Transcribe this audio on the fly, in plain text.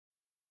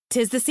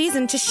'Tis the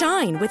season to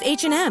shine with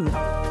H&M.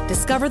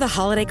 Discover the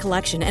holiday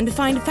collection and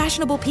find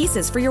fashionable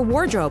pieces for your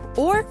wardrobe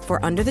or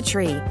for under the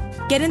tree.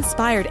 Get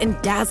inspired and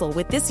dazzle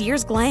with this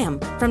year's glam.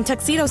 From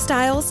tuxedo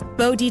styles,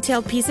 bow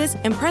detailed pieces,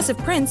 impressive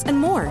prints, and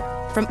more.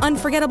 From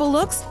unforgettable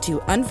looks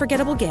to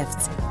unforgettable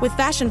gifts. With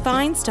fashion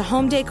finds to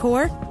home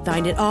decor,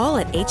 find it all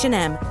at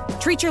H&M.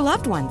 Treat your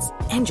loved ones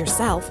and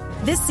yourself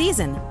this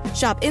season.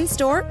 Shop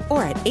in-store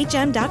or at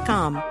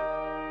hm.com.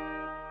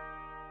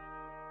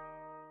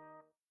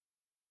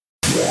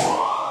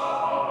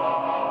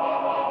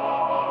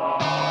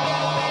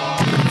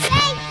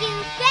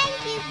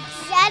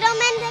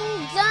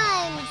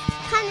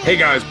 Hey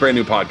guys, brand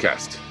new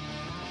podcast.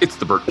 It's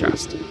the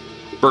Bertcast.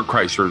 Bert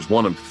Kreischer's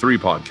one of 3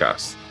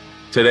 podcasts.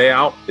 Today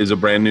out is a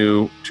brand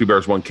new Two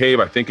Bears, One Cave.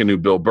 I think a new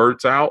Bill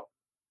Burt's out.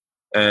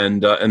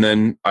 And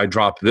then I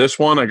dropped this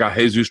one. I got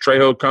Jesus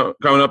Trejo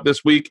coming up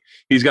this week.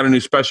 He's got a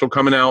new special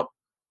coming out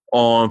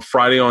on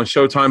Friday on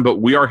Showtime. But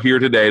we are here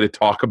today to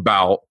talk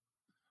about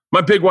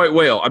my big white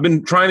whale. I've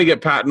been trying to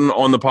get Patton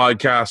on the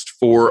podcast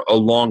for a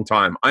long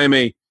time. I am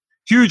a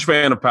huge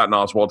fan of Patton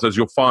Oswalt, as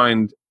you'll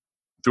find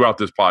throughout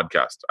this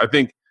podcast. I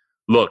think,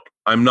 look,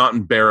 I'm not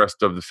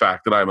embarrassed of the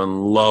fact that I'm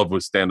in love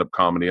with stand-up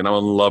comedy and I'm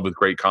in love with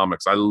great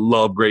comics. I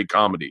love great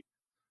comedy.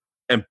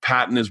 And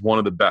Patton is one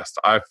of the best.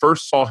 I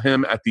first saw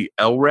him at the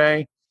El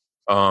Rey.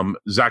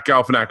 Zach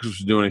Galifianakis was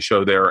doing a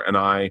show there, and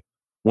I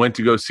went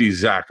to go see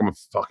Zach. I'm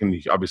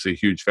obviously a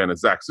huge fan of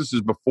Zach's. This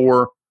is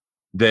before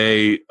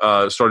they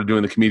started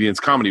doing the Comedians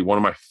Comedy, one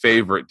of my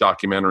favorite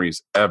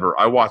documentaries ever.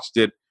 I watched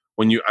it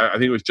when I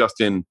think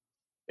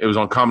it was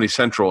on Comedy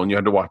Central, and you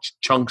had to watch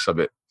chunks of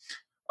it.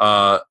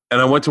 And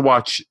I went to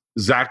watch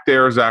Zach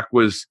there. Zach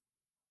was,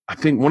 I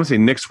want to say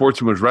Nick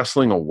Swartzen was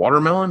wrestling a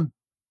watermelon.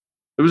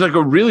 It was like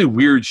a really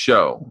weird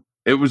show.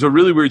 It was a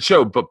really weird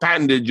show, but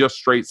Patton did just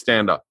straight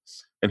stand-up.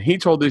 And he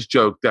told this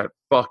joke that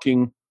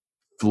fucking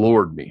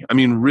floored me. I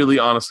mean, really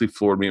honestly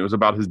floored me. It was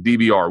about his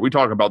DVR. We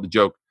talk about the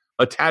joke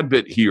a tad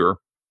bit here.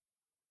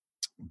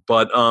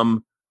 But,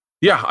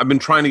 yeah, I've been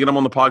trying to get him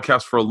on the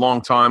podcast for a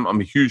long time.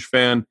 I'm a huge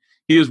fan.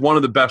 He is one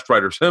of the best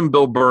writers. Him,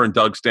 Bill Burr, and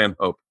Doug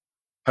Stanhope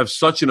have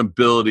such an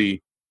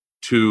ability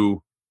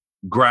to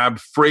grab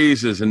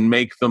phrases and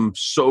make them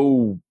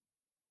so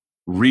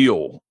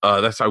real.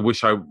 I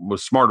wish I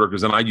was smarter,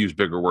 because then I'd use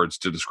bigger words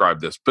to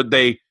describe this. But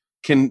they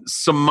can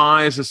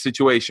surmise a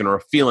situation or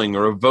a feeling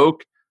or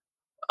evoke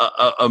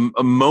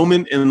a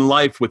moment in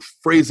life with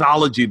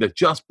phraseology that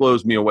just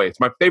blows me away. It's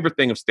my favorite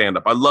thing of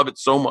stand-up. I love it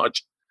so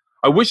much.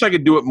 I wish I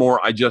could do it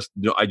more. I just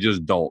don't.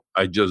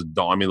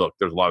 I mean, look,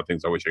 there's a lot of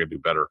things I wish I could do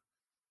better.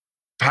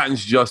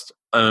 Patton's just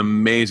an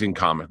amazing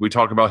comic. We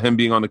talk about him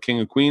being on the King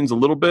of Queens a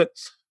little bit.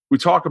 We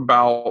talk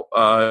about,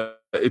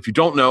 if you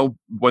don't know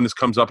when this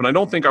comes up, and I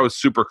don't think I was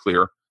super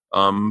clear,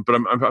 but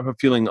I'm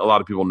feeling a lot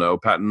of people know,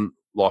 Patton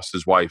lost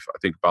his wife, I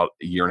think about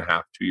 1.5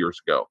 years, 2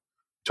 years ago.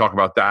 We talk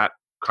about that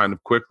kind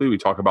of quickly. We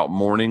talk about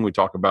mourning. We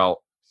talk about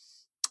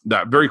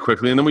that very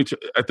quickly. And then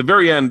at the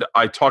very end,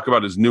 I talk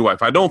about his new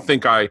wife. I don't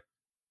think I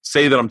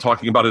say that I'm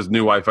talking about his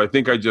new wife. I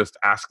think I just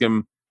ask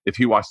him if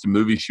he watched the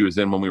movie she was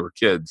in when we were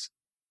kids.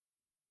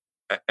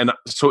 And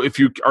so if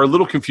you are a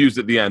little confused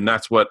at the end,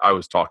 that's what I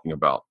was talking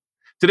about.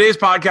 Today's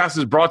podcast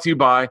is brought to you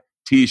by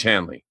Tiege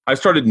Hanley. I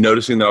started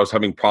noticing that I was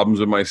having problems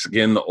with my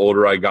skin the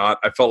older I got.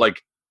 I felt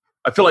like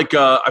I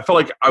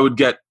would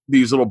get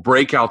these little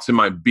breakouts in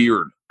my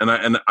beard,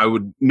 and I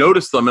would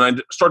notice them, and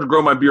I started to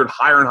grow my beard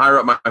higher and higher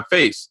up my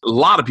face. A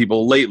lot of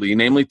people lately,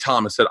 namely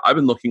Tom, has said I've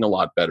been looking a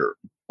lot better.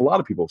 A lot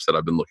of people have said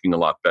I've been looking a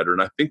lot better,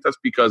 and I think that's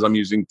because I'm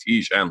using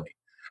Tiege Hanley.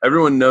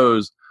 Everyone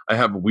knows I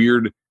have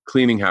weird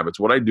cleaning habits.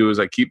 What I do is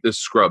I keep this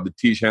scrub, the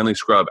Tiege Hanley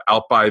scrub,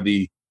 out by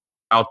the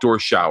outdoor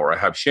shower. I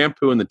have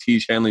shampoo in the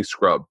Tiege Hanley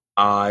scrub.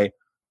 I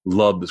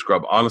love the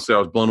scrub. Honestly, I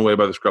was blown away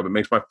by the scrub. It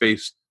makes my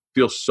face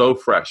feel so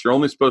fresh. You're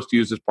only supposed to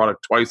use this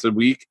product twice a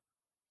week.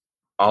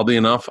 Oddly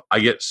enough, I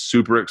get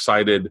super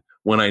excited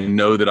when I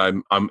know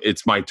that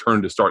it's my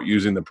turn to start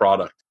using the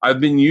product.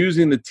 I've been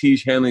using the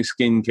Tiege Hanley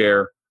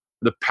skincare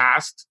the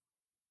past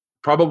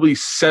probably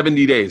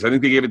 70 days. I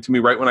think they gave it to me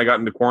right when I got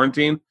into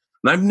quarantine.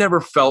 And I've never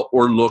felt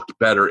or looked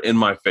better in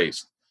my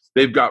face.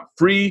 They've got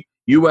free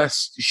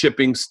U.S.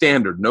 shipping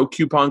standard, no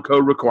coupon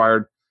code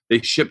required.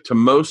 They ship to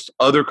most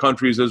other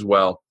countries as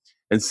well.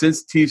 And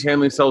since Tiege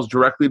Hanley sells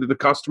directly to the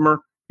customer,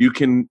 you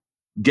can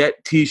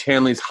get Tiege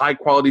Hanley's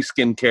high-quality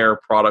skincare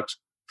products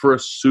for a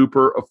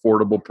super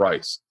affordable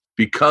price.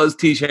 Because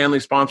Tiege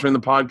Hanley's sponsoring the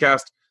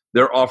podcast,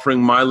 they're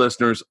offering my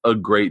listeners a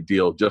great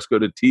deal. Just go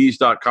to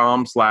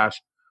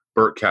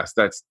Tiege.com/Bertcast.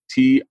 That's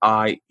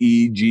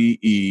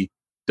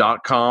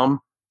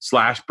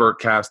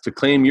TIEGE.com/Bertcast to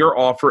claim your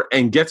offer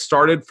and get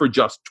started for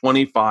just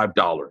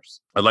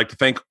 $25. I'd like to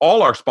thank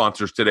all our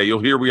sponsors today. You'll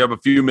hear we have a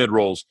few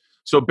mid-rolls,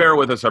 so bear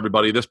with us,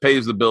 everybody. This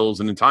pays the bills,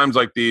 and in times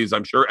like these,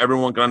 I'm sure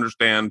everyone can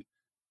understand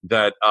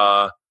that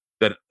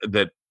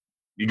that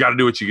you got to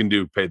do what you can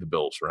do, pay the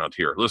bills around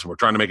here. Listen, we're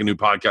trying to make a new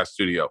podcast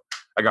studio.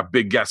 I got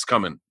big guests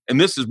coming, and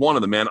this is one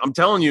of them, man. I'm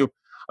telling you,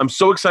 I'm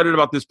so excited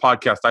about this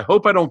podcast. I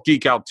hope I don't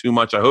geek out too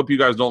much. I hope you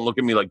guys don't look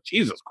at me like,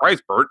 Jesus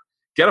Christ, Bert,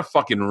 get a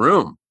fucking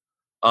room.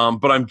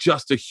 But I'm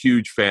just a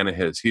huge fan of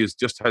his. He has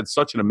just had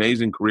such an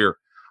amazing career.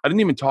 I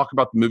didn't even talk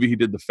about the movie he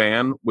did, The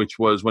Fan, which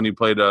was when he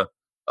played a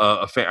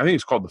fan. I think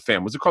it's called The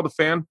Fan. Was it called The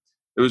Fan?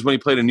 It was when he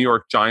played a New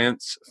York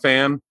Giants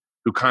fan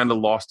who kind of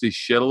lost his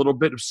shit a little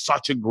bit. It was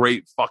such a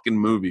great fucking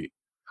movie.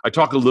 I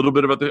talk a little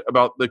bit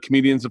about the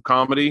comedians of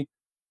comedy.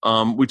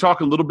 We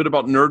talk a little bit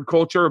about nerd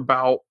culture,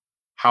 about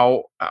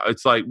how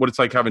it's like, what it's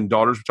like having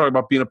daughters. We're talking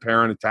about being a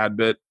parent a tad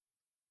bit.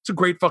 It's a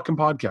great fucking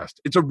podcast.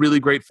 It's a really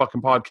great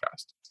fucking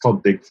podcast. It's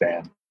called Big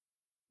Fan.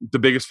 The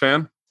biggest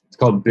fan? It's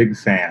called Big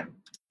Fan.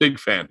 Big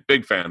fan.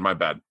 My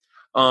bad.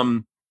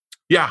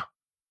 Yeah,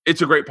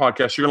 it's a great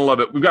podcast. You're going to love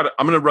it.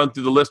 I'm going to run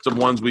through the list of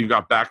ones we've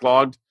got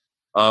backlogged.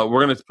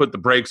 We're going to put the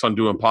brakes on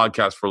doing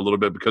podcasts for a little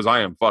bit because I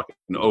am fucking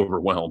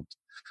overwhelmed.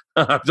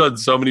 I've done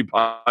so many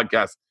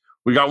podcasts.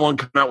 We got one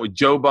coming out with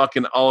Joe Buck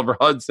and Oliver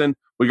Hudson.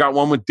 We got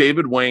one with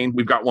David Wayne.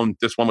 We've got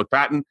this one with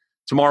Patton.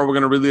 Tomorrow we're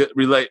going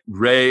to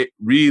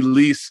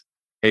release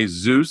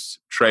Jesus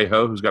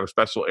Trejo, who's got a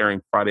special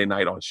airing Friday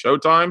night on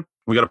Showtime.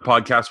 We got a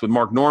podcast with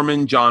Mark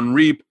Norman, John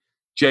Reap,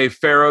 Jay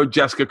Farrow,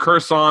 Jessica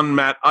Curson,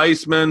 Matt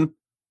Eisman.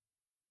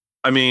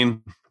 I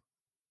mean,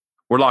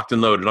 we're locked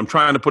and loaded. I'm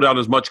trying to put out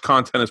as much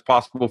content as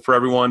possible for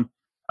everyone.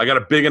 I got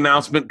a big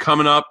announcement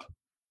coming up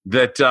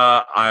that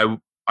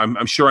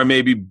I'm sure I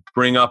maybe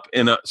bring up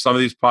in some of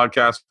these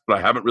podcasts, but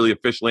I haven't really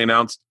officially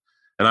announced.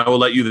 And I will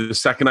let you, the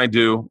second I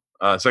do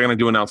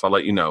announce, I'll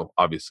let you know.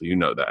 Obviously, you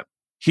know that.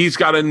 He's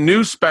got a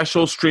new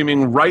special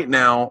streaming right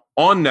now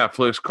on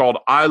Netflix called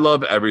I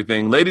Love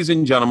Everything. Ladies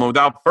and gentlemen,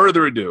 without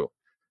further ado,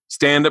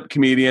 stand-up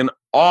comedian,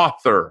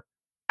 author,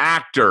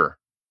 actor.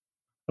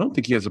 I don't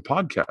think he has a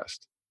podcast.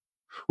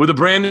 With a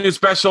brand new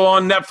special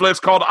on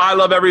Netflix called I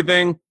Love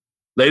Everything.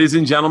 Ladies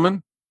and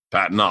gentlemen,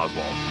 Patton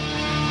Oswalt.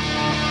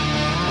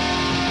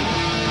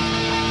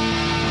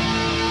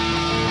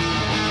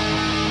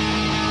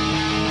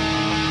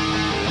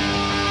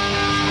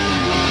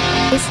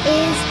 This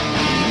is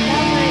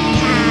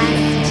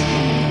Overcast.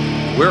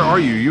 Where are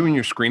you? You in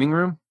your screening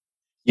room?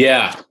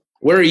 Yeah.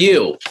 Where are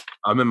you?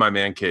 I'm in my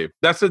man cave.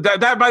 That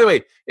by the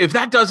way, if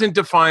that doesn't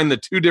define the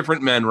two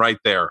different men right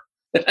there.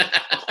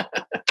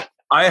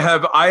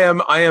 I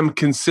am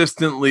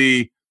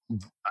consistently,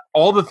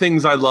 all the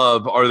things I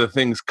love are the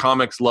things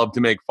comics love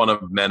to make fun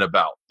of men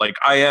about. Like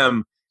I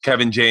am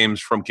Kevin James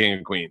from King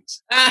of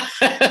Queens.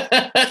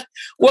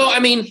 Well, I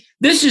mean,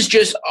 this is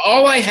just,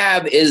 all I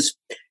have is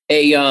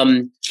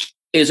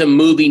a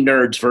movie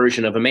nerd's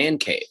version of a man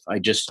cave.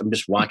 I'm just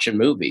watching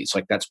movies.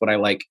 Like that's what I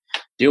like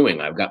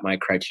doing. I've got my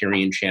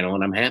Criterion channel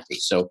and I'm happy.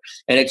 So,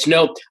 and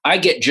I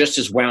get just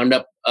as wound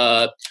up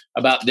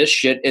about this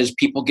shit as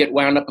people get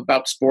wound up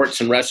about sports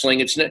and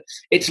wrestling. It's the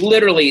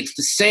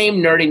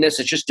same nerdiness.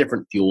 It's just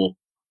different fuel.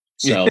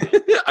 So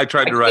I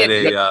tried to write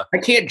I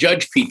can't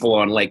judge people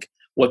on like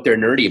what they're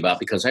nerdy about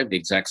because I have the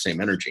exact same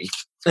energy.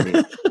 I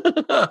mean,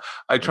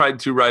 I tried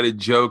to write a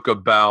joke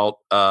about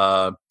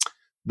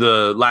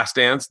The Last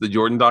Dance, the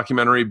Jordan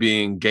documentary,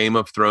 being Game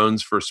of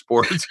Thrones for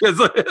sports.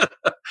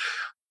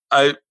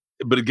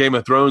 But Game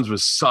of Thrones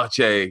was such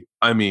a,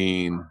 I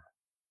mean,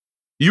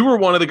 you were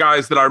one of the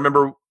guys that I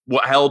remember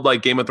what held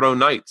like Game of Thrones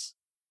nights.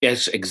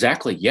 Yes,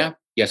 exactly. Yeah.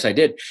 Yes, I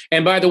did.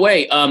 And by the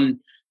way,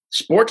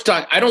 sports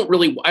doc, I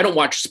don't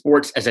watch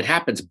sports as it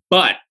happens,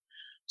 but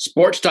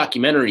sports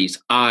documentaries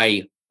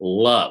I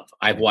love.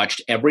 I've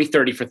watched every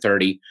 30 for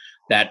 30,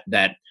 that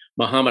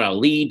Muhammad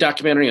Ali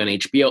documentary on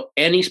HBO,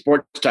 any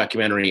sports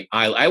documentary.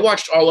 I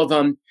watched all of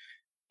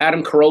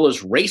Adam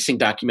Carolla's racing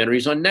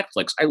documentaries on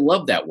Netflix. I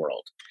love that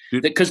world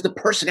because the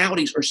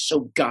personalities are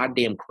so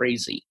goddamn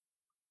crazy.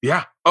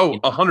 Yeah. Oh,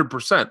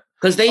 100%.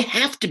 Because they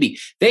have to be.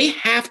 They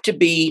have to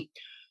be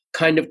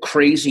kind of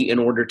crazy in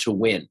order to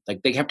win.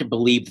 Like they have to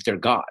believe that they're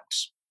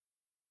gods.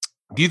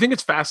 Do you think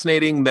it's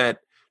fascinating that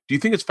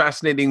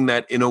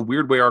in a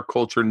weird way our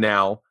culture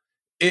now,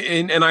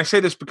 and I say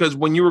this because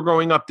when you were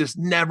growing up, this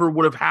never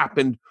would have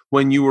happened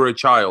when you were a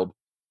child.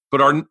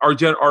 But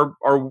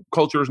our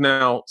cultures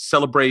now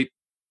celebrate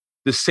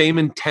the same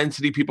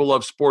intensity people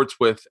love sports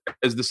with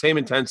as the same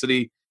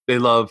intensity they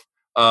love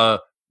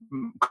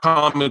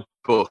comic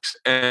books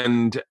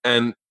and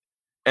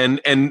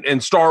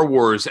Star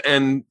Wars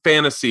and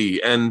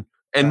fantasy and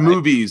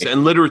movies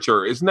and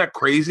literature. Isn't that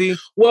crazy?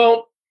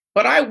 Well,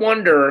 but I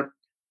wonder,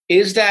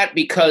 is that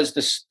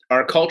because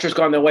our culture's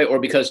gone that way, or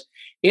because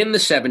in the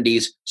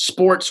 70s,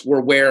 sports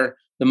were where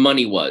the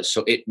money was.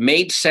 So it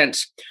made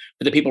sense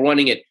for the people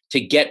running it to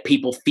get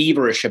people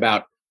feverish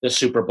about the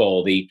Super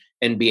Bowl, the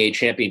NBA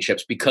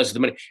championships, because of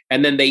the money.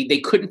 And then they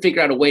couldn't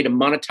figure out a way to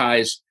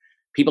monetize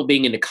people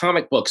being into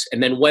comic books.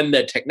 And then when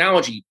the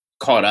technology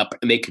caught up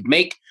and they could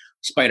make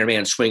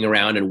Spider-Man swing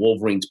around and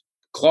Wolverine's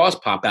claws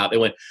pop out, they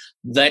went,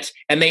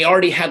 and they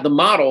already had the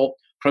model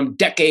from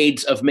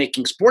decades of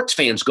making sports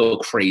fans go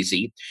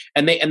crazy.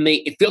 And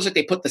it feels like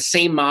they put the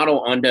same model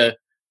onto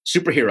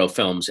superhero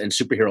films and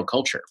superhero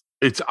culture.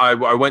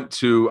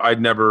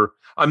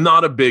 I'm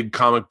not a big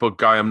comic book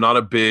guy. I'm not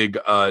a big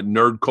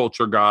nerd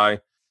culture guy.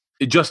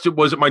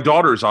 My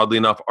daughters, oddly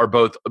enough, are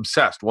both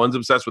obsessed. One's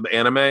obsessed with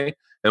anime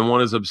and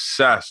one is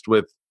obsessed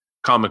with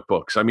comic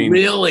books. I mean,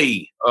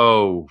 really?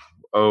 Oh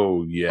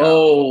yeah.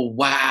 Oh,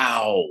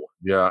 wow.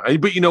 Yeah.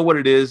 But you know what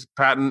it is,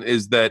 Patton,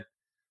 is that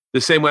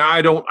the same way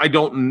I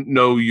don't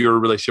know your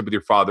relationship with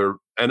your father,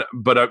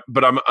 but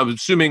I'm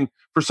assuming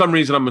for some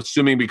reason I'm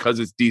assuming because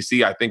it's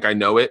DC, I think I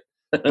know it,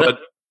 but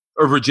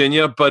or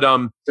Virginia, but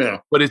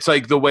it's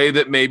like the way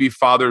that maybe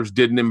fathers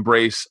didn't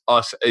embrace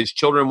us as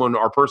children when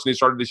our personality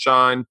started to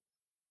shine.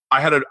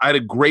 I had a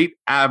great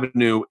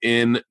avenue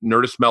in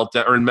Nerdist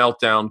Meltdown or in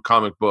Meltdown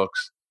comic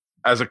books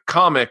as a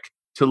comic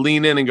to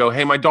lean in and go,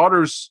 hey, my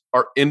daughters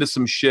are into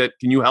some shit.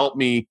 Can you help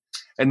me?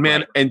 And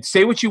man, and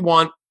say what you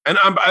want. And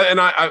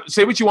I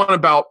say what you want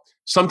about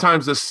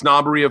sometimes the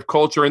snobbery of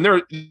culture. And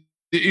there,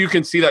 you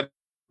can see that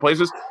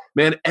places.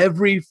 Man,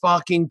 every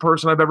fucking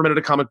person I've ever met at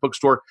a comic book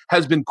store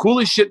has been cool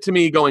as shit to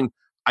me going,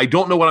 I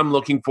don't know what I'm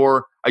looking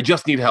for. I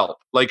just need help.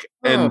 Like,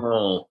 and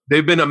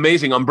they've been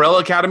amazing. Umbrella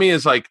Academy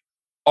is like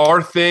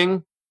our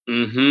thing.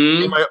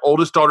 Mm-hmm. My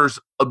oldest daughter's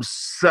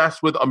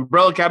obsessed with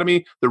Umbrella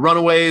Academy, The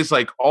Runaways,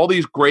 like all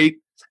these great,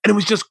 and it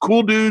was just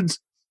cool dudes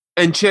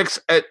and chicks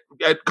at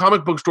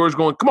comic book stores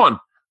going, come on,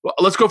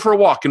 let's go for a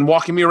walk, and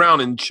walking me around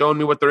and showing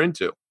me what they're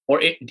into. Or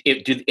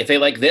if they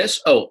like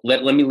this,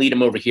 let me lead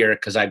them over here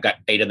because I've got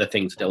 8 other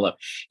things that they love.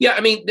 Yeah,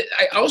 I mean,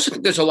 I also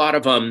think there's a lot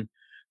of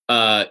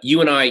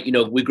you and I,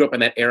 we grew up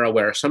in that era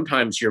where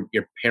sometimes your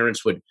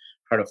parents would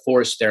try to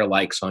force their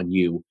likes on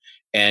you,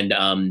 and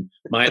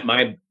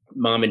my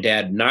mom and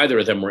dad, neither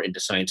of them were into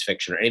science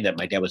fiction or any of that.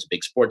 My dad was a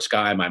big sports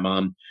guy. My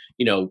mom,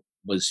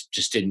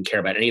 didn't care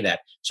about any of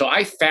that. So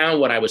I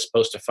found what I was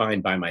supposed to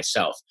find by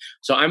myself.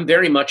 So I'm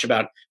very much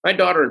about, my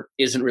daughter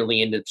isn't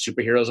really into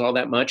superheroes all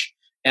that much.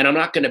 And I'm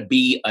not going to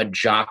be a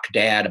jock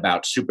dad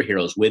about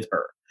superheroes with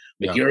her.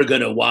 Like, you're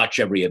going to watch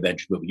every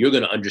Avengers movie. You're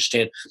going to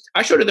understand.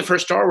 I showed her the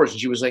first Star Wars and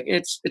she was like,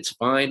 it's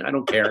fine. I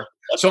don't care.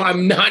 So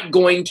I'm not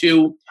going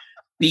to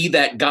be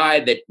that guy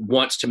that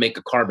wants to make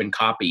a carbon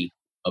copy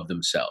of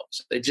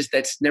themselves.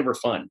 That's never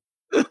fun.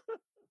 So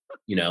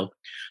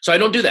I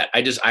don't do that.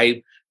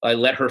 I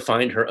let her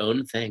find her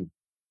own thing.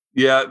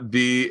 Yeah.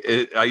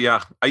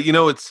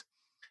 It's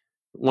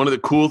one of the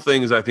cool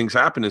things I think's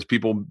happened is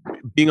people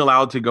being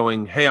allowed to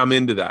going, hey, I'm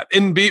into that.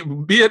 And be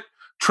it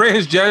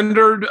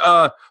transgendered,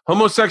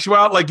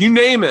 homosexuality, like you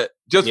name it.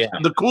 Just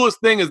the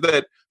coolest thing is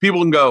that people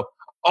can go,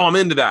 oh, I'm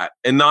into that,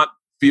 and not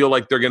feel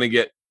like they're going to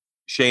get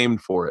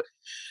shamed for it.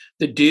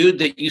 The dude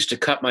that used to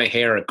cut my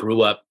hair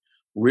grew up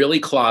really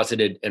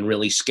closeted and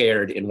really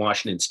scared in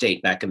Washington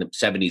State back in the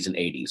 70s and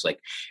 80s.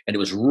 And it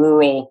was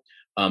rural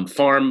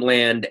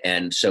farmland.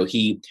 And so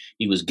he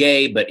was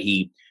gay, but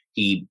he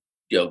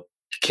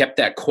kept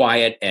that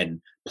quiet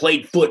and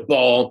played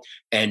football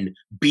and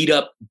beat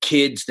up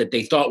kids that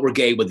they thought were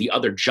gay with the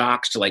other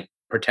jocks to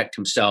protect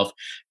himself,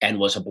 and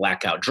was a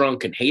blackout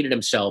drunk and hated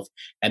himself.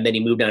 And then he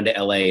moved down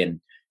to LA and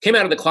came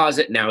out of the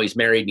closet. Now he's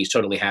married and he's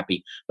totally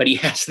happy. But he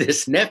has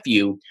this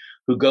nephew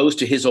who goes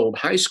to his old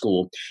high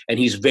school, and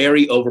he's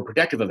very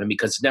overprotective of him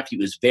because his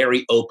nephew is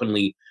very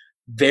openly,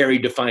 very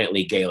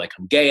defiantly gay. Like,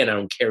 I'm gay and I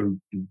don't care who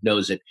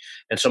knows it.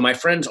 And so my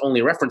friend's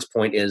only reference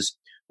point is,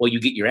 well,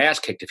 you get your ass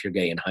kicked if you're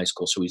gay in high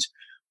school. So he's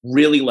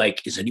really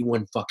like, is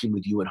anyone fucking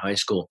with you in high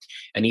school?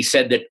 And he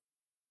said that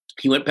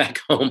he went back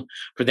home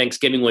for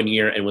Thanksgiving one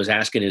year and was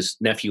asking his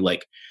nephew,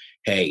 like,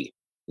 hey,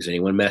 is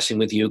anyone messing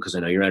with you? Because I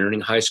know you're entering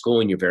high school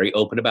and you're very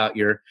open about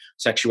your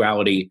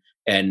sexuality.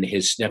 And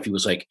his nephew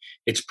was like,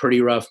 it's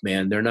pretty rough,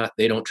 man.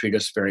 They don't treat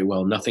us very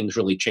well. Nothing's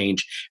really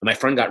changed. And my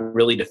friend got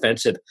really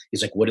defensive.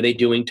 He's like, what are they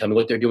doing? Tell me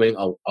what they're doing.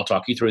 I'll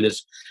talk you through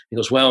this. He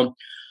goes, well,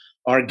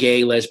 our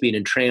gay, lesbian,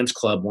 and trans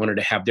club wanted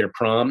to have their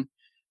prom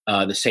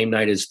the same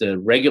night as the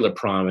regular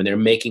prom. And they're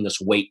making us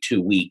wait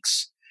 2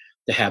 weeks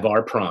to have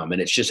our prom.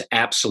 And it's just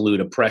absolute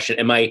oppression.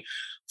 And my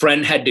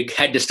friend had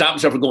to stop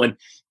himself from going,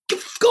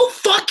 go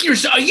fuck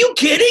yourself. Are you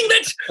kidding?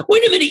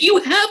 Wait a minute. You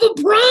have a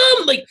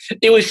prom.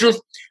 It was just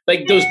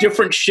those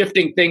different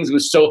shifting things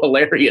was so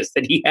hilarious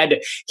that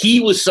he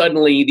was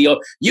suddenly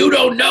you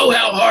don't know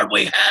how hard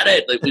we had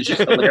it. It was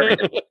just hilarious,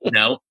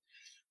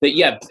 But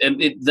yeah, and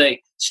the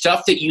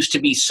stuff that used to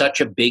be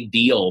such a big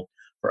deal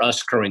for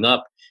us growing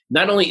up,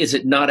 not only is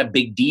it not a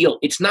big deal,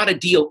 it's not a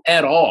deal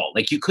at all.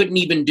 You couldn't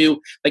even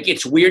do,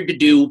 it's weird to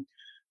do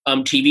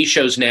TV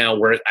shows now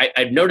where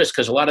I've noticed,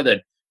 because a lot of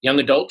the young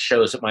adult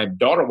shows that my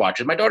daughter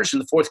watches, my daughter's in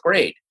the 4th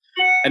grade,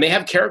 and they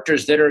have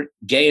characters that are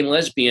gay and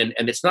lesbian,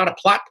 and it's not a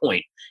plot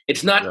point.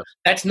 It's not,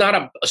 that's not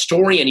a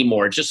story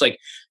anymore. It's just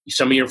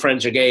some of your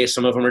friends are gay,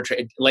 some of them are,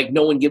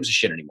 no one gives a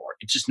shit anymore.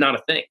 It's just not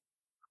a thing.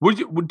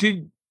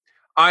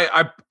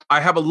 I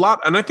have a lot,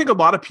 and I think a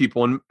lot of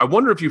people, and I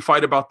wonder if you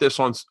fight about this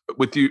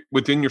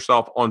within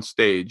yourself on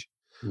stage.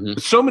 Mm-hmm.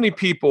 So many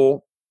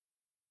people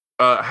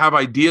have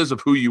ideas of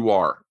who you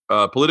are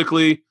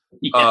politically.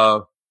 Yeah.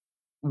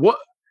 What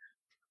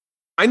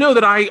I know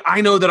that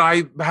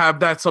I have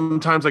that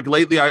sometimes.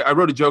 Lately, I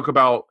wrote a joke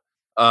about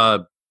I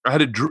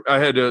had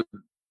a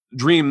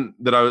dream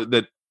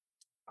that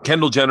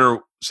Kendall Jenner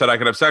said I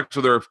could have sex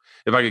with her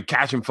if I could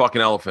catch him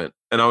fucking elephant,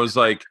 and I was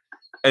like.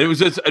 And it was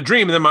just a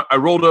dream. And then I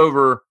rolled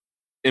over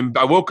and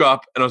I woke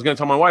up and I was going to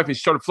tell my wife, and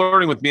she started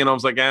flirting with me. And I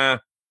was like,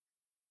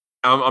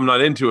 I'm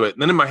not into it.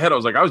 And then in my head, I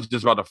was like, I was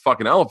just about to fuck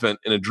an elephant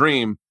in a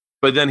dream.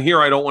 But then here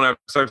I don't want to have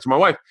sex with my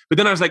wife. But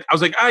then I was like,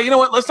 you know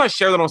what? Let's not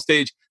share that on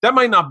stage. That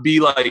might not be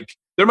like,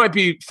 there might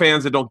be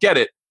fans that don't get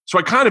it. So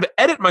I kind of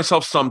edit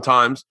myself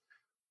sometimes.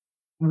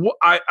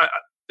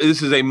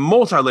 This is a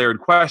multi-layered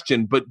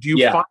question, but do you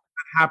find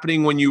that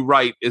happening when you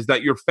write is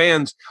that your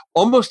fans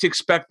almost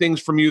expect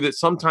things from you that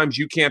sometimes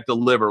you can't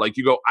deliver? Like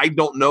you go, I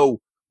don't know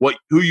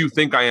who you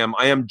think I am.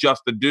 I am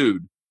just a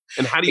dude.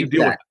 And how do you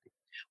deal with it?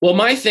 Well,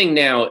 my thing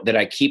now that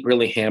I keep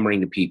really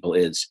hammering to people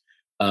is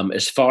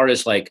as far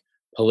as like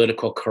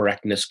political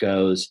correctness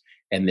goes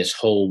and this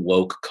whole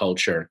woke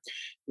culture,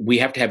 we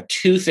have to have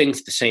two things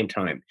at the same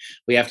time.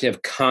 We have to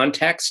have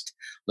context.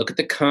 Look at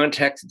the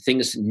context.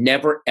 Things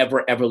never,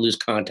 ever, ever lose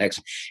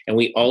context. And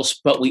we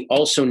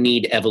also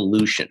need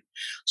evolution.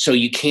 So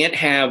you can't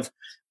have,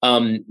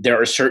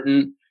 there are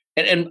certain,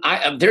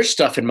 there's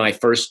stuff in my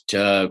first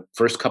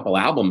couple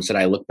albums that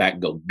I look back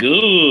and go,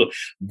 goo,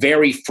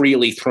 very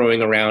freely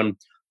throwing around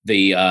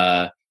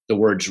the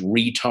words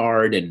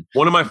retard and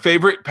one of my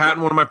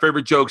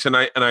favorite jokes. And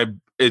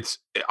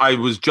I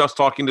was just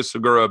talking to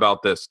Segura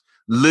about this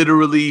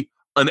literally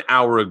an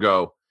hour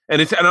ago.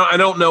 And I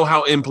don't know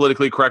how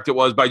impolitically correct it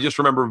was, but I just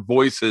remember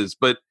voices.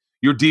 But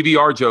your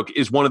DVR joke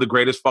is one of the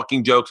greatest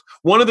fucking jokes.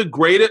 One of the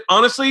greatest,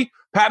 honestly,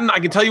 Patton, I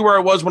can tell you where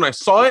I was when I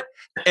saw it.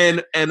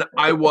 And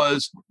I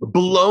was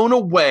blown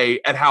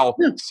away at how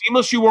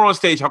seamless you were on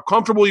stage, how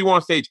comfortable you were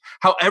on stage,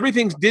 how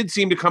everything did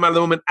seem to come out of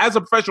the moment. As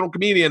a professional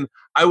comedian,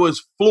 I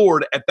was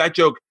floored at that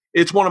joke.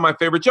 It's one of my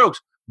favorite jokes.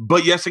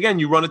 But yes, again,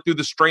 you run it through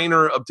the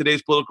strainer of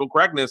today's political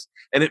correctness,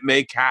 and it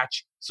may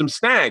catch some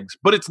snags.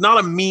 But it's not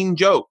a mean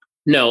joke.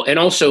 No, and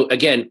also,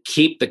 again,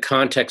 keep the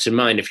context in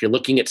mind. If you're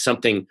looking at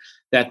something,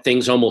 that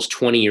thing's almost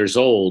 20 years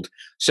old.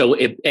 So,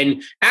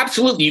 and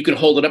absolutely, you can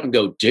hold it up and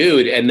go,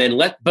 dude, and then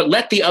let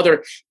the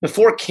other,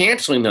 before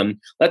canceling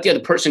them, let the other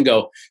person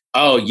go,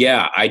 oh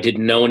yeah, I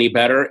didn't know any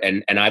better,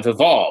 and I've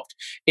evolved.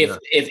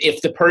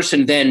 If the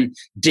person then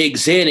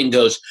digs in and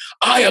goes,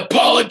 I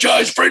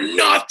apologize for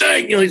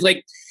nothing, he's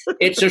like,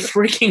 it's a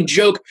freaking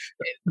joke.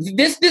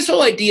 This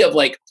whole idea of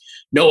like,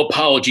 no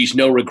apologies,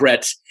 no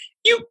regrets,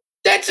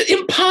 that's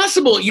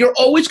impossible. You're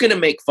always going to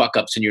make fuck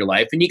ups in your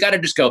life, and you got to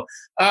just go,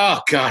 oh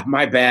God,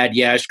 my bad.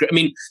 Yeah. I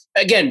mean,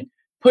 again,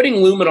 putting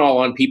luminol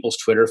on people's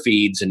Twitter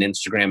feeds and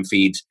Instagram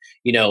feeds,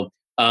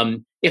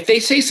 if they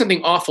say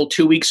something awful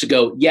 2 weeks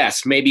ago,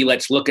 yes, maybe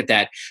let's look at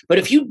that. But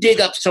if you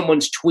dig up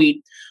someone's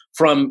tweet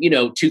from,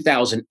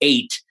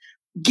 2008,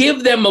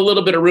 give them a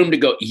little bit of room to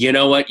go, you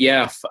know what?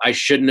 Yeah, I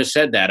shouldn't have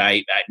said that.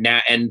 I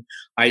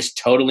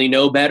totally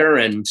know better.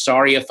 And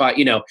sorry if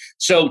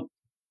so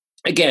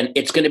again,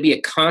 it's going to be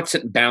a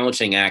constant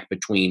balancing act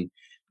between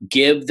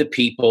give the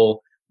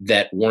people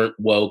that weren't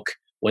woke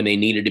when they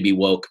needed to be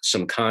woke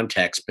some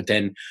context, but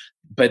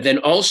then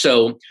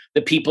also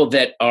the people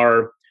that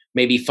are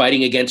maybe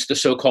fighting against the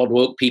so-called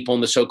woke people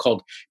and the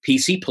so-called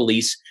PC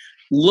police,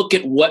 look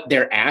at what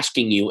they're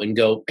asking you and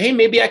go, hey,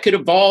 maybe I could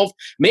evolve.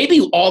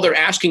 Maybe all they're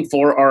asking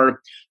for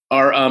are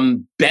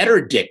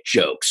better dick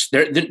jokes.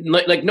 They're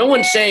like no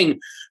one's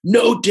saying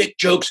no dick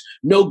jokes,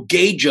 no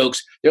gay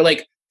jokes. They're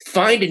like,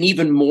 find an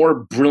even more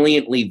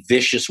brilliantly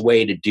vicious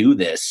way to do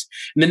this.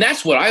 And then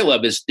that's what I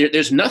love is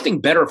there's nothing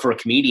better for a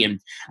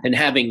comedian than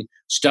having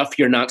stuff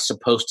you're not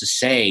supposed to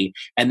say,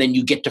 and then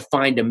you get to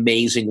find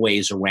amazing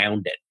ways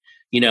around it.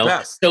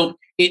 Yes. So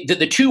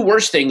the two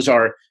worst things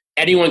are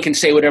anyone can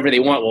say whatever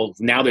they want. Well,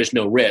 now there's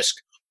no risk.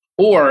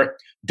 Or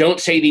don't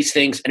say these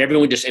things and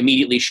everyone just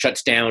immediately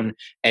shuts down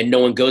and no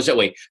one goes that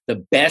way.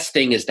 The best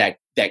thing is that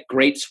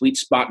great sweet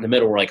spot in the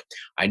middle where like,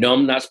 I know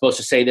I'm not supposed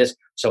to say this,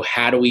 so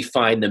how do we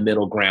find the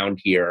middle ground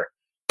here?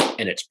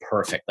 And it's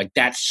perfect. Like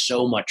that's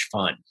so much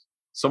fun.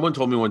 Someone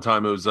told me one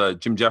time, it was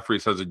Jim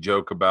Jeffries has a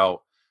joke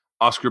about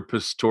Oscar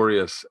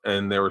Pistorius,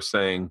 and they were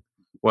saying,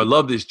 well, I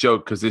love this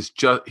joke because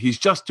he's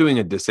just doing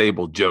a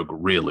disabled joke,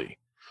 really.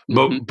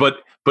 Mm-hmm.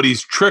 But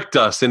he's tricked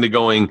us into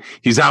going,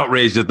 he's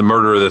outraged at the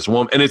murder of this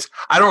woman. And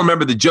I don't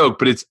remember the joke,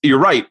 but you're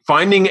right.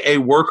 Finding a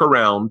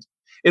workaround,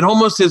 it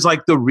almost is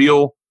like the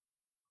real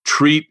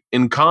treat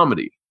in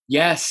comedy.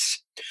 Yes.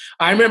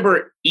 I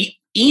remember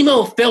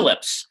Emo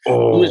Phillips,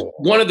 who was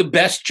one of the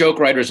best joke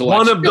writers alive.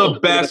 One of the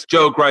best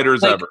joke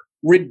writers ever.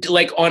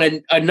 Like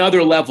on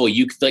another level,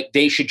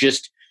 they should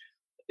just,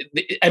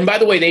 and by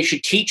the way, they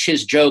should teach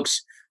his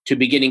jokes to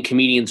beginning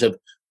comedians of,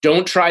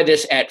 don't try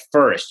this at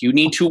first. You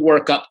need to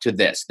work up to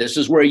this. This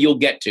is where you'll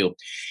get to.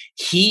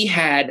 He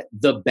had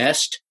the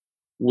best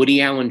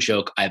Woody Allen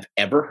joke I've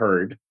ever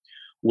heard,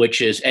 which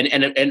is, and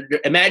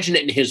imagine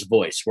it in his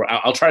voice, where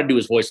I'll try to do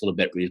his voice a little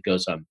bit, where he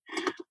goes,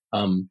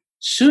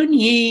 Sun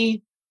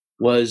Yi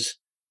was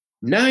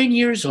 9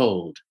 years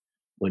old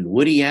when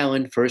Woody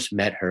Allen first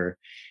met her,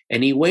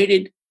 and he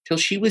waited till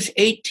she was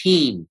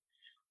 18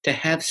 to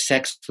have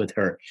sex with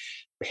her.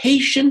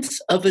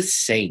 Patience of a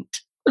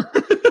saint.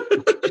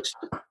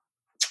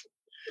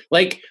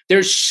 Like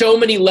there's so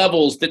many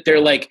levels that they're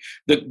like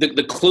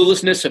the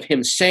cluelessness of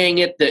him saying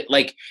it, that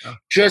like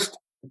just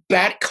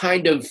that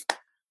kind of,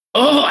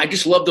 I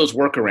just love those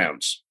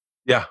workarounds.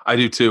 Yeah, I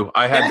do too.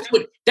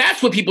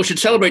 That's what people should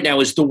celebrate now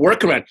is the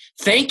workaround.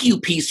 Thank you,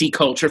 PC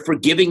culture, for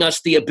giving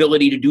us the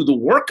ability to do the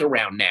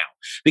workaround now.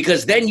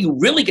 Because then you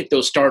really get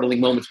those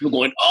startling moments. People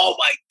going, oh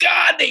my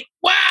God,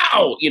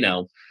 wow,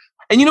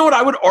 And you know what?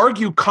 I would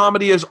argue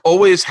comedy has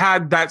always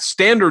had that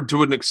standard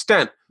to an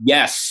extent.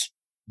 Yes.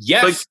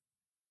 Like,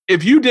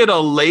 if you did a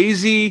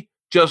lazy,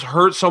 just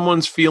hurt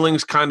someone's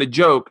feelings kind of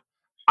joke,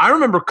 I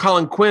remember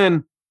Colin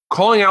Quinn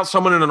calling out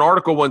someone in an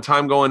article one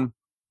time going,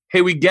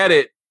 hey, we get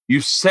it. You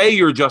say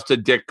you're just a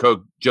dick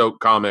joke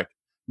comic,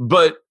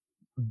 but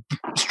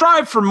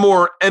strive for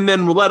more and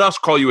then let us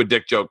call you a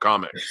dick joke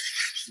comic.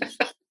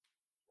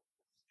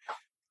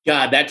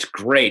 God, that's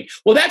great.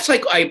 Well, that's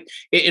like,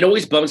 it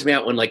always bums me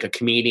out when like a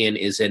comedian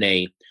is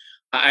in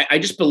I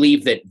just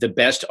believe that the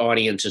best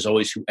audience is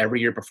always whoever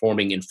you're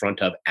performing in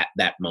front of at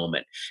that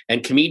moment.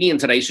 And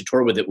comedians that I used to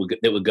tour with that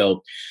would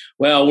go,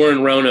 well, we're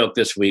in Roanoke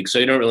this week, so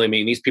you don't really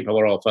mean these people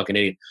are all fucking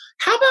idiots.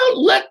 How about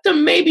let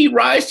them maybe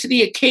rise to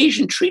the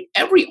occasion, treat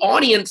every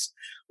audience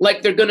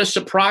like they're going to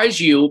surprise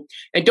you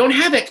and don't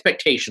have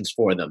expectations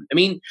for them. I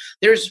mean,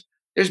 there's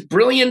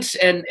brilliance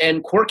and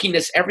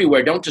quirkiness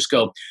everywhere. Don't just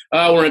go,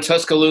 oh, we're in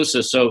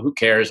Tuscaloosa, so who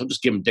cares? I'll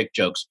just give them dick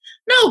jokes.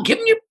 No, give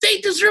them they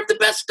deserve the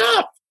best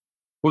stuff.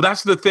 Well,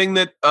 that's the thing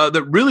that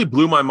that really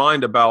blew my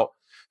mind about,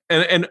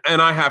 and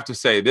I have to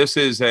say, this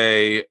is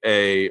I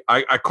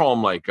call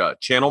them like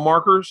channel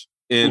markers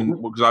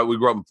because we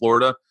grew up in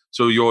Florida,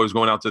 so you're always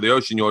going out to the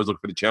ocean, you always look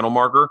for the channel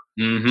marker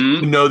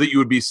to know that you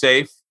would be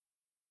safe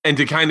and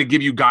to kind of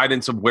give you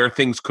guidance of where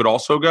things could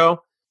also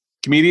go.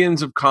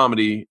 Comedians of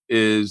Comedy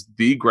is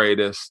the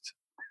greatest.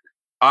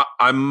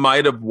 I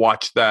might have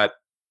watched that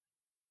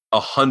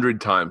 100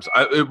 times.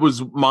 It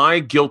was my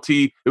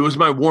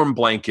warm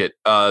blanket.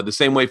 The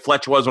same way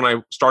Fletch was when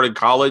I started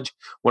college,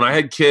 when I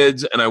had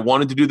kids and I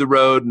wanted to do the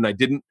road and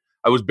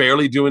I was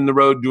barely doing the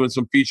road, doing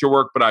some feature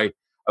work, but I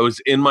was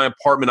in my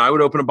apartment. I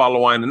would open a bottle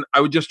of wine and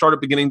I would just start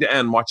at beginning to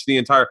end, watch the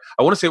entire,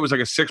 I want to say it was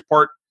like a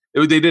 6-part.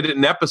 They did it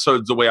in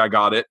episodes the way I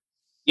got it.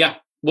 Yeah.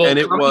 Well,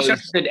 and Comedy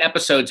Central did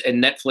episodes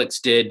and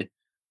Netflix did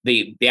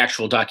the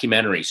actual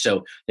documentary.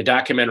 So the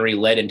documentary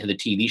led into the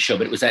TV show,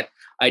 but it was that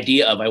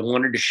idea of I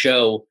wanted to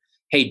show,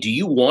 hey, do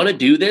you want to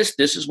do this?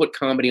 This is what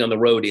comedy on the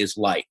road is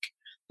like.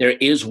 There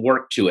is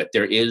work to it.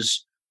 There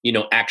is,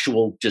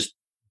 actual just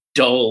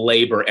dull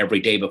labor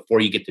every day before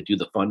you get to do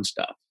the fun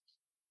stuff.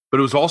 But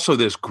it was also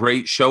this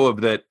great show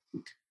of that.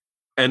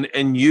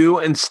 And you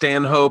and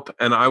Stanhope,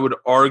 and I would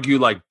argue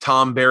like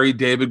Todd Barry,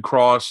 David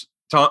Cross,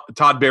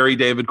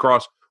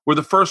 were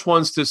the first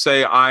ones to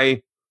say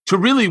to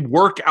really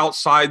work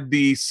outside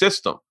the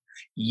system.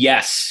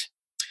 Yes.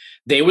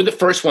 They were the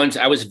first ones.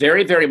 I was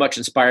very, very much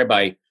inspired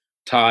by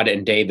Todd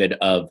and David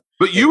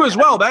but you as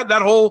well. That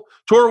whole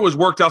tour was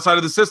worked outside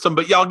of the system,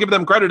 but yeah, I'll give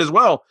them credit as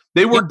well.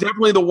 They were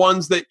definitely the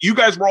ones that you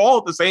guys were all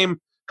at the same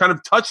kind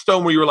of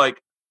touchstone where you were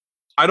like,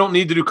 I don't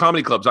need to do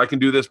comedy clubs. I can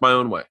do this my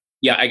own way.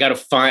 Yeah. I got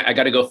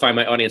to go find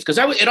my audience. Cause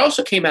it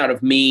also came out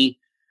of me.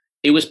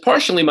 It was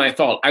partially my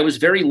fault. I was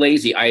very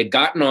lazy. I had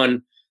gotten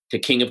on to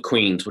King of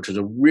Queens, which was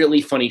a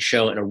really funny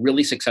show and a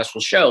really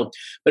successful show,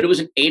 but it was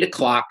an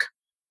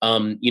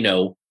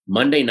 8:00,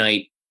 Monday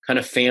night kind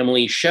of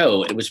family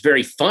show. It was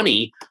very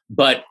funny,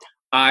 but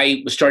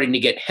I was starting to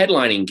get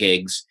headlining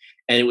gigs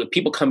and it was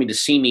people coming to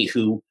see me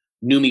who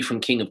knew me from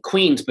King of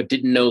Queens, but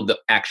didn't know the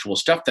actual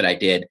stuff that I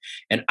did.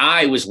 And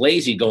I was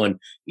lazy going,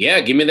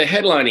 yeah, give me the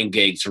headlining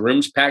gigs. The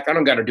room's packed. I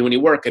don't got to do any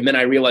work. And then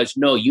I realized,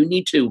 no, you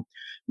need to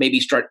maybe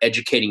start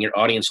educating your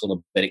audience a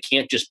little bit. It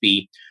can't just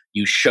be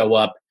you show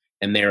up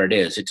and there it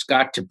is. It's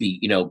got to be,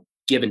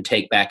 give and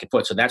take back and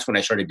forth. So that's when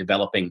I started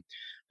developing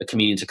the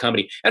Comedians of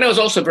Comedy. And I was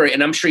also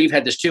and I'm sure you've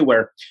had this too,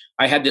 where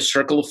I had this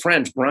circle of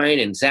friends, Brian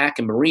and Zach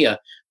and Maria,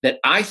 that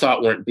I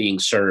thought weren't being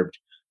served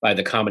by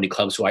the comedy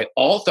clubs, who I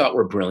all thought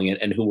were brilliant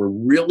and who were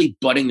really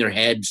butting their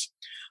heads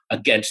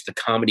against the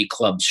comedy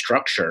club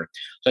structure.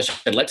 So I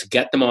said, let's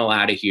get them all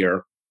out of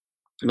here.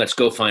 And let's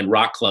go find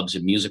rock clubs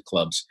and music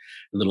clubs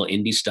and little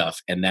indie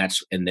stuff. And then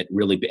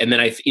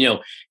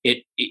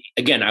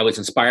again, I was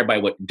inspired by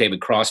what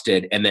David Cross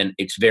did. And then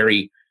it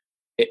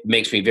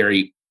makes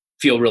me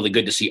feel really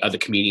good to see other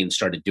comedians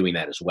started doing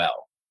that as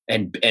well.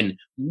 And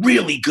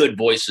really good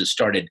voices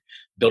started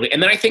building.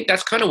 And then I think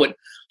that's kind of what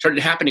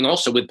started happening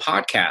also with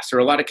podcasts. There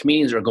are a lot of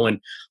comedians that are going,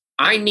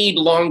 I need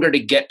longer to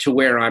get to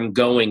where I'm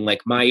going.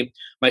 Like my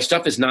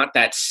stuff is not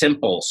that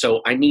simple.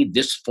 So I need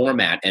this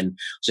format. And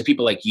so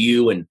people like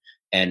you and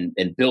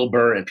Bill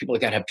Burr and people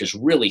like that have just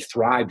really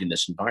thrived in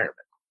this environment.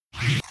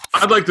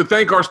 I'd like to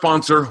thank our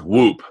sponsor,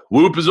 Whoop.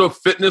 Whoop is a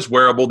fitness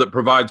wearable that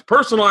provides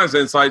personalized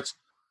insights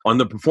on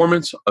the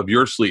performance of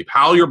your sleep,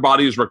 how your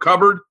body is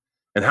recovered,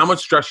 and how much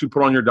stress you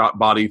put on your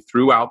body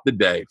throughout the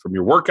day from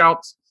your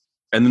workouts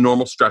and the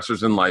normal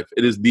stressors in life.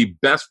 It is the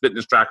best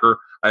fitness tracker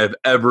I have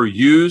ever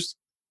used.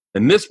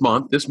 And this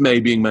May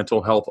being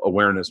Mental Health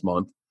Awareness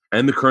Month,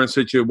 and the current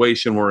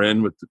situation we're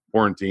in with the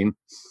quarantine,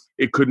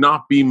 it could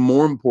not be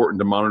more important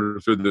to monitor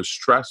through the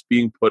stress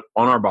being put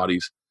on our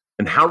bodies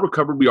and how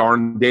recovered we are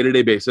on a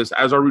day-to-day basis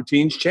as our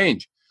routines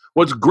change.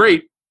 What's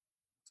great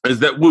is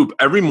that Whoop,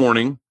 every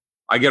morning,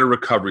 I get a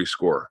recovery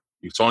score.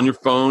 It's on your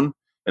phone,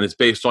 and it's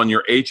based on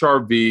your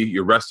HRV,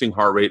 your resting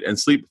heart rate, and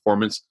sleep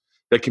performance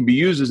that can be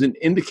used as an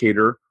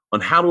indicator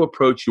on how to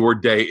approach your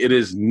day. It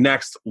is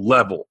next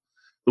level.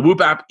 The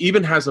Whoop app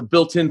even has a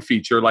built-in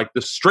feature like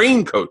the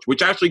Strain Coach,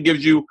 which actually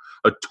gives you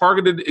a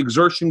targeted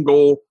exertion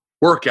goal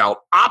workout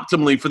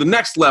optimally for the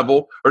next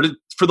level or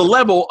for the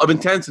level of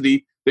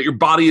intensity that your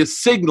body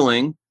is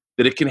signaling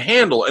that it can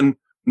handle. And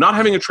not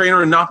having a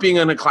trainer and not being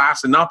in a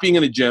class and not being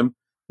in a gym,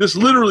 this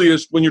literally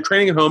is, when you're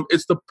training at home,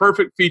 it's the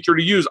perfect feature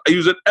to use. I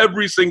use it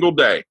every single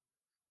day.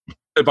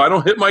 If I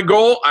don't hit my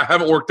goal, I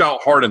haven't worked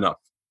out hard enough.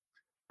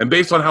 And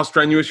based on how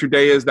strenuous your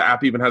day is, the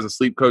app even has a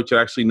sleep coach that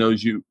actually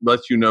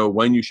lets you know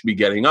when you should be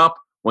getting up,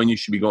 when you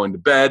should be going to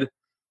bed,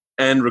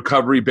 and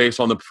recovery based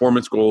on the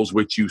performance goals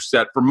which you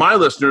set. For my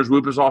listeners,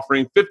 Whoop is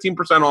offering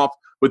 15% off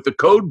with the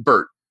code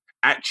BERT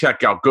at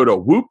checkout. Go to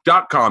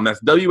whoop.com. That's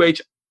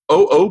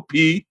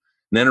WHOOP.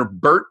 And enter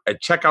BERT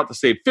at checkout to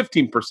save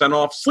 15%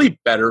 off. Sleep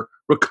better,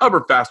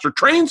 recover faster,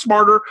 train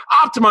smarter,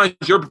 optimize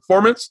your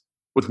performance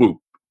with Whoop.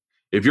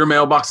 If your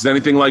mailbox is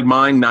anything like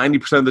mine,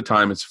 90% of the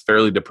time it's a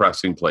fairly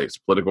depressing place.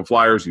 Political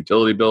flyers,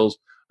 utility bills,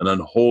 an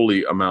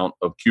unholy amount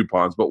of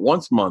coupons. But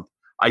once a month,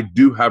 I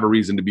do have a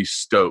reason to be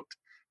stoked.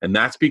 And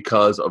that's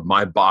because of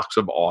my box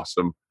of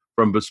awesome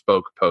from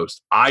Bespoke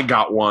Post. I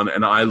got one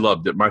and I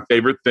loved it. My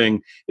favorite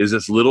thing is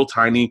this little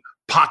tiny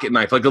pocket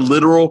knife, like a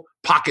literal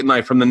pocket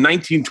knife from the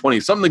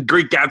 1920s, something the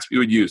Great Gatsby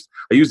would use.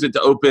 I used it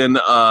to open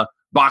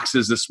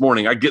boxes this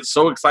morning. I get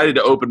so excited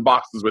to open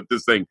boxes with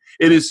this thing.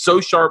 It is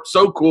so sharp,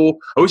 so cool.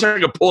 I wish I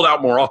could pull it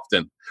out more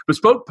often.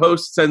 Bespoke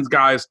Post sends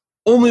guys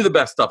only the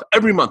best stuff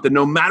every month. And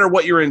no matter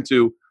what you're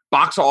into,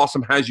 Box of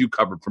Awesome has you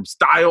covered. From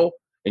style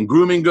and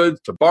grooming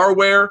goods to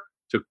barware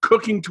to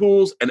cooking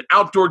tools and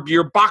outdoor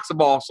gear, Box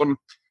of Awesome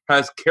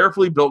has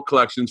carefully built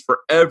collections for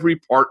every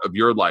part of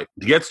your life.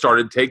 To get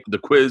started, take the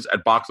quiz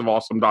at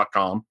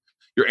boxofawesome.com.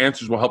 Your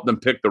answers will help them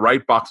pick the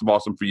right Box of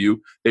Awesome for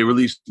you. They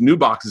release new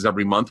boxes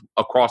every month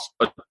across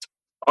a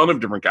ton of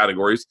different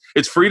categories.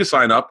 It's free to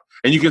sign up,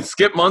 and you can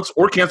skip months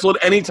or cancel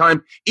at any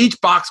time. Each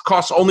box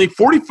costs only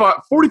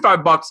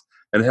 $45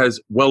 and has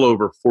well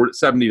over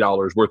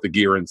 $70 worth of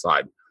gear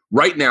inside.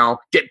 Right now,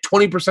 get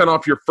 20%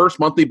 off your first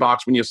monthly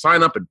box when you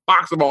sign up at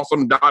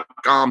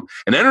boxofawesome.com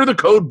and enter the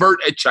code BERT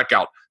at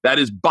checkout. That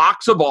is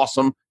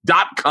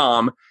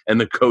boxofawesome.com,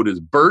 and the code is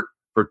BERT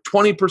for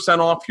 20%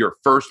 off your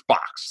first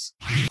box.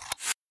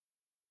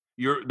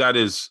 That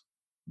is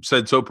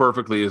said so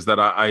perfectly, is that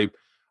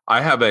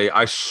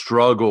I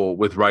struggle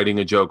with writing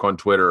a joke on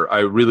Twitter. I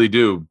really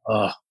do.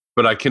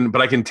 But I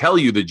can tell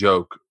you the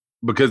joke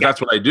because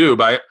that's what I do.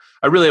 But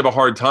I really have a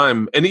hard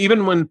time. And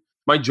even when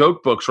my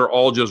joke books are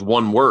all just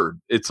one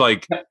word, it's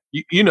like,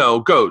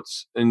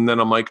 goats. And then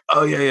I'm like,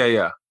 oh,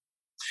 yeah.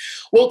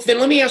 Well, then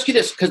let me ask you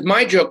this, because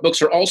my joke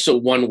books are also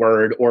one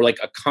word or like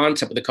a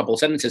concept with a couple of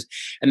sentences.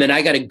 And then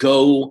I got to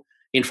go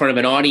in front of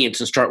an audience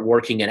and start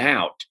working it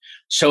out.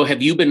 So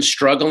have you been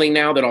struggling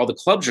now that all the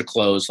clubs are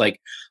closed? Like,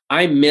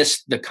 I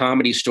missed the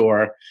Comedy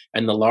Store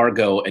and the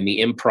Largo and the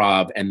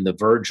Improv and the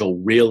Virgil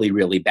really,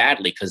 really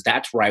badly, because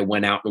that's where I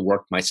went out and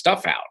worked my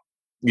stuff out.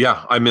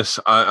 Yeah, I'm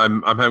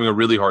having a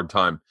really hard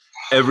time.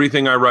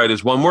 Everything I write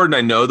is one word, and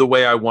I know the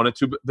way I want it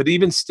to, but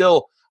even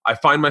still, I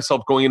find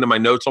myself going into my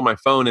notes on my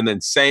phone and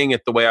then saying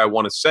it the way I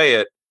want to say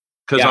it,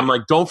 because I'm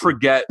like, don't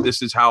forget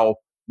this is how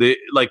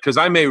because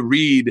I may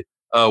read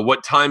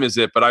what time is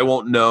it, but I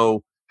won't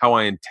know how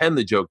I intend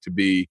the joke to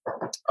be.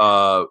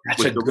 That's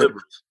a good.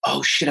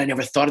 Oh shit! I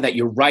never thought of that.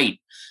 You're right.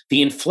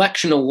 The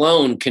inflection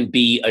alone can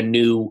be a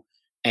new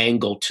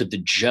angle to the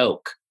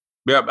joke.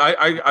 Yeah,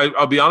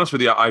 I'll be honest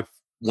with you.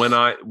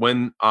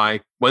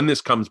 When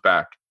this comes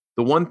back,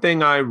 the one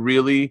thing I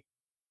really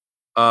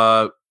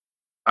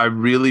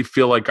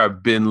feel like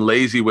I've been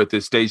lazy with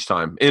is stage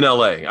time in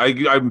LA.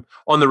 I'm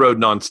on the road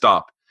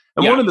nonstop,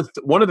 and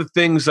one of the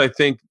things I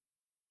think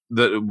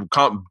the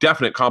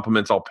definite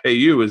compliments I'll pay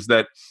you is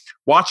that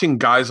watching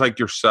guys like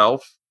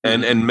yourself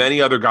and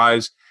many other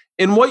guys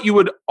in what you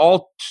would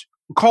all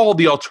call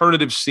the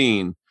alternative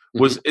scene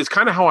is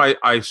kind of how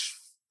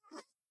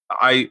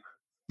I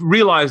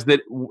realized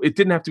that it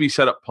didn't have to be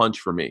set up punch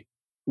for me.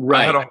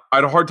 Right. I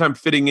had a hard time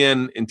fitting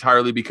in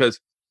entirely because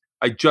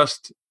I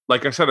just,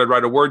 like I said, I'd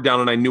write a word down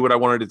and I knew what I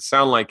wanted it to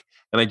sound like,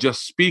 and I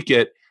just speak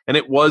it, and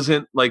it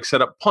wasn't like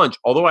set up punch.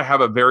 Although I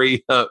have a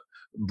very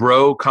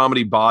bro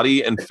comedy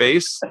body and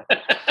face,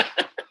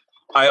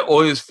 I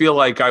always feel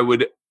like I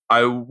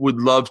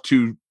would love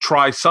to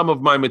try some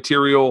of my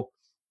material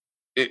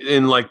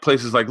in like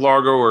places like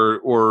Largo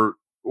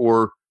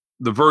or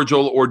the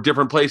Virgil or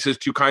different places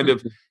to kind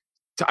of.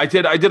 I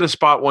did a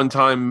spot one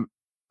time.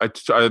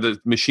 The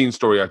machine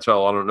story I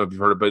tell. I don't know if you've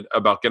heard of it,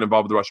 about getting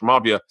involved with the Russian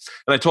mafia,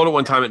 and I told it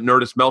one time at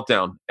Nerdist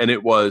Meltdown, and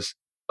it was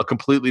a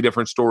completely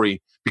different story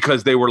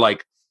because they were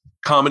like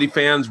comedy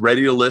fans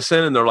ready to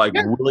listen, and they're like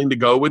willing to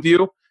go with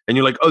you, and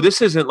you're like, oh,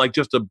 this isn't like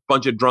just a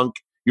bunch of drunk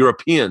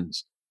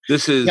Europeans.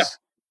 This is. Yeah.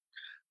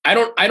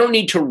 I don't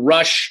need to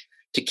rush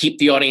to keep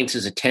the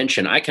audience's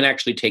attention. I can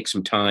actually take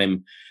some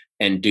time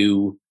and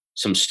do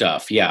some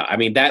stuff. Yeah. I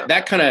mean,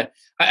 that kind of,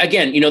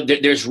 Again,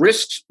 there's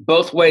risks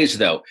both ways,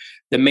 though.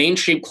 The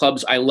mainstream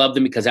clubs, I love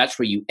them because that's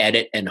where you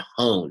edit and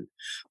hone.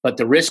 But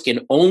the risk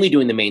in only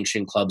doing the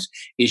mainstream clubs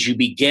is you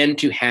begin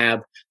to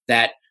have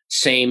that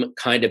same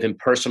kind of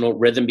impersonal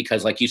rhythm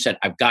because, like you said,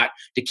 I've got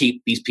to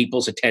keep these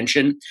people's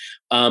attention.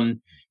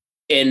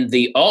 In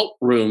the alt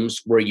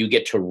rooms where you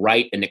get to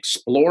write and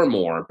explore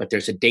more, but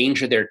there's a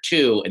danger there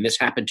too. And this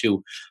happened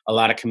to a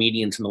lot of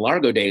comedians in the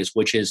Largo days,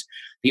 which is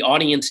the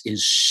audience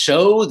is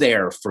so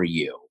there for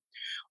you,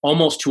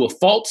 almost to a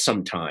fault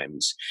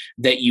sometimes,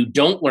 that you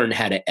don't learn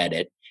how to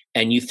edit.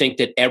 And you think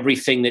that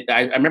everything that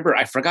I remember,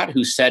 I forgot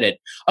who said it.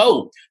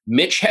 Oh,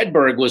 Mitch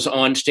Hedberg was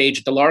on stage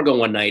at the Largo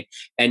one night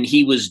and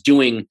he was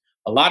doing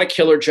a lot of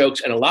killer jokes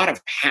and a lot of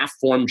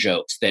half-formed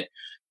jokes that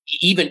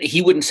even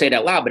he wouldn't say it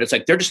out loud, but it's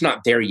like they're just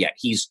not there yet.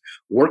 He's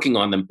working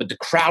on them, but the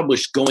crowd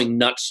was going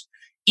nuts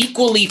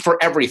equally for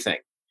everything.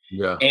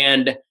 Yeah.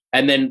 And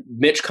then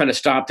Mitch kind of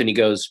stopped and he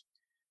goes,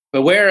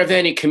 "Beware of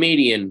any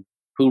comedian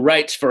who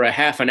writes for a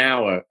half an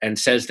hour and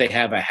says they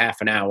have a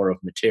half an hour of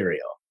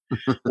material,"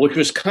 which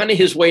was kind of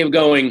his way of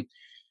going,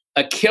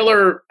 a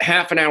killer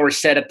half an hour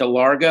set at the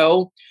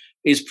Largo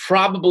is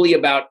probably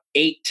about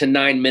 8 to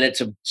 9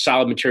 minutes of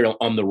solid material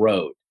on the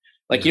road.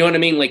 Like, you know what I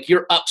mean? Like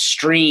you're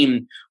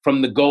upstream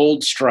from the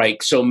gold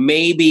strike. So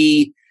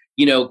maybe,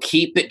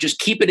 keep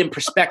it in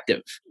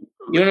perspective.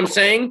 You know what I'm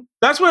saying?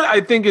 That's what I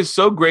think is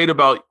so great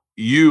about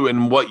you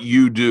and what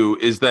you do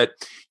is that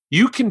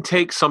you can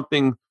take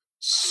something,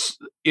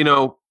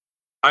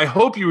 I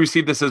hope you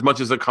receive this as much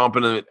as a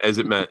compliment as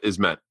it is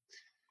meant.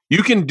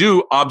 You can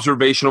do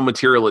observational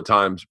material at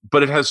times,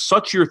 but it has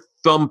such your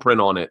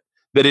thumbprint on it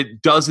that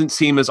it doesn't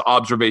seem as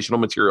observational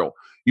material.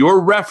 Your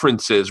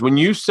references, when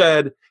you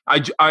said,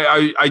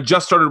 I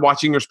just started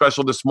watching your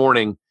special this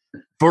morning.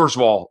 First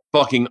of all,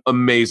 fucking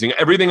amazing.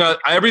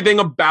 Everything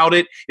about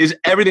it is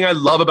everything I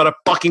love about a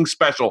fucking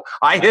special.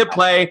 I hit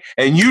play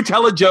and you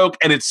tell a joke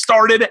and it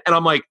started and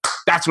I'm like,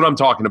 that's what I'm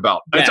talking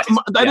about. Yes.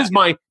 That is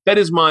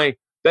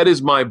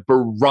my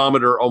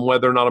barometer on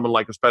whether or not I'm gonna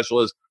like a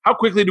special is how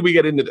quickly do we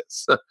get into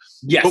this?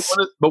 Yes.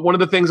 But one of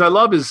the things I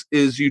love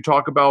is you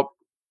talk about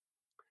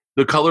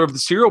the color of the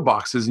cereal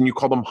boxes and you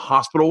call them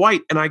hospital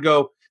white. And I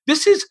go,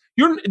 this is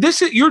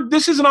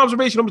an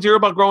observational material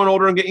about growing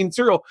older and getting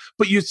cereal,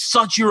 but you're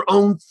such your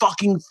own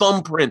fucking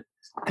thumbprint.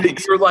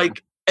 That you're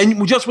like,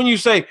 and just when you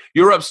say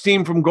you're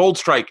upstream from Gold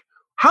Strike,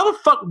 how the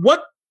fuck,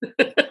 what?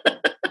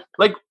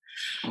 Like,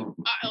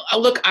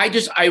 look,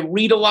 I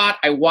read a lot.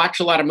 I watch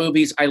a lot of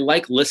movies. I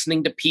like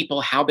listening to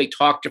people, how they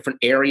talk, different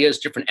areas,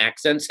 different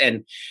accents.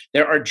 And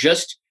there are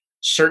just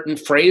certain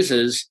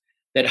phrases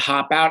that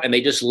hop out and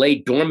they just lay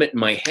dormant in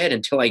my head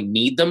until I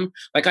need them.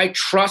 Like I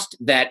trust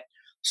that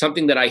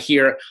something that I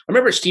hear. I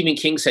remember Stephen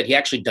King said he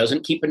actually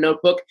doesn't keep a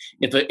notebook.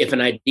 If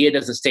an idea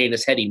doesn't stay in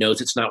his head, he knows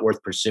it's not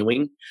worth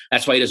pursuing.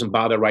 That's why he doesn't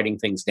bother writing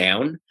things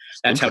down.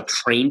 That's how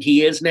trained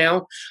he is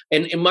now.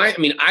 And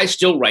I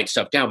still write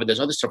stuff down, but there's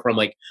other stuff where I'm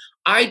like,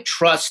 I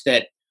trust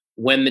that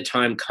when the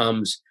time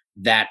comes,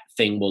 that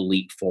thing will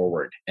leap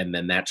forward. And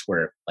then that's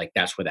where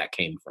that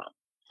came from.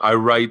 I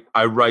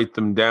write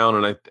them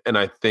down and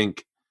I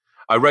think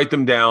I write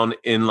them down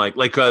in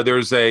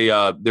there's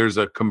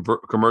a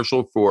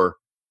commercial for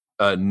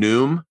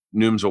Noom.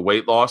 Noom's a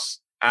weight loss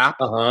app.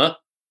 Uh-huh.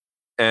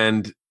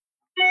 And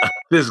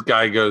this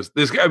guy,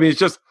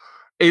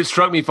 it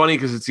struck me funny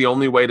because it's the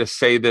only way to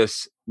say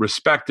this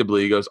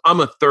respectably. He goes,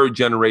 I'm a third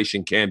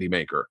generation candy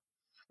maker.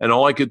 And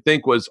all I could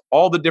think was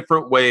all the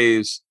different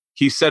ways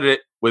he said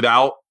it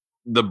without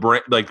the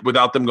brand,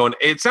 without them going,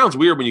 it sounds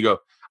weird when you go,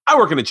 I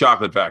work in a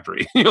chocolate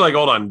factory. You're like,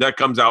 hold on, that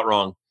comes out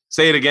wrong.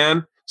 Say it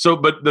again. So,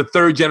 but the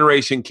third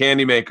generation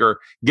candy maker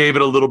gave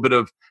it a little bit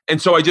of,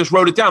 and so I just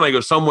wrote it down. I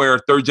go somewhere,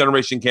 third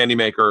generation candy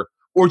maker,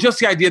 or just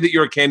the idea that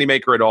you're a candy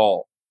maker at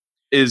all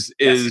is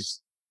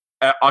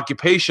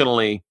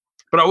occupationally.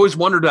 But I always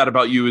wondered that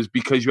about you is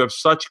because you have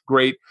such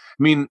great,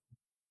 I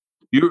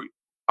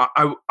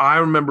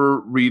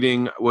remember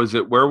reading, was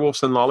it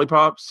Werewolves and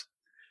Lollipops?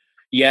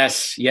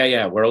 Yes.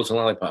 Yeah. Werewolves and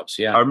Lollipops.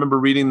 Yeah. I remember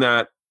reading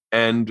that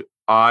and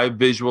I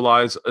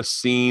visualize a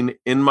scene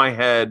in my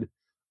head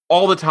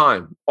all the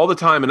time.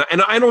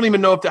 And I don't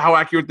even know how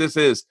accurate this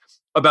is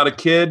about a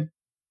kid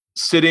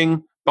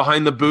sitting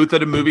behind the booth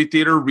at a movie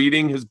theater,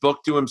 reading his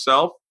book to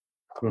himself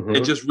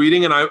and just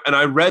reading. And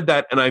I read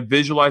that and I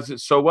visualized it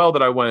so well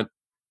that I went,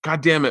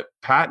 God damn it.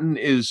 Patton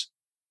is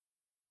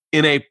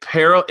in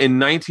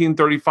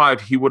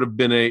 1935, he would have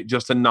been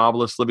just a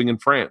novelist living in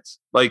France.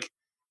 Like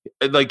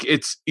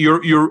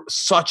you're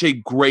such a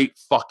great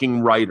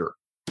fucking writer.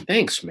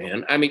 Thanks,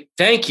 man.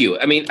 Thank you.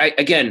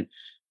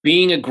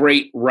 Being a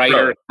great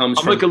writer comes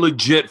from... I'm like a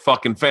legit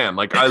fucking fan.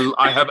 Like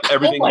I have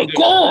everything. Oh my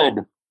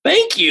God.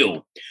 Thank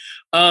you.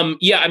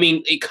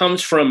 It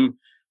comes from,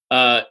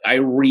 I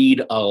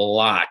read a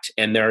lot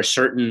and there are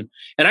certain,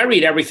 and I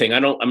read everything.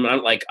 I'm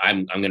not like,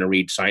 I'm going to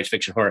read science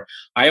fiction, horror.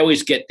 I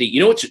always get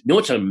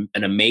what's an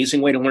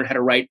amazing way to learn how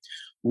to write?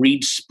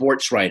 Read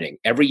sports writing.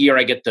 Every year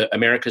I get the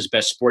America's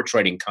Best Sports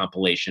Writing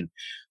compilation.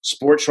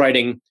 Sports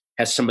writing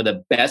has some of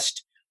the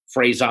best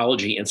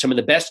phraseology and some of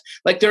the best,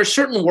 there are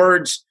certain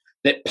words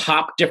that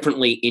pop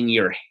differently in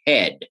your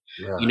head.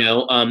 Yeah. You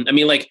know, I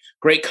mean, like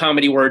great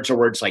comedy words are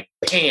words like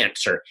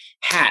pants or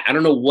hat. I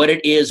don't know what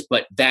it is,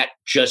 but that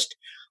just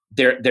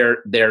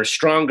they're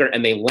stronger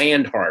and they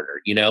land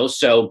harder, you know?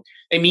 So,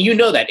 I mean, you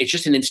know that it's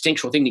just an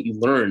instinctual thing that you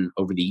learn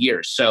over the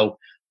years. So,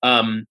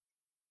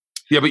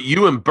 yeah, but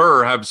you and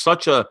Burr have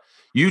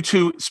you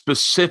two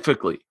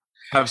specifically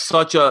have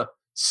such a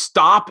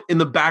stop in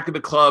the back of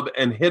the club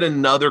and hit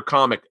another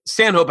comic.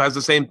 Stanhope has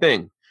the same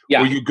thing.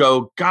 Yeah. Where you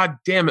go, God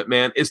damn it,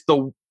 man. It's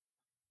the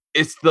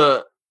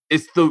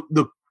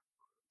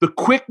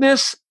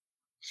quickness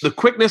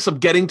of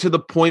getting to the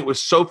point with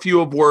so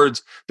few of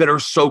words that are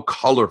so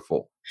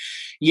colorful.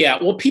 Yeah.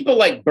 Well, people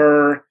like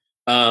Burr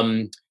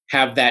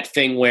have that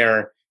thing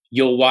where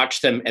you'll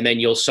watch them and then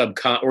you'll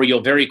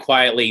you'll very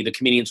quietly, the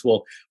comedians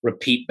will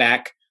repeat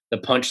back the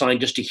punchline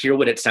just to hear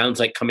what it sounds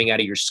like coming out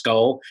of your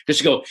skull. Just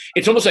to go,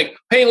 it's almost like,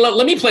 hey,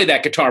 let me play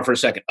that guitar for a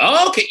second.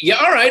 Oh, okay. Yeah.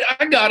 All right.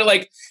 I got it.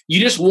 Like, you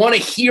just want to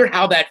hear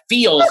how that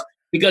feels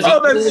because. Oh,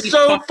 that's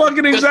so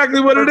fucking exactly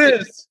what it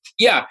is.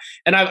 Yeah.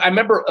 And I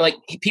remember like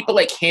people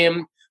like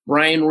him,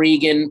 Brian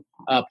Regan,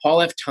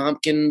 Paul F.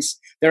 Tompkins,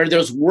 there are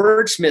those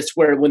wordsmiths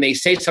where when they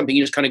say something,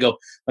 you just kind of go,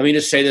 let me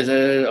just say this.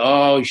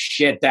 Oh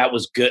shit, that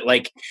was good.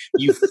 Like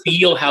you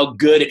feel how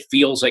good it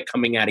feels like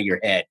coming out of your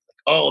head.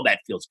 Oh,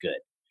 that feels good.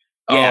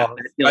 Yeah.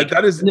 Like,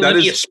 that is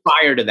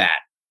aspire to that.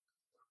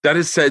 That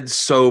is said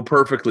so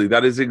perfectly.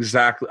 That is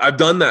exactly, I've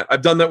done that.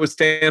 I've done that with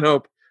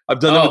Stanhope.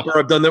 I've done that with Burr.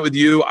 I've done that with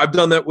you. I've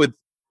done that with,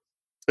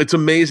 it's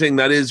amazing.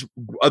 That is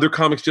other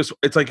comics just,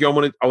 it's like, I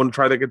want to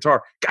try that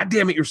guitar. God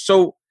damn it. You're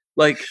so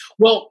like,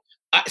 well,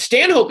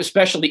 Stanhope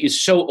especially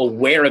is so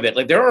aware of it.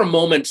 Like there are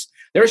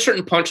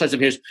certain punchlines of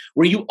his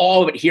where you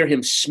all but hear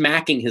him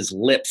smacking his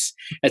lips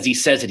as he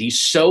says it.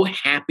 He's so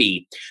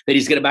happy that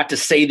he's about to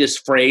say this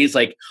phrase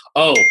like,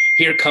 oh,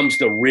 here comes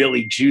the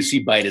really juicy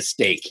bite of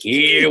steak.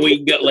 Here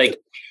we go. Like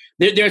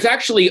there's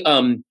actually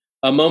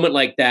a moment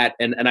like that.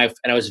 And I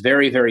was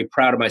very, very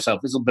proud of myself.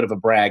 This is a bit of a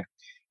brag.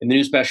 In the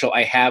new special,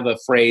 I have a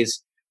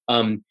phrase,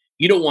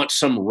 you don't want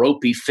some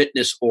ropey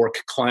fitness orc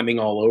climbing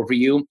all over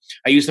you.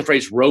 I use the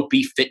phrase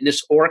ropey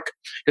fitness orc.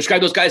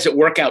 Describe those guys that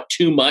work out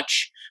too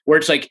much, where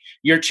it's like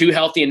you're too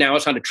healthy and now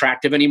it's not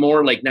attractive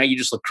anymore. Like now you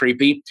just look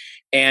creepy.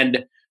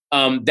 And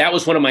that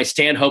was one of my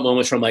Stanhope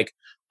moments where I'm like,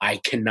 I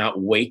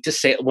cannot wait to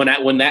say it. When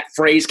that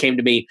phrase came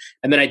to me.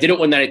 And then I did it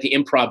one night at the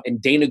Improv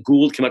and Dana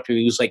Gould came up to me.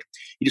 He was like,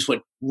 he just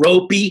went,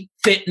 ropey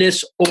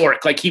fitness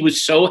orc. Like he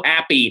was so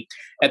happy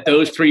at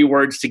those three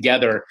words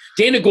together.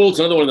 Dana Gould's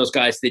another one of those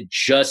guys that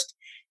just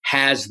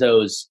has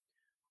those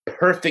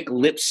perfect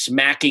lip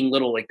smacking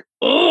little like,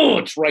 oh,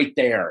 it's right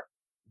there.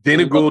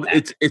 Dana Gould,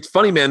 it's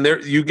funny, man. There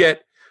you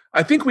get,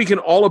 I think we can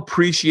all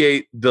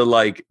appreciate the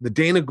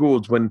Dana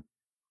Goulds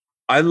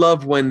I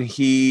love when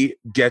he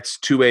gets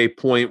to a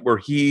point where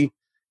he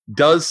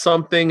does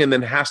something and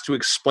then has to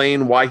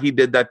explain why he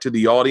did that to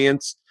the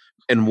audience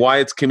and why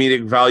its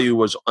comedic value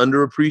was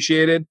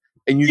underappreciated.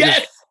 And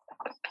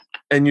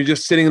you're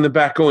just sitting in the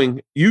back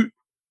going, you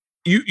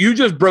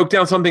just broke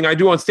down something I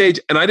do on stage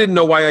and I didn't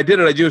know why I did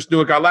it. I just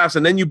knew it got laughs.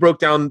 And then you broke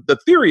down the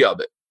theory of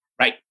it.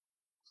 Right.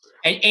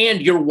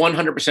 And you're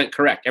 100%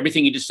 correct.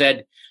 Everything you just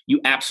said, you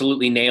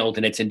absolutely nailed,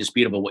 and it's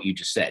indisputable what you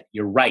just said.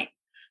 You're right.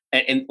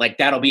 And like,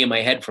 that'll be in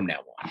my head from now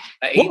on.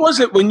 What was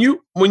it when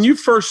you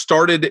first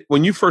started,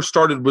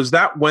 was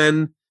that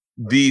when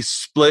the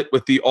split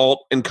with the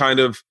alt and kind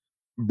of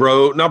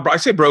I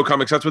say bro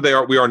comics, that's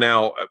what we are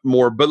now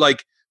more, but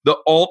like the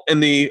alt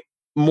and the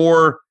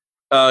more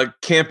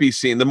campy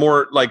scene, the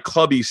more like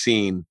clubby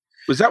scene,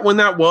 was that when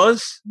that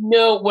was?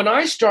 No, when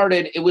I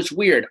started, it was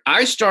weird.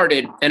 I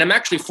started, and I'm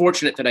actually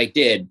fortunate that I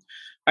did.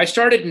 I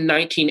started in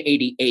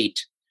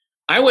 1988.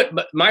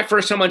 My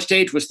first time on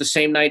stage was the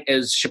same night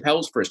as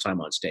Chappelle's first time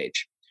on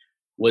stage.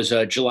 Was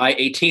July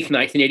 18th,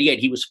 1988.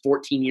 He was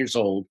 14 years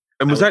old.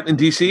 And was that in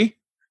D.C.?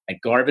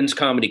 At Garvin's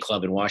Comedy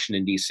Club in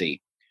Washington, D.C.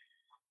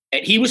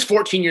 And he was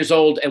 14 years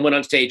old and went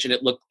on stage, and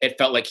it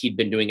felt like he'd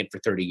been doing it for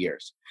 30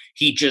 years.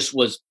 He just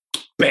was,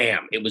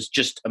 bam. It was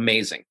just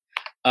amazing.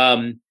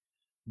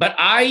 But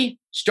I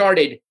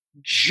started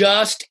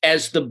just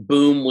as the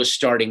boom was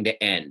starting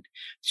to end.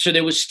 So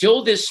there was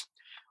still this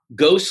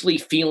ghostly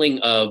feeling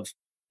of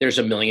there's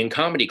a million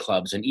comedy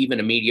clubs, and even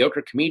a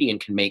mediocre comedian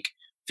can make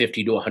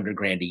 50 to 100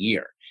 grand a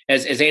year.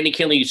 As Andy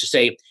Kinley used to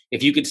say,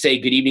 if you could say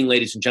good evening,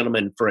 ladies and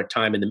gentlemen, for a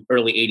time in the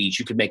early 80s,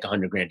 you could make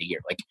 100 grand a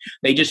year. Like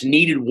they just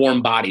needed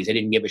warm bodies. They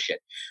didn't give a shit.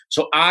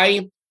 So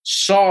I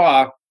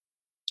saw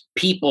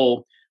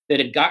people that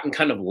had gotten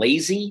kind of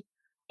lazy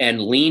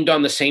and leaned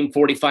on the same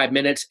 45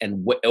 minutes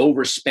and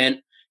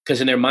overspent,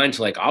 because in their minds,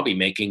 like, I'll be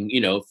making,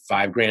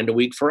 $5 grand a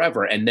week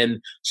forever. And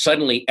then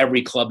suddenly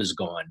every club is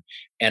gone.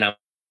 And I'm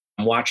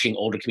watching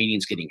older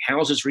comedians getting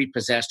houses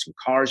repossessed and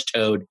cars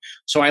towed.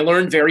 So I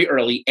learned very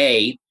early,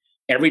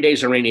 every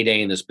day's a rainy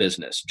day in this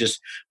business. Just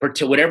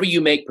whatever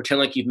you make, pretend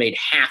like you've made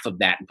half of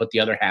that and put the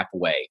other half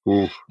away.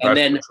 Ooh, and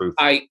then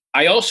I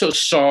also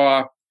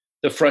saw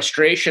the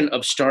frustration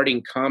of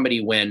starting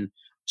comedy when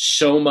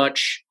so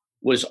much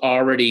was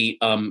already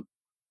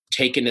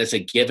taken as a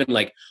given.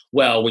 Like,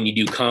 well, when you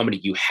do comedy,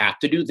 you have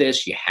to do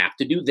this, you have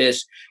to do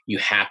this, you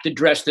have to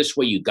dress this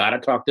way, you got to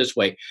talk this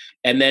way.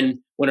 And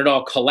then when it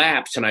all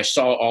collapsed and I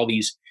saw all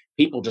these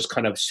people just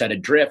kind of set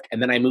adrift,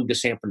 and then I moved to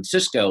San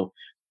Francisco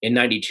in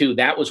 92,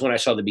 that was when I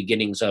saw the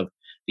beginnings of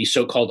the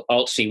so-called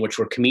alt scene, which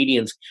were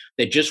comedians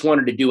that just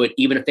wanted to do it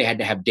even if they had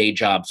to have day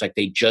jobs. Like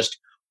they just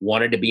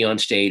wanted to be on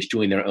stage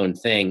doing their own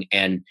thing.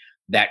 And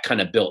that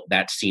kind of built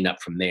that scene up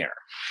from there.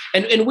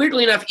 And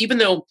weirdly enough, even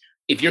though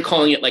if you're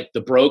calling it like the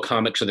bro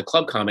comics or the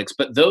club comics,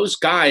 but those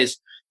guys,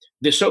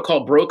 the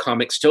so-called bro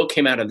comics, still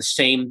came out of the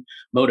same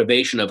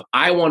motivation of,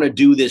 I want to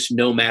do this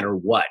no matter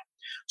what.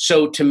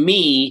 So to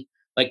me,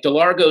 like the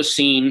Largo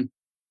scene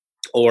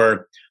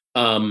or,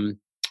 the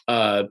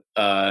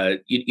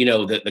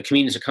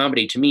comedians of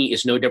comedy, to me,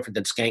 is no different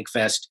than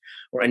Skankfest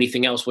or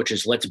anything else, which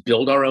is let's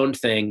build our own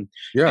thing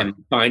and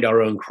find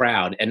our own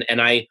crowd. And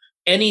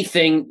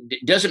anything,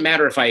 it doesn't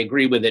matter if I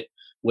agree with it,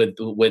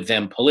 with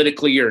them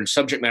politically or in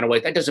subject matter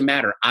wise, that doesn't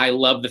matter. I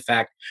love the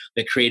fact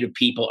that creative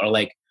people are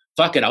like,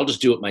 fuck it, I'll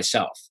just do it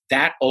myself.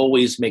 That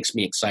always makes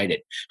me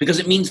excited because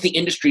it means the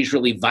industry is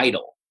really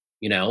vital,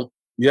 you know?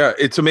 Yeah,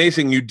 it's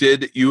amazing.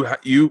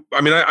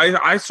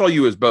 I saw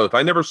you as both.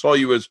 I never saw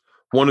you as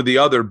one or the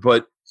other,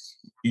 but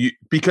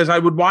because I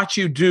would watch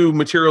you do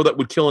material that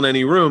would kill in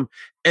any room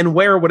and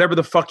wear whatever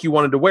the fuck you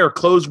wanted to wear.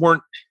 Clothes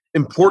weren't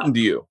important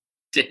to you.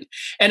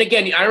 And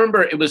again, I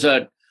remember it was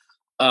there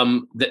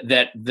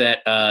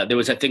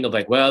was that thing of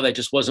like, well, that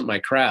just wasn't my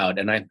crowd.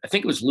 And I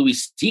think it was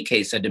Louis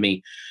C.K. said to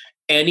me,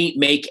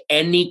 make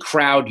any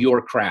crowd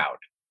your crowd.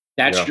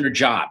 That's your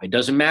job. It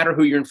doesn't matter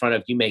who you're in front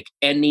of. You make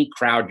any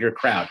crowd your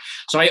crowd.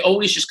 So I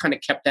always just kind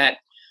of kept that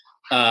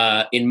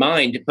in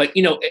mind. But,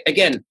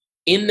 again,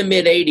 in the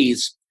mid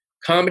 80s,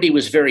 comedy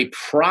was very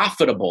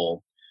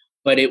profitable,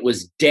 but it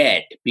was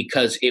dead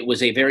because it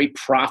was a very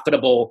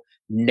profitable,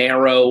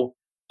 narrow,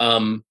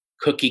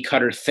 cookie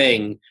cutter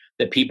thing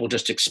that people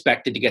just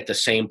expected to get the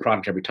same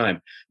product every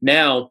time.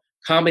 Now,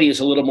 comedy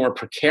is a little more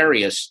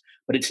precarious,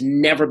 but it's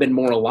never been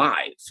more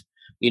alive.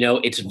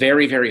 It's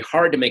very, very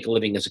hard to make a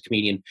living as a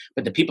comedian,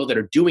 but the people that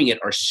are doing it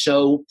are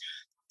so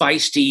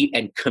feisty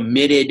and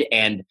committed.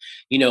 And,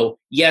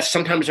 yes,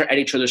 sometimes they're at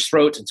each other's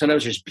throats and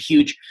sometimes there's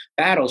huge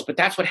battles, but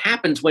that's what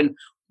happens when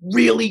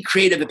really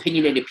creative,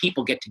 opinionated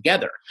people get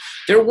together.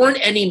 There weren't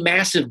any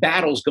massive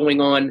battles going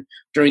on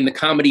during the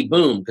comedy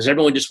boom because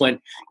everyone just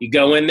went, you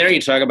go in there, you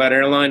talk about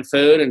airline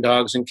food and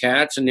dogs and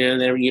cats, and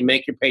then you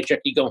make your paycheck,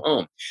 you go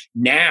home.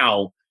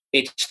 Now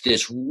it's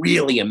this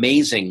really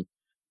amazing,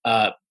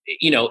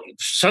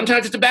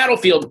 sometimes it's a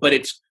battlefield, but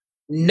it's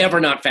never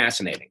not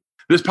fascinating.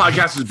 This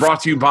podcast is brought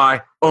to you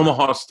by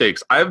Omaha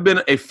Steaks. I've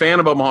been a fan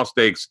of Omaha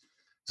Steaks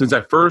since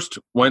I first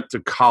went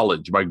to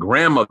college. My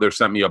grandmother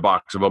sent me a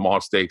box of Omaha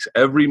Steaks.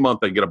 Every month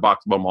I get a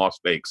box of Omaha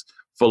Steaks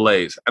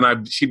fillets.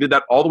 And she did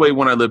that all the way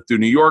when I lived through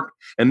New York.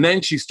 And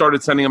then she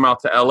started sending them out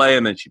to LA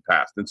and then she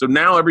passed. And so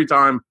now every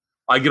time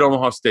I get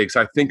Omaha Steaks,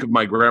 I think of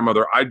my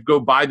grandmother. I'd go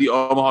by the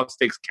Omaha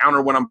Steaks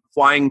counter when I'm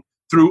flying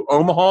through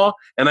Omaha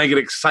and I get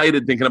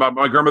excited thinking about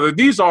my grandmother.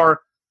 These are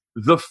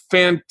the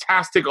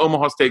fantastic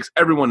Omaha Steaks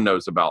everyone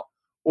knows about.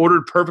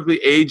 Ordered perfectly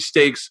aged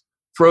steaks,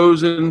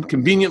 frozen,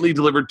 conveniently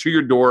delivered to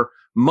your door,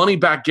 money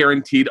back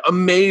guaranteed,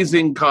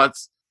 amazing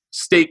cuts,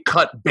 steak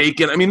cut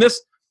bacon. I mean,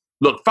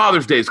 look,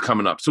 Father's Day is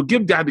coming up. So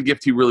give Dad the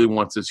gift he really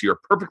wants this year.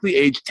 Perfectly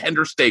aged,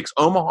 tender steaks.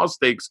 Omaha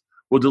Steaks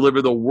will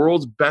deliver the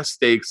world's best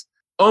steaks.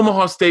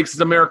 Omaha Steaks is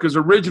America's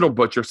original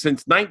butcher.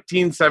 Since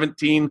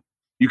 1917,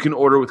 you can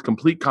order with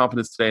complete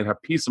confidence today and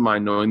have peace of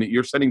mind knowing that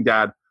you're sending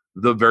Dad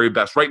the very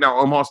best. Right now,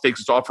 Omaha Steaks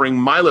is offering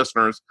my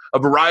listeners a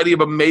variety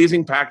of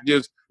amazing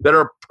packages that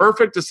are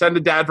perfect to send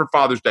to Dad for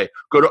Father's Day.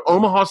 Go to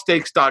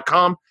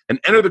omahasteaks.com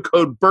and enter the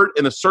code BERT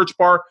in the search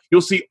bar.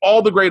 You'll see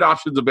all the great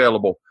options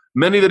available,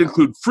 many that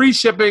include free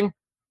shipping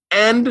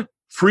and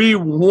free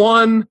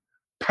 1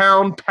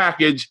 pound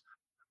package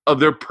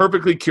of their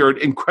perfectly cured,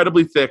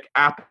 incredibly thick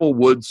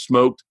applewood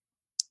smoked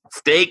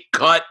steak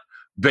cut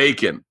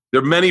bacon.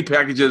 There are many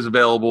packages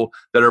available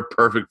that are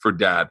perfect for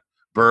Dad.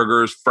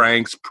 Burgers,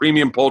 franks,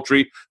 premium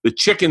poultry. The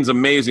chicken's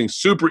amazing,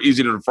 super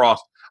easy to defrost.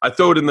 I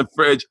throw it in the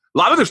fridge. A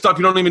lot of their stuff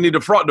you don't even need to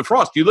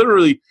defrost. You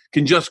literally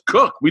can just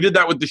cook. We did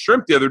that with the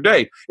shrimp the other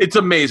day. It's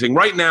amazing.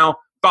 Right now,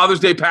 Father's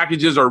Day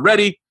packages are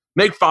ready.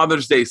 Make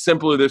Father's Day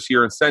simpler this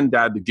year and send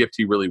Dad the gift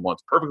he really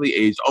wants. Perfectly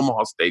aged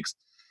Omaha Steaks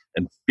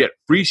and get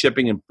free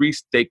shipping and free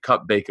steak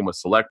cut bacon with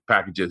select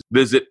packages.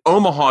 Visit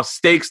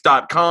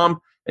omahasteaks.com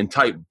and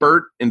type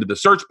BERT into the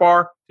search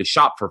bar to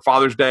shop for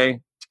Father's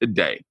Day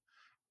today.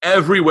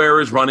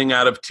 Everywhere is running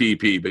out of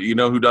TP, but you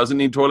know who doesn't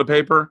need toilet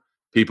paper?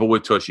 People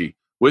with Tushy.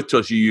 With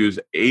Tushy, you use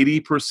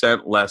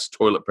 80% less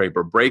toilet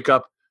paper. Break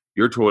up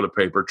your toilet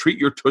paper. Treat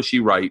your Tushy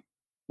right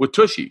with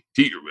Tushy.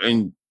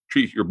 And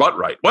treat your butt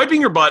right. Wiping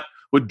your butt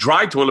with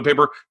dry toilet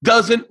paper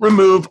doesn't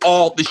remove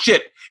all the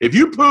shit. If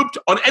you pooped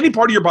on any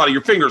part of your body,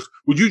 your fingers,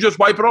 would you just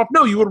wipe it off?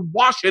 No, you would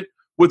wash it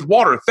with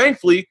water.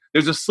 Thankfully,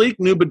 there's a sleek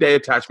new bidet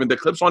attachment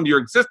that clips onto your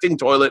existing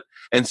toilet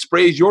and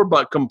sprays your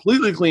butt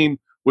completely clean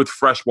with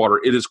fresh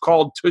water. It is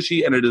called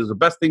Tushy, and it is the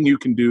best thing you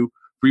can do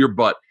for your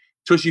butt.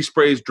 Tushy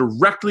sprays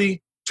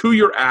directly to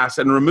your ass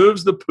and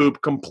removes the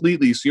poop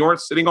completely so you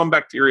aren't sitting on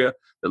bacteria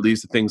that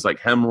leads to things like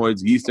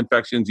hemorrhoids, yeast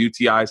infections,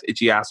 UTIs,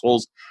 itchy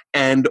assholes,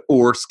 and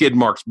or skid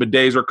marks.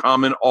 Bidets are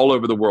common all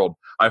over the world.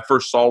 I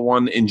first saw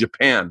one in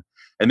Japan,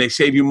 and they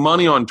save you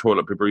money on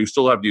toilet paper. You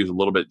still have to use a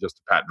little bit just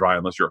to pat dry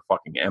unless you're a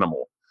fucking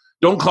animal.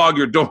 Don't clog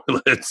your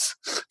toilets.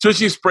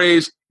 Tushy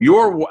sprays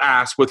your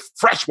ass with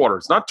fresh water.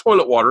 It's not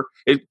toilet water.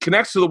 It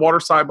connects to the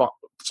water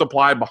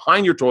supply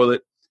behind your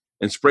toilet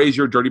and sprays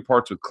your dirty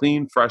parts with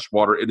clean, fresh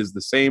water. It is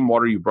the same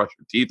water you brush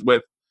your teeth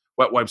with.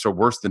 Wet wipes are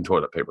worse than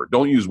toilet paper.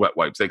 Don't use wet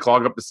wipes. They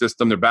clog up the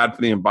system. They're bad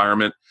for the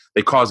environment.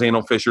 They cause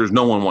anal fissures.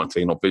 No one wants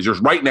anal fissures.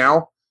 Right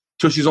now,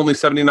 Tushy's only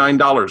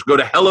 $79. Go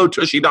to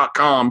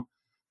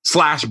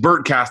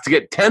hellotushy.com/Bertcast to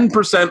get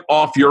 10%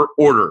 off your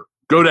order.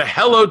 Go to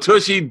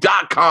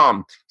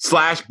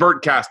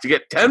hellotushy.com/Bertcast to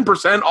get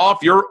 10%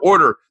 off your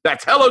order.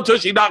 That's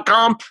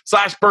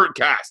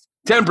hellotushy.com/Bertcast.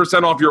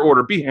 10% off your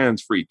order. Be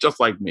hands-free, just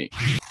like me.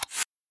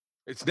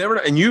 It's never,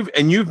 and you've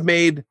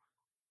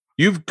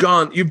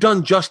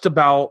done just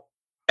about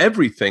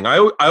everything. I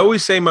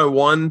always say my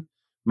one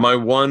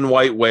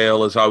white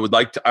whale is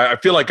I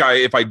feel like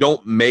if I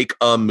don't make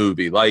a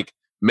movie, that's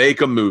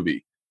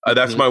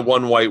my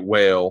one white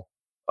whale.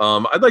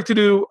 I'd like to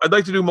do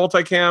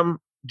multicam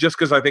just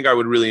because I think I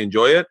would really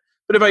enjoy it.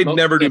 But if I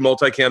never do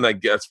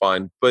multicam, that's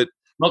fine. But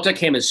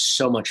multicam is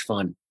so much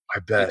fun. I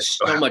bet it's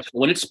so much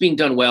when it's being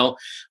done well.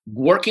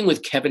 Working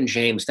with Kevin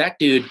James, that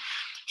dude,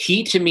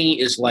 he to me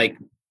is like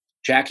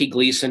Jackie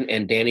Gleason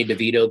and Danny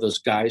DeVito, those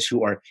guys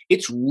who are,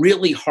 it's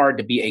really hard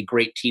to be a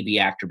great TV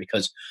actor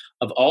because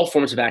of all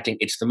forms of acting,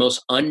 it's the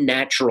most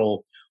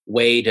unnatural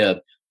way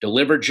to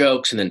deliver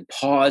jokes and then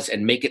pause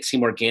and make it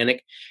seem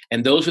organic.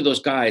 And those are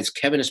those guys,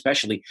 Kevin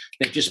especially,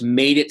 that just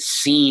made it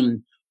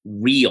seem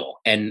real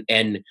and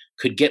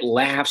could get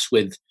laughs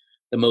with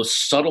the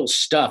most subtle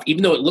stuff.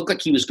 Even though it looked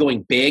like he was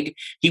going big,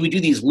 he would do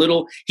these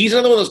little, he's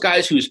another one of those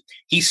guys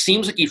he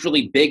seems like he's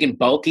really big and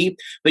bulky,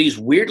 but he's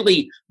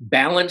weirdly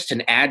balanced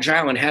and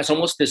agile and has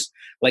almost this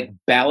like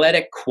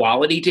balletic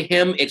quality to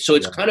him. It's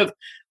kind of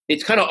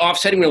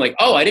offsetting. We're like,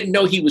 oh, I didn't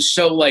know he was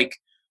so like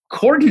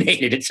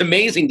coordinated. It's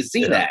amazing to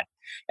see that.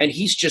 And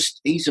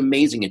he's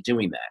amazing at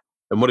doing that.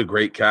 And what a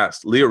great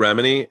cast. Leah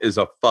Remini is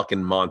a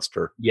fucking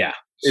monster. Yeah.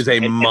 Is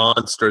a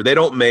monster. They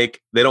don't make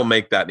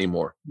that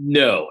anymore.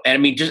 No. And I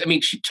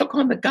mean, she took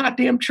on the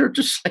goddamn Church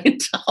of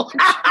Scientology.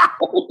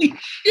 Holy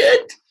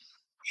shit.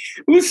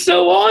 It was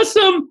so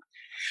awesome.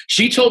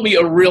 She told me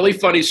a really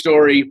funny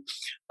story.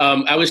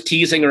 I was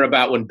teasing her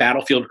about when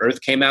Battlefield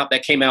Earth came out.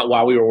 That came out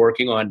while we were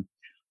working on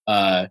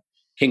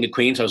King of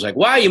Queens. I was like,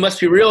 wow, you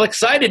must be real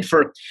excited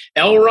for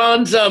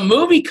Elron's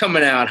movie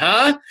coming out,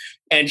 huh?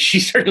 And she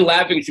started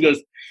laughing. She goes,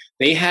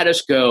 they had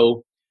us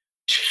go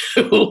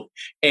to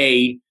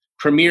a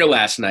premiere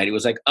last night. It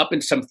was like up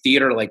in some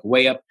theater, like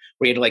way up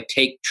where you had to like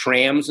take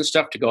trams and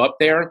stuff to go up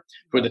there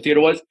where the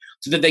theater was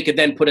so that they could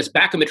then put us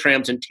back on the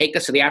trams and take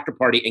us to the after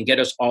party and get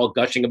us all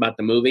gushing about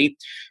the movie.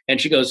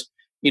 And she goes,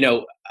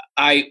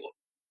 I've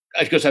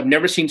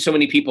never seen so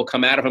many people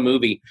come out of a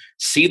movie,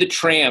 see the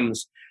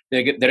trams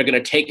that are going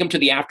to take them to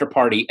the after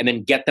party and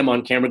then get them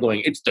on camera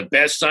going, it's the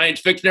best science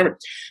fiction ever.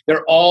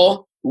 They're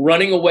all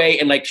running away.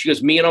 And like, she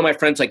goes, me and all my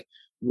friends, like,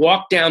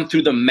 walk down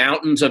through the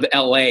mountains of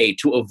LA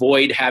to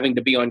avoid having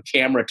to be on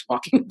camera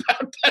talking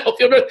about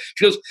Battlefield Earth.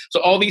 She goes,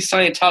 so all these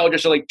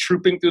Scientologists are like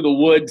trooping through the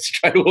woods to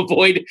try to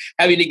avoid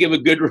having to give a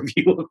good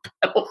review of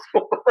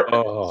Battlefield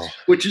Earth,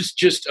 which is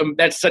just,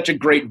 that's such a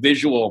great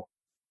visual.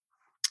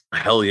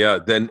 Hell yeah.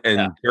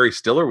 Jerry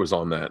Stiller was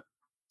on that.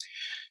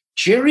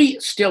 Jerry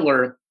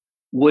Stiller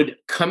would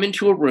come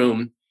into a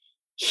room.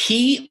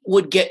 He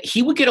would get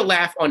a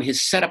laugh on his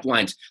setup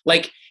lines.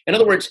 Like, in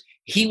other words,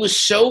 he was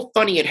so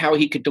funny at how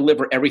he could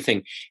deliver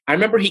everything. I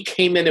remember he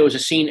came in, there was a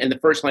scene, and the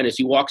first line is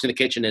he walks in the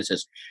kitchen and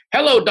says,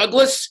 hello,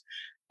 Douglas.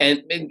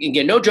 And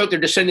again, no joke, they're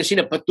just setting the scene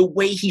up. But the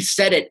way he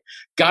said it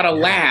got a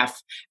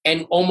laugh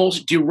and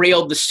almost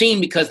derailed the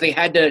scene because they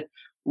had to,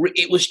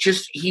 it was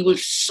just, he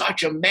was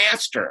such a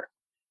master.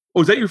 Oh,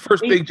 was that your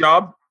first big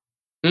job?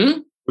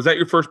 Was that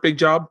your first big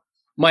job?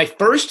 My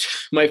first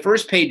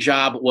paid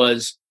job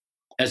was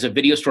as a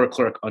video store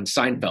clerk on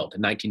Seinfeld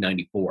in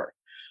 1994.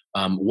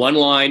 One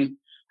line,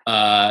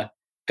 got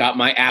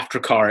my after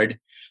card,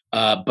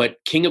 but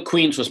King of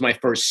Queens was my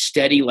first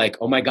steady, like,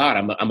 oh my God,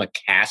 I'm a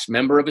cast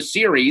member of a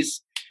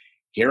series.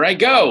 Here I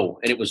go.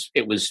 And it was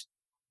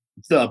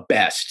the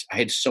best. I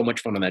had so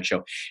much fun on that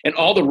show. And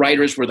all the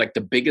writers were like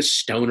the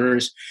biggest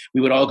stoners.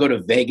 We would all go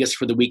to Vegas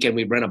for the weekend.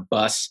 We'd rent a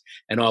bus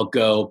and all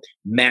go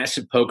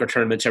massive poker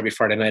tournaments every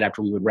Friday night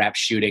after we would wrap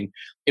shooting.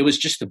 It was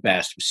just the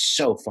best. It was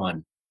so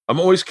fun. I'm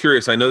always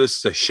curious. I know this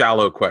is a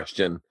shallow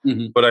question,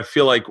 but I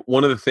feel like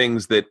one of the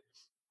things that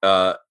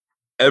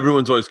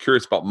everyone's always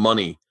curious about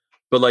money.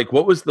 But like,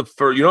 what was the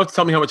first? You don't have to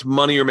tell me how much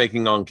money you're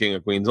making on King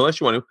of Queens, unless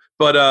you want to.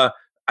 But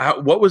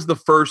what was the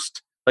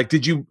first? Like,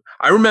 did you?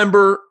 I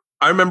remember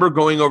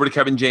going over to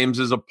Kevin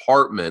James's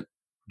apartment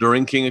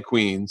during King of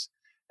Queens,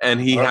 and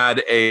he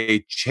had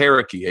a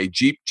Cherokee, a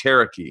Jeep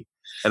Cherokee,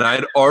 and I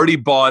had already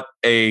bought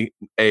a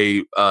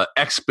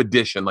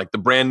Expedition, like the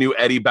brand new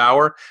Eddie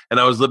Bauer, and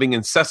I was living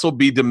in Cecil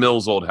B.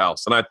 DeMille's old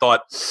house. And I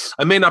thought,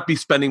 I may not be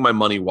spending my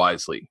money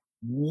wisely.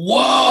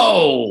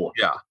 Whoa.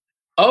 Yeah.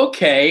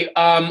 Okay.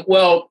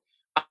 Well,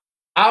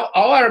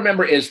 all I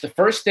remember is the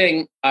first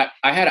thing I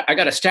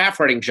got a staff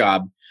writing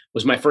job.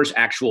 Was my first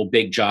actual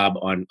big job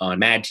on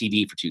Mad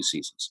TV for 2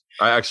 seasons.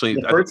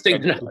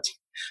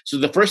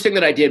 The first thing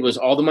that I did was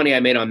all the money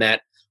I made on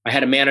that. I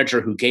had a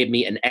manager who gave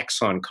me an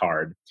Exxon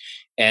card,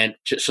 and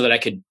so that I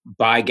could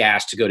buy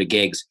gas to go to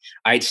gigs.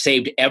 I'd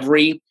saved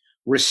every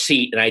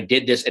receipt, and I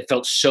did this. It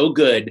felt so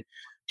good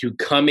to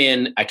come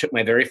in. I took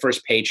my very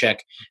first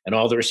paycheck and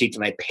all the receipts,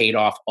 and I paid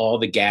off all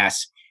the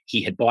gas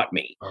he had bought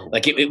me. Oh.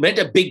 Like it meant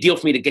a big deal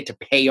for me to get to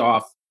pay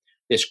off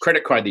this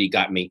credit card that he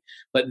got me.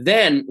 But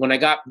then when I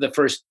got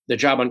the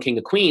job on King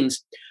of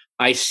Queens,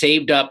 I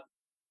saved up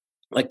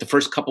like the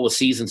first couple of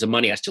seasons of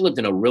money. I still lived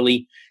in a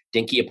really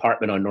dinky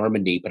apartment on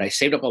Normandy, but I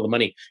saved up all the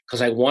money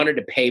because I wanted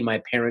to pay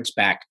my parents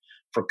back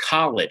for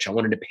college. I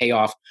wanted to pay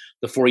off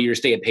the 4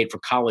 years they had paid for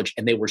college.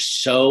 And they were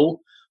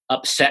so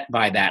upset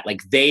by that.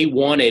 Like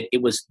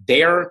it was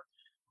their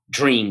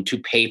dream to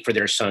pay for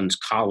their son's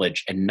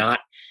college and not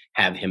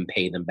have him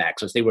pay them back.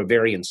 So they were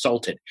very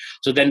insulted.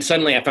 So then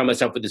suddenly I found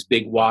myself with this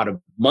big wad of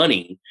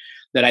money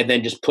that I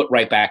then just put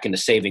right back into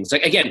savings.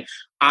 Like, again,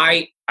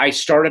 I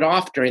started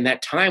off during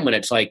that time when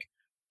it's like,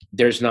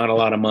 there's not a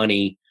lot of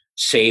money,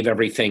 save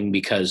everything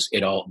because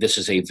this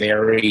is a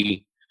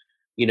very,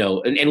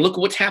 and look at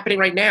what's happening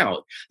right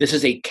now. This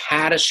is a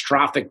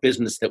catastrophic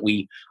business that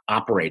we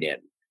operate in.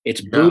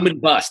 It's boom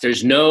and bust.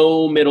 There's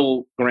no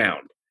middle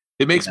ground.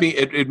 It makes me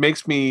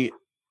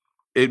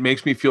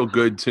feel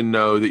good to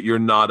know that you're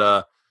not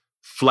a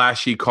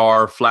flashy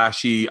car,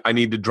 I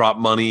need to drop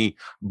money,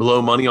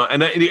 blow money on.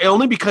 And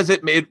only because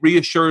it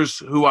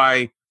reassures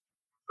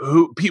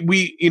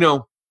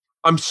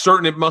I'm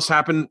certain it must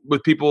happen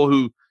with people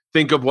who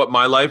think of what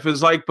my life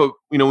is like. But,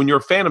 when you're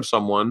a fan of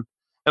someone,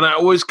 and I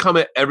always come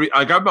at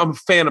I'm a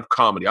fan of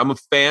comedy. I'm a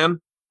fan.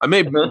 I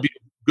may be a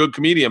good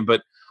comedian,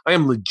 but I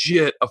am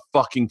legit a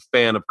fucking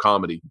fan of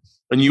comedy.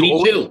 And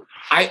Me too.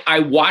 I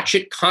watch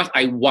it.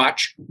 I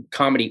watch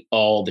comedy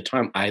all the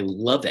time. I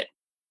love it.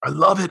 I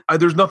love it.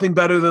 There's nothing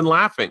better than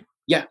laughing.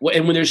 Yeah.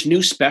 And when there's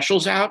new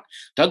specials out,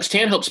 Doug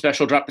Stanhope's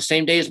special dropped the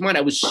same day as mine.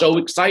 I was so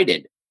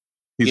excited.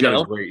 He's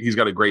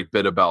got a great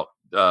bit about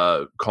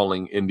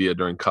calling India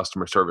during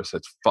customer service.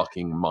 That's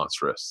fucking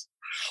monstrous.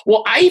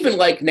 Well, I even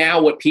like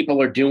now what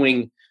people are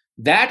doing.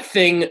 That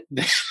thing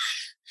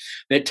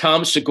that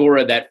Tom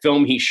Segura, that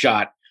film he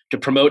shot to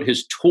promote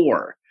his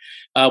tour,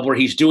 where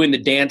he's doing the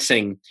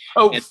dancing.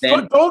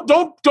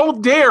 Oh,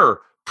 don't dare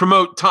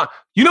promote Tom.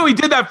 He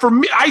did that for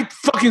me. I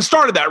fucking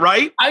started that,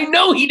 right? I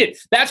know he did.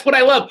 That's what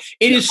I love.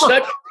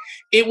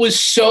 It was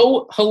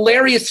so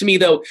hilarious to me,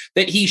 though,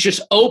 that he's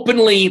just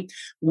openly,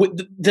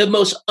 with the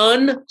most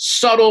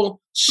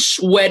unsubtle,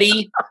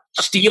 sweaty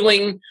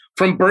stealing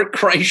from Bert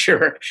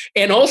Kreischer.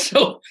 And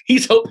also,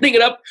 he's opening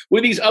it up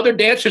with these other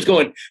dancers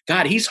going,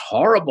 God, he's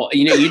horrible.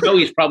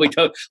 He's probably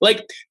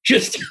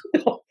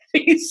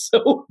he's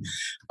so,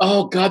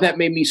 oh God, that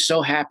made me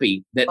so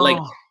happy that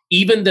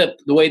even the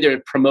way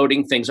they're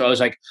promoting things, I was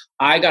like,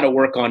 I got to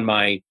work on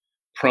my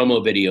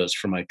promo videos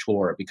for my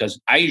tour, because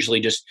I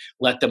usually just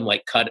let them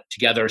cut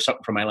together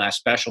something for my last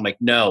special. I'm like,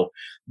 no,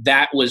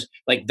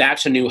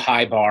 that's a new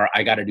high bar.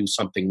 I got to do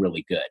something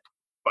really good.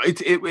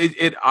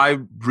 I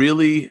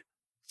really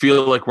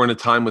feel like we're in a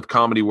time with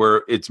comedy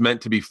where it's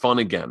meant to be fun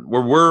again,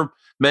 where we're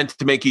meant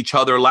to make each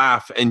other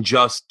laugh and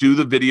just do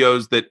the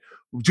videos that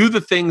do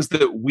the things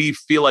that we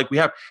feel like we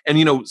have.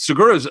 And,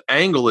 Segura's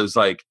angle is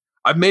like,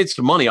 I've made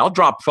some money. I'll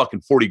drop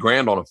fucking 40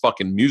 grand on a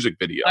fucking music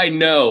video. I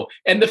know.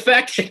 And the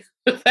fact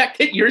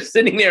that you're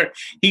sitting there,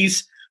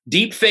 he's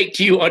deep faked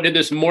you onto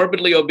this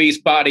morbidly obese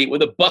body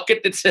with a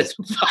bucket that says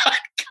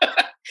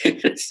vodka.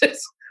 It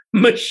says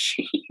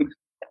machine.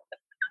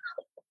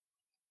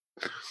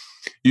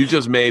 You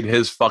just made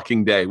his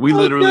fucking day. We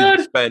literally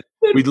just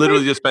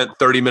spent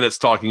 30 minutes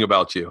talking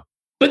about you.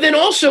 But then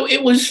also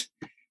it was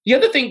the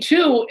other thing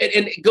too,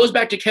 and it goes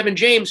back to Kevin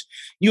James.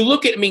 You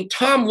look at,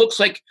 Tom looks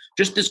like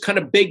just this kind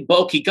of big,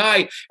 bulky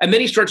guy. And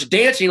then he starts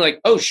dancing like,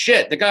 oh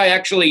shit, the guy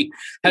actually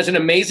has an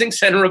amazing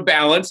center of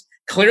balance,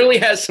 clearly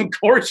has some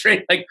core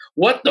strength. Like,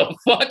 what the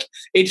fuck?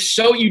 It's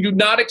so, you do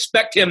not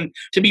expect him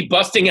to be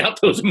busting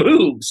out those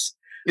moves.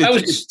 I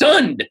was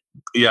stunned.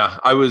 Yeah,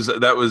 I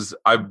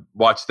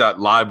watched that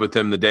live with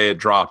him the day it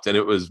dropped, and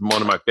it was one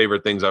of my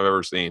favorite things I've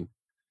ever seen.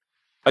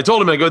 I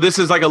told him, I go, this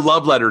is like a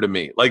love letter to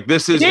me. Like,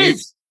 this is a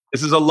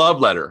love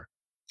letter.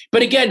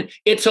 But again,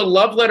 it's a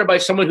love letter by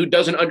someone who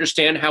doesn't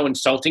understand how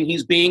insulting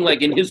he's being.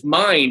 Like, in his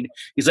mind,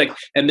 he's like,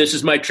 and this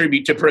is my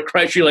tribute to Bert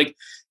Kreischer. You're like,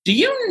 do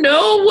you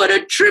know what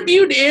a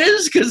tribute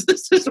is? Because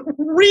this is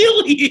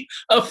really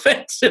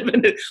offensive.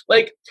 And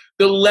like,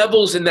 the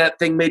levels in that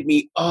thing made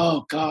me,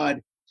 oh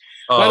God.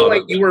 By the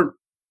way,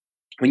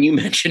 when you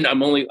mentioned,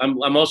 I'm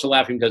also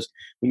laughing because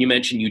when you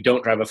mentioned you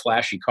don't drive a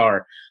flashy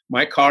car,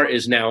 my car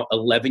is now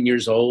 11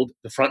 years old.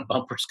 The front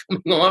bumper's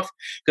coming off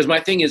because my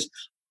thing is,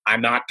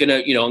 I'm not going to,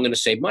 I'm going to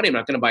save money. I'm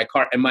not going to buy a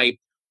car. And my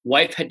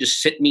wife had to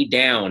sit me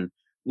down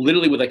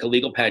literally with like a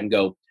legal pad and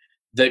go,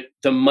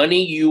 the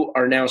money you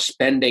are now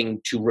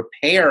spending to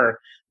repair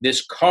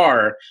this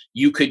car,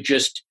 you could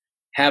just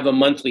have a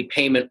monthly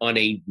payment on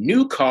a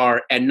new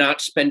car and not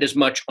spend as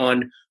much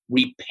on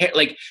repair.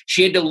 Like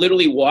she had to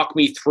literally walk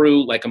me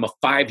through, like I'm a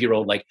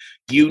 5-year-old, like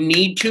you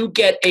need to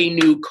get a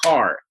new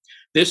car.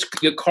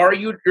 The car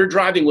you're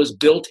driving was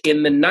built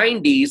in the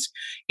 90s.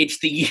 It's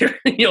the year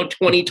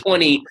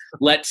 2020.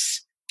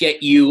 Let's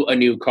get you a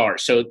new car.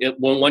 So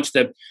once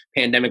the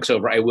pandemic's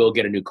over, I will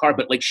get a new car.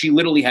 But like she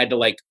literally had to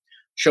like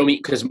show me,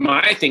 because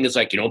my thing is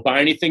like, you don't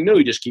buy anything new,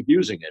 you just keep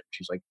using it.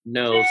 She's like,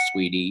 no,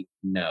 sweetie,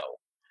 no.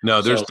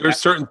 No, there's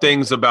certain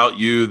things about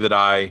you that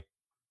I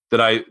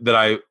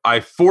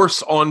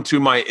force onto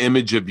my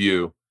image of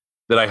you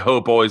that I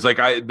hope always, like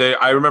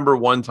I remember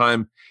one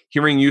time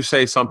hearing you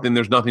say something,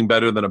 there's nothing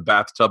better than a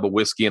bathtub of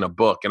whiskey and a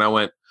book. And I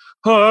went,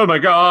 oh my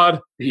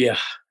God. Yeah.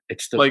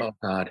 It's oh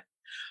God.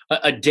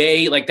 A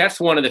day, like that's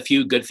one of the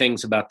few good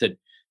things about the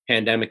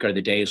pandemic are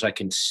the days I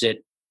can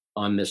sit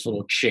on this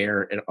little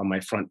chair on my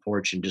front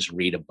porch and just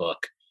read a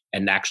book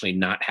and actually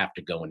not have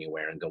to go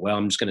anywhere and go, well,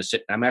 I'm just going to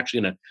sit. I'm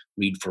actually going to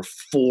read for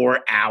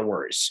 4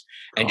 hours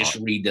and just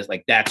read this.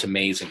 Like, that's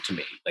amazing to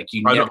me. Like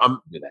you never do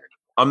that anymore.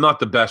 I'm not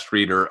the best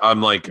reader. I'm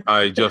like,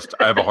 I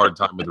have a hard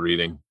time with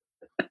reading.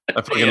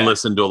 I fucking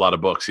listen to a lot of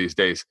books these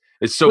days.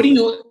 It's so.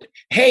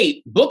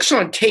 Hey, books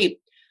on tape.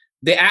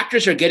 The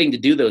actors are getting to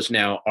do those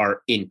now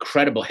are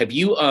incredible. Have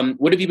you,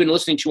 what have you been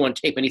listening to on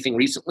tape? Anything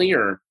recently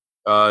or?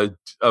 A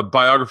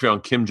biography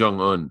on Kim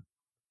Jong-un.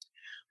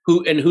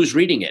 Who's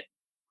reading it?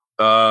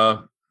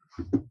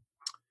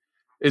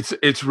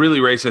 It's really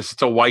racist.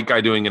 It's a white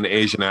guy doing an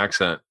Asian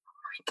accent.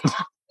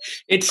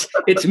 It's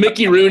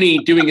Mickey Rooney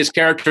doing his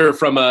character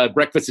from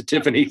Breakfast at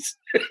Tiffany's.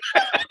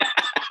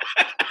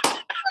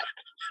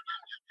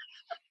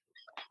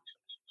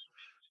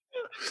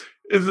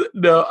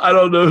 No, I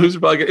don't know who's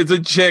about. It's a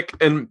chick,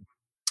 and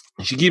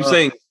she keeps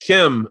saying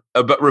Kim,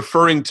 but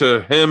referring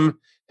to him,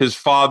 his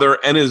father,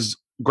 and his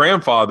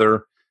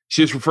grandfather.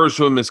 She just refers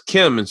to him as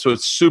Kim, and so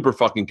it's super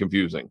fucking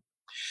confusing.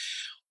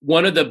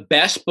 One of the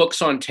best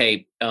books on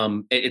tape.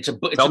 It's a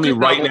book. Tell me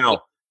right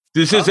now.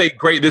 This is a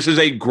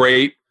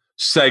great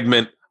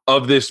segment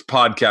of this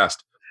podcast.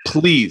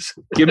 Please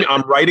give me.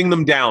 I'm writing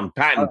them down.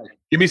 Patton,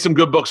 give me some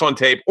good books on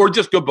tape, or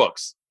just good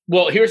books.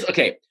 Well,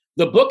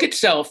 the book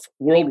itself,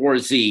 World War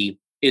Z,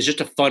 is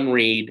just a fun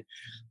read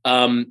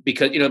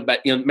because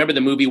remember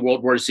the movie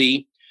World War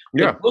Z?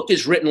 The book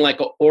is written like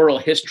an oral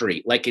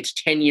history, like it's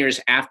 10 years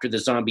after the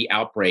zombie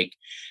outbreak,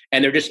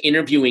 and they're just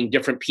interviewing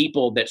different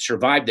people that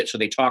survived it. So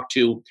they talk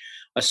to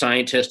a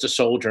scientist, a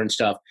soldier, and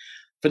stuff.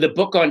 For the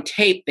book on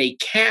tape, they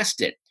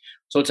cast it.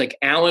 So it's like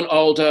Alan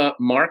Alda,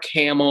 Mark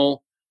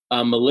Hamill,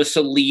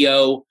 Melissa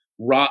Leo,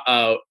 Rob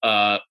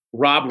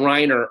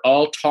Reiner,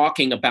 all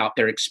talking about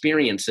their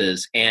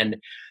experiences. And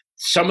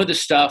some of the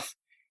stuff,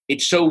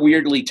 it's so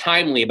weirdly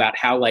timely about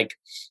how like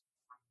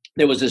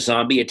there was a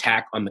zombie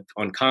attack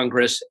on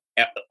Congress.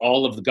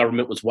 All of the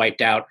government was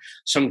wiped out.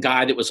 Some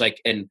guy that was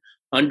like an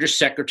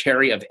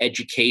undersecretary of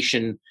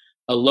education,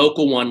 a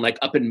local one, like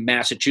up in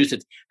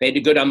Massachusetts, they had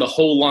to go down the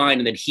whole line,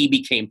 and then he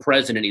became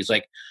president. He's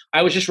like,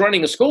 I was just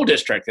running a school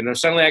district, and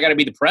suddenly I got to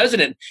be the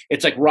president.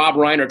 It's like Rob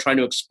Reiner trying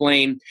to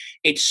explain.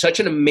 It's such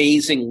an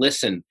amazing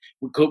listen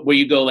where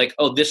you go like,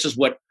 oh, this is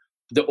what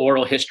the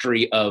oral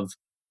history of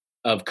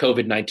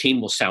COVID-19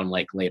 will sound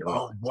like later on.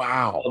 Oh,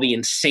 wow. All the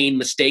insane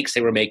mistakes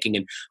they were making.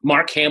 And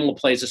Mark Hamill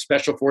plays a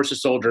special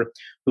forces soldier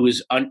who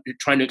is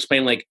trying to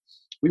explain, like,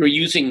 we were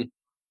using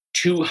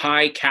too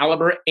high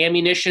caliber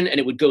ammunition and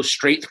it would go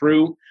straight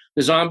through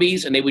the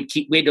zombies, and we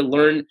had to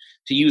learn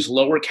to use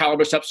lower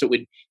caliber stuff so it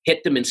would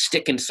hit them and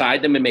stick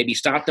inside them and maybe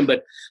stop them.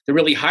 But the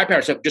really high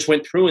power stuff just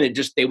went through, and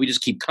they would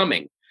just keep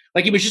coming.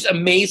 Like, it was just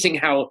amazing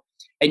how,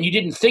 and you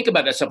didn't think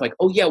about that stuff like,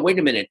 oh yeah, wait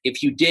a minute.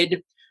 If you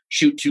did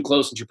shoot too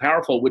close and too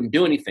powerful, it wouldn't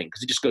do anything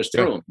because it just goes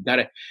through them. You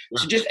gotta,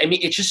 so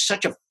it's just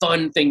such a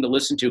fun thing to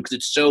listen to because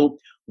it's so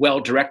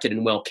well directed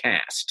and well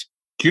cast.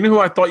 Do you know who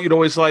I thought you'd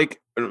always like?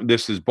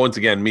 This is once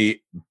again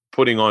me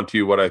putting onto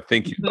you what I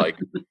think you'd like.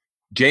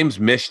 James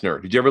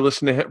Michener. Did you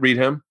ever read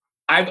him?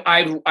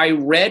 I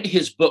read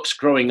his books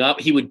growing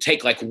up. He would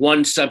take like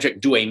one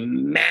subject, do a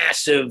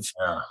massive,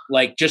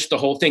 like just the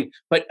whole thing.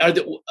 But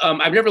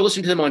I've never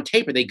listened to them on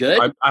tape. Are they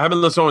good? I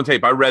haven't listened on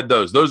tape. I read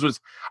those.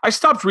 I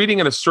stopped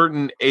reading at a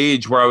certain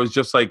age where I was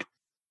just like,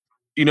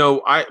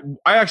 I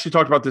actually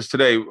talked about this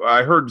today.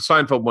 I heard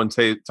Seinfeld one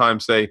time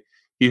say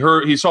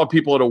he saw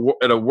people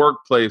at a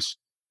workplace.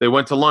 They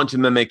went to lunch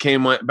and then they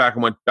went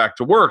back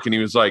to work. And he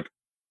was like,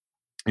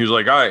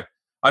 I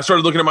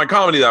started looking at my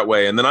comedy that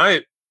way. And then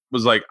I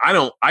was like,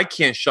 I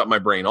can't shut my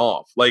brain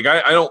off. Like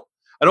I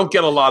don't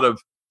get a lot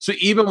of, so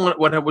even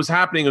what was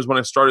happening is when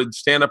I started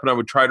stand up and I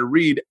would try to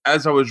read,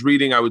 as I was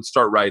reading, I would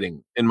start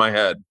writing in my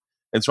head.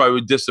 And so I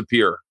would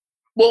disappear.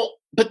 Well,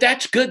 but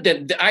that's good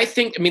that I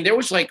think, there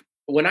was like,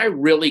 when I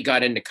really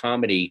got into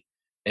comedy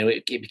and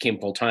it became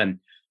full time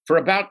for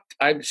about,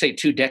 I'd say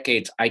 2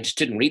 decades, I just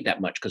didn't read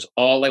that much because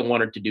all I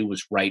wanted to do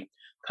was write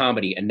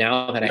comedy. And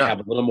now that I have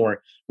a little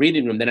more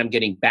reading room, then I'm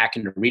getting back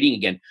into reading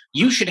again.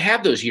 You should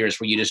have those years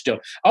where you just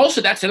don't.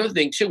 Also, that's another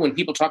thing too. When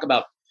people talk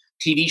about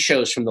TV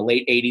shows from the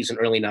late 80s and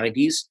early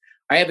 90s,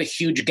 I have a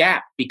huge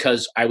gap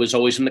because I was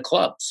always in the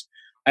clubs.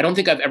 I don't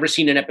think I've ever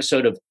seen an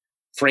episode of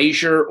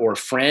Frasier or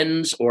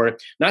Friends, or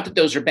not that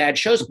those are bad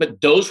shows,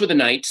 but those were the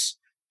nights.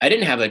 I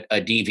didn't have a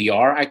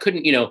DVR. I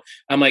couldn't,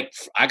 I'm like,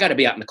 I got to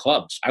be out in the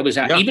clubs. I was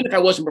out, even if I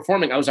wasn't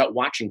performing, I was out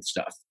watching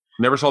stuff.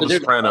 Never saw The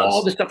Sopranos.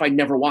 All the stuff I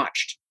never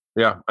watched.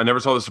 Yeah, I never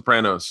saw The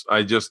Sopranos.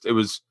 It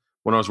was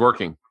when I was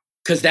working.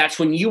 Because that's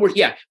when you were,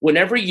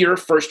 whenever you're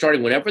first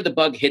starting, whenever the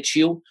bug hits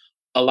you,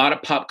 a lot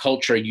of pop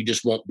culture you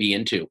just won't be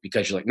into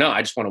because you're like, no,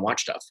 I just want to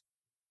watch stuff.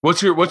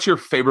 What's your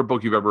favorite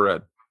book you've ever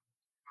read?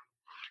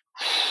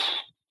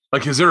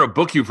 Like, is there a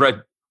book you've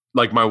read,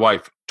 like my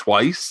wife,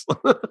 twice?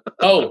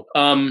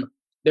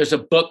 There's a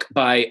book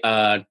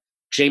by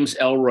James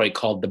Ellroy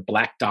called The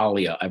Black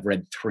Dahlia. I've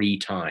read 3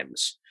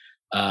 times.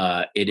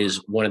 It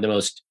is one of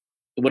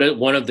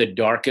the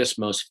darkest,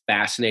 most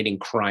fascinating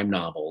crime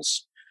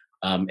novels.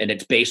 And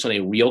it's based on a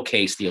real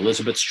case, the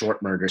Elizabeth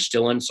Short murder,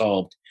 still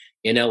unsolved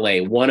in LA,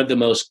 one of the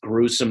most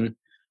gruesome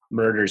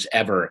murders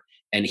ever.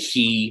 And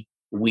he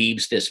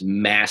weaves this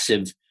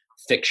massive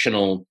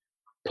fictional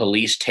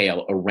police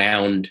tale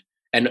around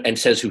and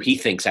says who he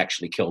thinks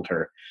actually killed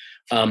her.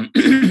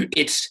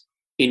 It's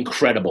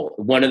incredible.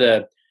 One of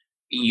the,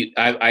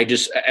 I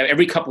just,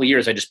 every couple of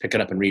years, I just pick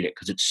it up and read it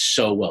because it's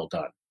so well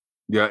done.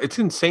 Yeah, it's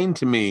insane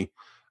to me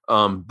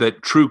that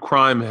true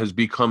crime has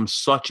become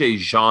such a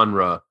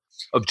genre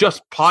of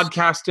just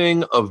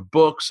podcasting, of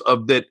books,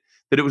 of that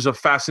it was a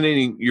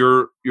fascinating,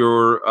 your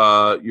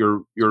I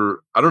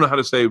don't know how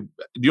to say, you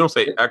don't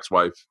say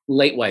ex-wife.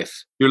 Late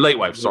wife. Your late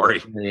wife,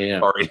 sorry. Yeah.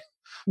 Sorry.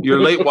 Your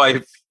late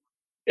wife.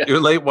 Yeah. Your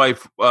late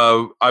wife,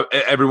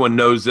 everyone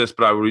knows this,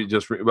 but I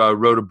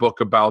wrote a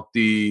book about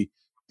the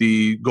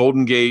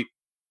Golden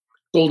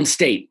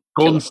State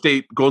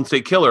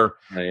killer,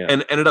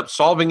 and ended up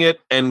solving it,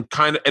 and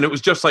it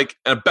was just like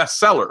a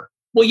bestseller.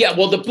 Well, yeah.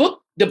 Well, the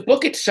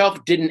book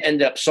itself didn't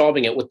end up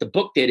solving it. What the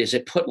book did is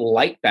it put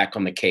light back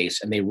on the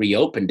case, and they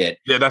reopened it.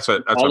 Yeah, that's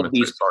what I meant.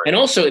 Sorry. And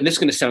also, and this is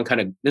going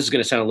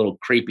to sound a little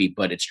creepy,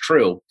 but it's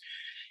true.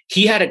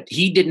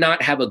 He did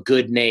not have a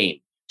good name.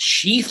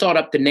 She thought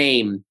up the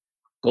name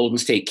Golden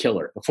State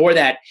Killer. Before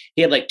that,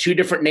 he had like 2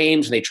 different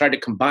names, and they tried to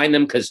combine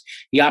them because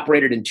he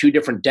operated in 2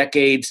 different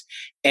decades.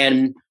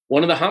 And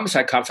one of the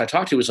homicide cops I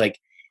talked to was like,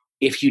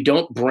 if you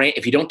don't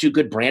do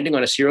good branding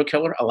on a serial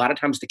killer, a lot of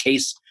times the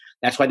case,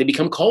 that's why they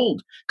become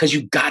cold, because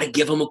you got to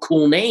give them a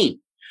cool name,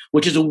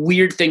 which is a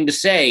weird thing to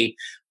say.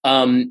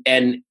 And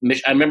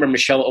I remember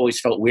Michelle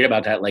always felt weird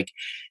about that. Like,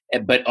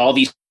 but all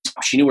these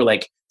she knew were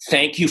like,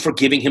 thank you for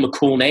giving him a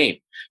cool name.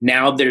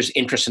 Now there's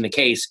interest in the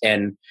case,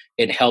 and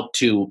it helped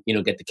to,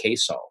 get the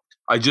case solved.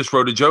 I just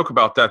wrote a joke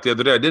about that the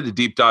other day. I did a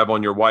deep dive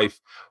on your wife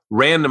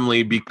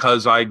randomly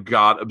because I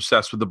got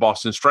obsessed with the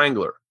Boston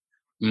Strangler.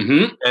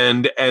 Mm-hmm.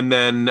 And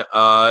then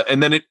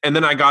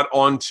I got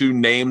onto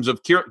names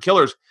of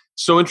killers.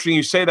 So interesting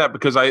you say that,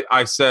 because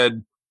I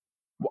said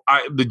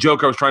the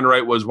joke I was trying to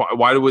write was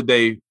why would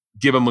they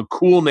give him a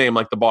cool name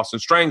like the Boston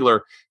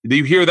Strangler?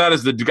 You hear that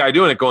as the guy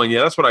doing it going,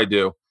 yeah, that's what I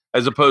do.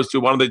 As opposed to,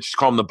 why don't they just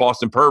call him the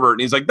Boston Pervert? And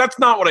he's like, that's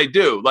not what I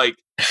do. Like,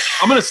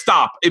 I'm going to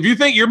stop. If you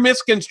think you're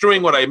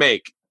misconstruing what I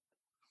make.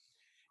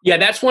 Yeah,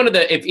 that's one of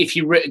the, if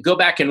you go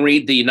back and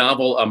read the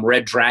novel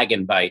Red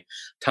Dragon by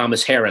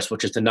Thomas Harris,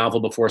 which is the novel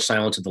before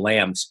Silence of the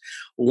Lambs,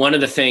 one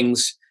of the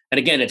things, and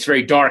again, it's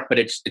very dark, but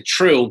it's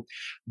true,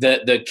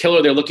 the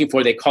killer they're looking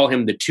for, they call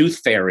him the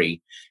Tooth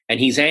Fairy, and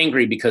he's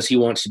angry because he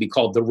wants to be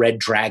called the Red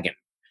Dragon.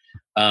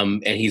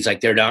 And he's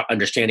like, they're not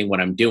understanding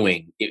what I'm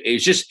doing.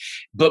 It's just,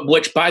 but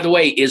which, by the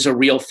way, is a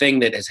real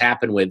thing that has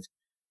happened with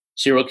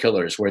serial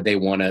killers, where they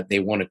want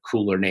a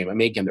cooler name. I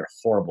mean, again, they're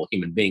horrible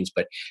human beings,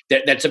 but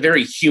that's a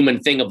very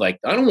human thing of like,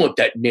 I don't want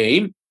that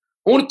name.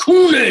 I want a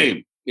cool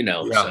name,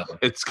 Yeah, so.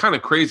 It's kind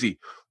of crazy.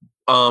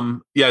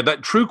 That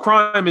true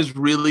crime is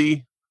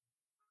really,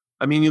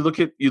 I mean, you look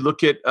at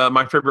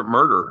My Favorite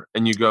Murder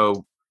and you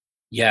go,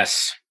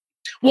 yes.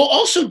 Well,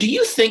 also, do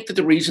you think that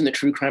the reason that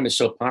true crime is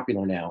so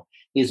popular now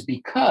is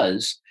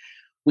because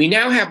we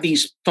now have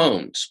these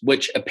phones,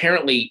 which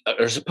apparently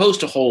are supposed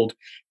to hold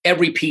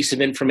every piece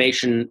of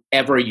information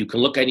ever. You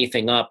can look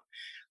anything up.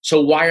 So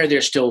why are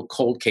there still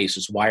cold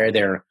cases? Why are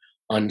there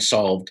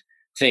unsolved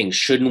things?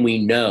 Shouldn't we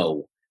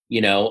know?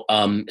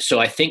 So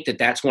I think that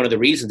that's one of the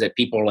reasons that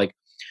people are like,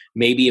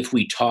 maybe if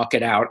we talk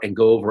it out and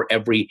go over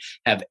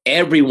have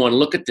everyone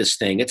look at this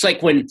thing. It's like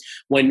when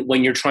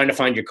you're trying to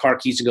find your car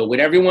keys and go,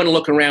 would everyone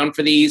look around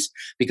for these?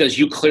 Because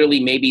you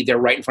clearly, maybe they're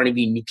right in front of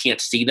you and you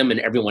can't see them, and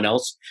everyone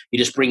else, you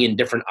just bring in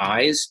different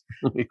eyes.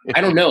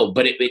 I don't know,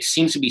 but it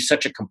seems to be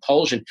such a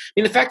compulsion. I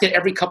mean, the fact that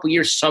every couple of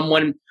years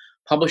someone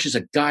publishes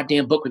a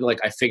goddamn book where they're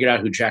like, I figured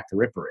out who Jack the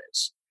Ripper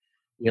is.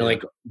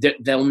 Like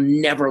they'll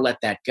never let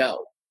that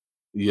go.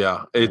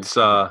 Yeah. It's,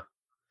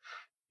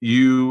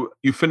 You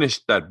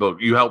finished that book.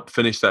 You helped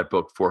finish that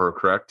book for her,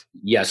 correct?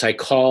 Yes, I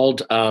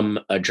called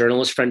a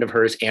journalist friend of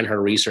hers and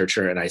her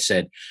researcher, and I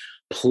said,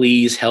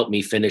 please help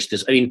me finish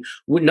this. I mean,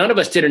 none of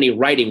us did any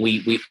writing.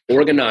 We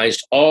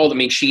organized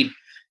she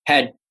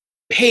had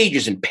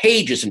pages and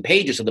pages and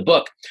pages of the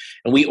book,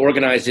 and we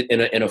organized it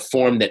in a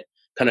form that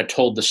kind of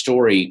told the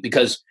story,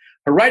 because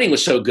her writing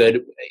was so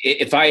good.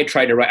 If I had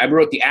tried to write, I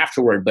wrote the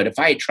afterword, but if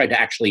I had tried to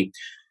actually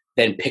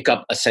then pick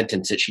up a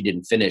sentence that she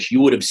didn't finish, you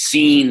would have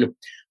seen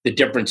the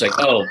difference. Like,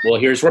 oh, well,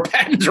 here's where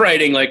Patton's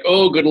writing. Like,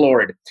 oh, good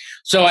Lord.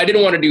 So I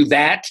didn't want to do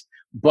that.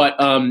 But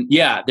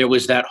there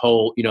was that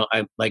whole,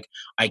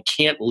 I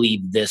can't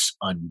leave this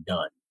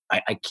undone.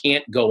 I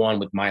can't go on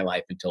with my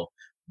life until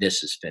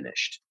this is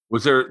finished.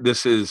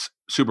 This is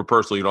super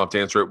personal, you don't have to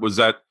answer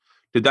it.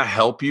 Did that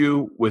help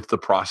you with the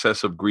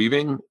process of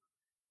grieving?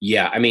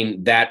 Yeah, I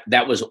mean,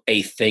 that was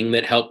a thing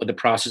that helped with the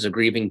process of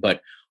grieving. But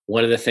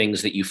one of the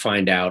things that you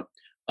find out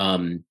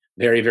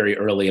very, very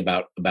early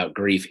about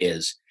grief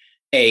is,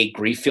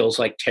 grief feels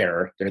like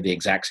terror. They're the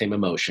exact same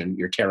emotion.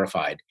 You're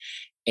terrified.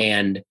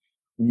 And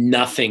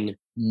nothing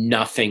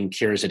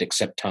cures it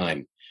except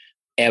time.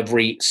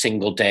 Every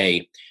single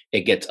day,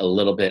 it gets a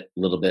little bit,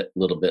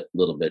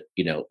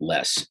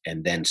 less.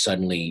 And then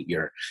suddenly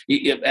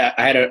I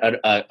had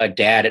a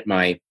dad at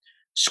my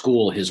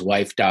school. His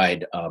wife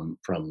died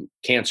from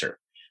cancer,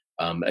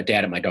 a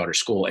dad at my daughter's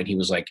school. And he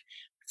was like,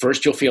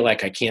 first you'll feel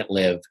like I can't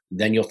live.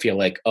 Then you'll feel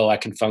like, oh, I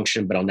can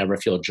function, but I'll never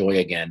feel joy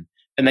again.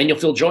 And then you'll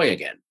feel joy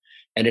again.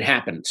 And it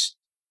happens.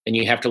 And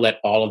you have to let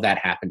all of that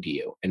happen to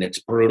you. And it's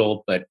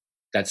brutal, but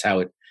that's how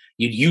it,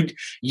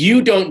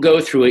 you don't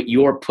go through it,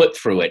 you're put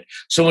through it.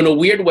 So in a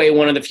weird way,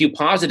 one of the few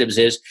positives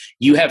is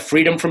you have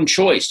freedom from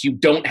choice. You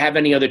don't have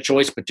any other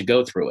choice but to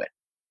go through it.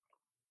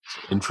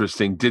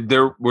 Interesting.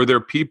 Were there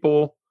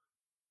people,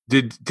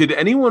 did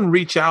anyone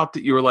reach out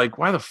that you were like,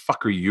 why the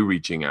fuck are you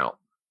reaching out?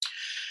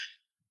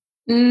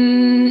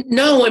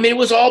 No, I mean, it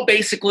was all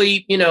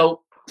basically,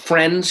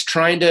 friends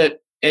trying to,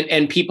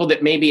 and people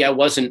that maybe I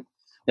wasn't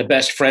the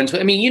best friends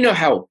with. I mean, you know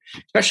how,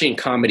 especially in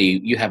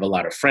comedy, you have a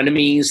lot of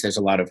frenemies. There's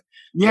a lot of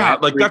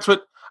that's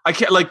what I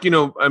can't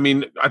I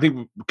mean, I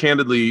think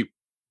candidly,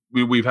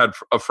 we've had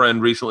a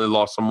friend recently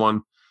lost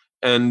someone,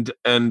 and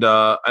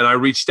I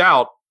reached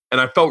out, and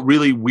I felt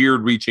really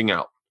weird reaching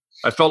out.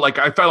 I felt like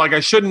I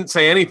shouldn't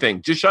say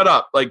anything. Just shut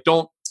up. Like,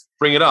 don't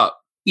bring it up.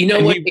 You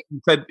know what?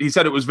 He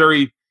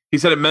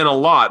said it meant a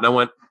lot, and I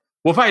went,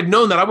 well, if I had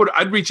known that,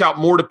 I'd reach out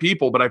more to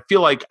people, but I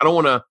feel like I don't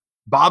want to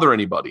bother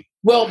anybody.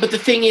 Well, but the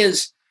thing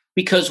is,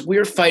 because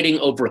we're fighting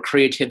over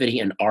creativity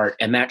and art,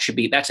 and that's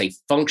a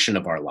function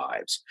of our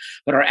lives.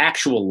 But our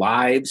actual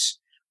lives,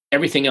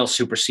 everything else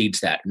supersedes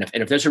that.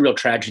 And if there's a real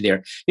tragedy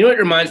there, you know what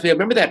it reminds me of?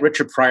 Remember that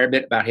Richard Pryor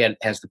bit about he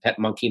has the pet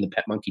monkey, and the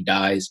pet monkey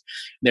dies.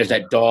 And there's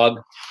that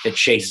dog that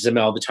chases him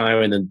all the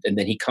time, and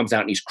then he comes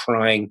out and he's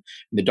crying,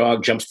 and the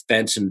dog jumps the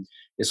fence and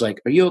is like,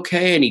 "Are you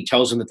okay?" And he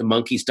tells him that the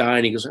monkey's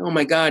dying. He goes, "Oh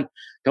my God,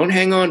 don't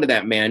hang on to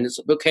that, man. It's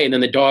okay." And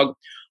then the dog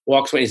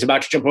walks away. He's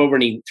about to jump over,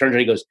 and he turns and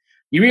he goes,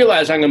 "You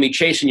realize I'm going to be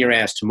chasing your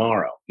ass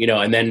tomorrow,"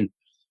 and then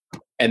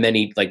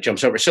he like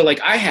jumps over. So like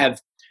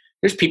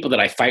there's people that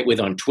I fight with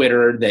on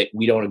Twitter that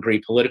we don't agree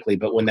politically,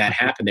 but when that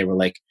happened, they were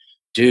like,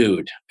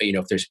 dude,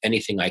 if there's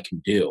anything I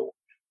can do.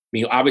 I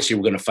mean, obviously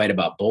we're going to fight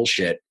about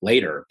bullshit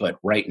later, but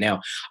right now,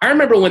 I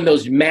remember when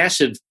those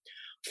massive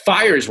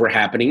fires were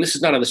happening. This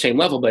is not on the same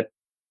level, but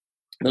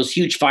those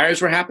huge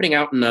fires were happening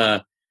out in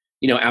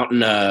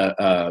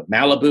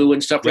Malibu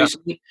and stuff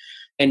recently.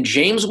 And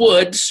James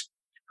Woods,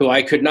 who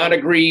I could not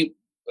agree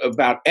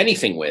about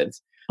anything with,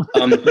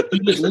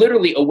 he was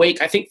literally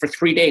awake, I think, for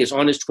 3 days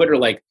on his Twitter,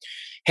 like,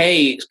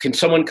 hey, can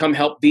someone come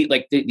help?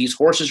 These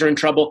horses are in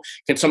trouble.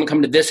 Can someone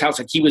come to this house?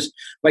 Like, he was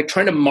like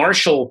trying to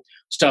marshal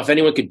stuff.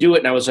 Anyone could do it.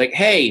 And I was like,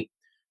 hey,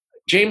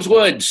 James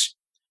Woods,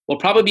 we'll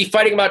probably be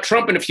fighting about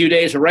Trump in a few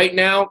days. But right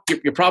now,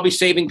 you're probably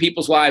saving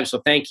people's lives.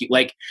 So thank you.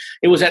 Like,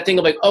 it was that thing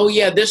of like, oh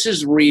yeah, this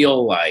is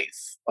real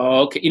life.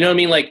 Oh, okay. You know what I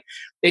mean? Like,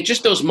 it's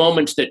just those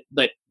moments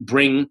that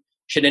bring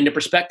shit into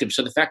perspective.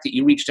 So the fact that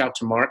you reached out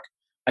to Mark,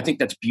 I think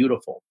that's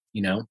beautiful.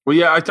 Well,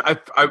 yeah, I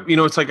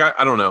it's like,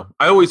 I don't know.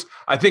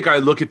 I think I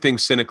look at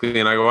things cynically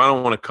and I go, I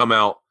don't want to come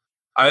out.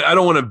 I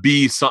don't want to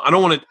be I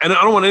don't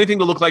want anything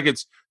to look like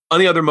it's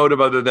any other motive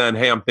other than,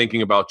 hey, I'm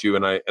thinking about you.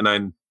 I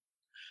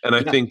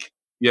think,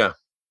 yeah.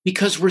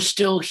 Because we're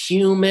still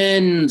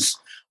humans.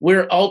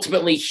 We're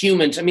ultimately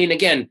humans. I mean,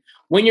 again,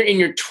 when you're in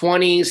your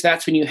 20s,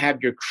 that's when you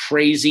have your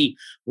crazy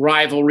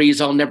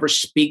rivalries. I'll never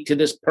speak to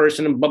this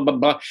person and blah, blah,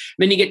 blah. And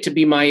then you get to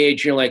be my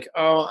age. You're like,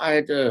 oh,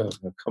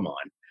 come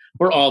on.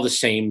 We're all the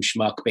same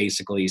schmuck,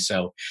 basically.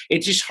 So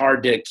it's just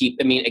hard to keep.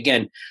 I mean,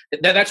 again,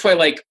 that's why,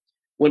 like,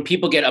 when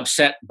people get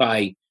upset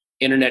by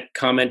internet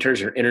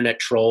commenters or internet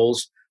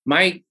trolls,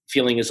 my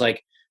feeling is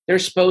like, they're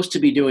supposed to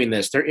be doing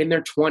this. They're in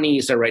their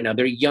 20s right now.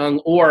 They're young,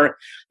 or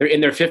they're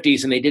in their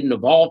 50s and they didn't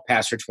evolve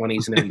past their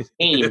 20s and they're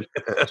insane.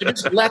 So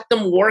just let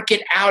them work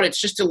it out. It's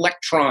just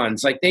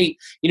electrons. Like,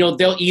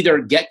 they'll either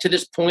get to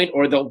this point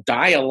or they'll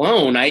die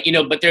alone.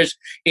 But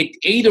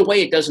either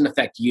way, it doesn't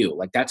affect you.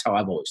 Like, that's how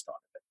I've always thought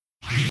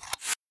of it.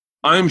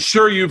 I'm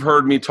sure you've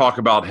heard me talk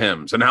about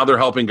hymns and how they're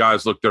helping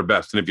guys look their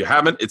best. And if you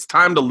haven't, it's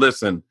time to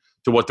listen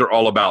to what they're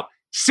all about.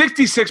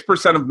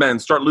 66% of men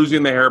start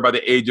losing their hair by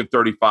the age of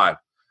 35.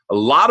 A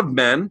lot of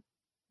men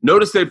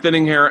notice they have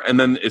thinning hair, and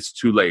then it's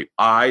too late.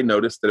 I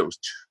noticed that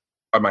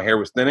my hair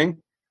was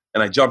thinning,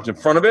 and I jumped in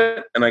front of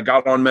it, and I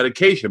got on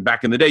medication.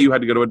 Back in the day, you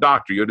had to go to a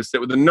doctor. You had to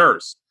sit with a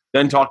nurse,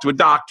 then talk to a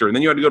doctor, and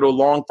then you had to go to a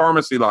long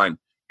pharmacy line.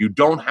 You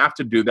don't have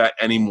to do that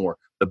anymore.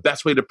 The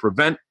best way to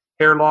prevent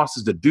hair loss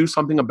is to do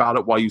something about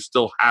it while you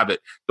still have it.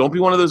 Don't be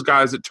one of those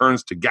guys that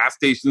turns to gas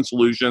station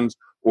solutions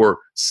or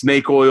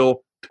snake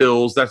oil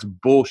pills. That's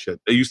bullshit.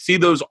 You see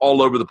those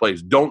all over the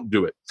place. Don't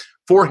do it.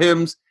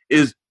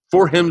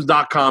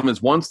 4hims.com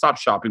is one-stop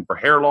shopping for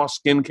hair loss,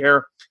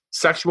 skincare,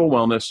 sexual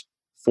wellness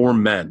for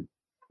men.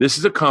 This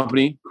is a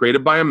company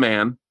created by a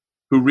man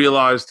who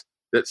realized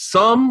that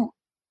some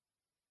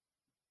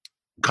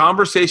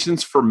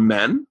conversations for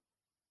men,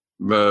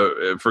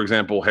 for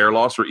example, hair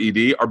loss or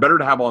ED, are better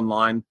to have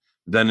online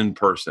than in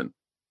person.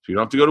 So you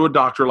don't have to go to a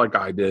doctor like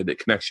I did. It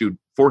connects you,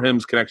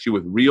 4Hims connects you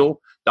with real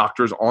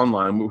doctors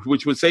online,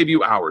 which would save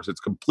you hours.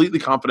 It's completely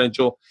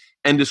confidential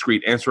and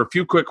discreet. Answer a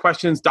few quick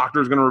questions.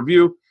 Doctor is going to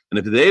review. And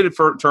if they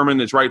determine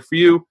it's right for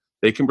you,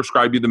 they can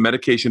prescribe you the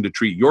medication to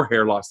treat your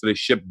hair loss that is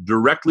shipped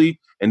directly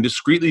and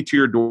discreetly to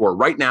your door.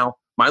 Right now,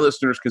 my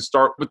listeners can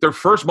start with their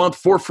first month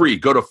for free.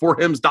 Go to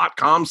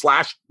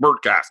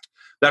 4hims.com/Bertcast.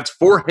 That's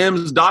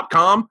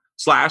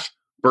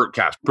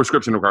 4hims.com/Bertcast.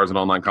 Prescription requires an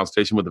online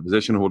consultation with a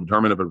physician who will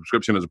determine if a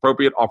prescription is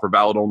appropriate. Offer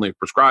valid only if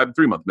prescribed.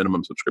 3-month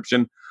minimum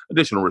subscription.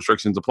 Additional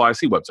restrictions apply.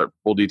 See website for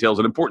full details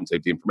and important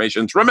safety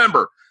information.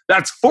 Remember,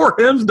 that's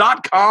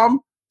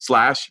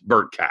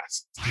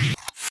 4hims.com/Bertcast.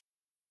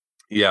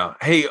 Yeah.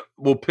 Hey,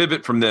 we'll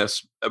pivot from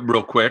this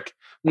real quick,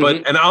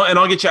 but and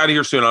I'll get you out of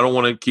here soon. I don't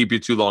want to keep you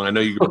too long. I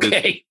know you're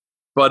busy.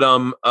 But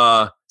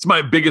it's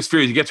my biggest fear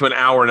is you get to an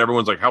hour and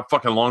everyone's like, how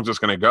fucking long is this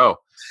going to go?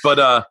 But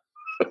I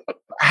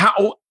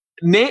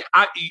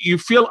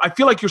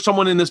feel like you're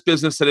someone in this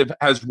business that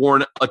has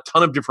worn a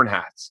ton of different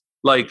hats.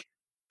 Like,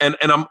 and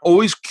I'm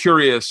always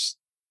curious.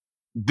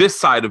 This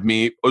side of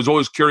me was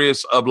always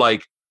curious of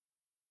like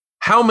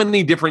how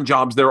many different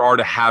jobs there are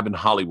to have in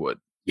Hollywood.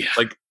 Yeah.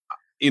 Like,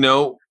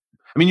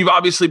 I mean, you've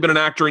obviously been an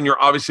actor and you're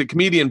obviously a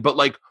comedian, but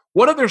like,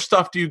 what other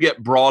stuff do you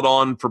get brought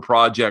on for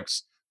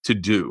projects to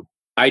do?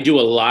 I do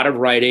a lot of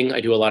writing.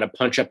 I do a lot of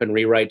punch up and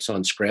rewrites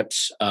on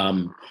scripts.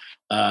 Now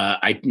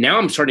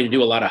I'm starting to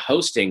do a lot of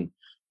hosting,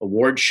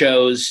 award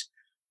shows,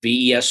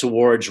 VES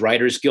Awards,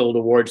 Writers Guild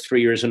Awards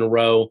 3 years in a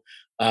row.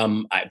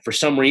 For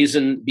some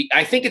reason,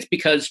 I think it's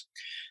because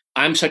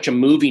I'm such a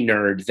movie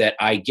nerd that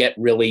I get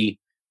really,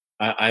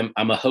 I'm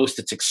a host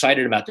that's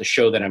excited about the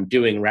show that I'm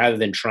doing rather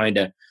than trying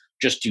to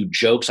just do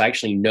jokes. I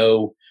actually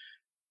know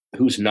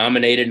who's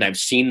nominated and I've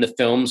seen the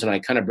films, and I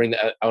kind of bring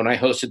that. When I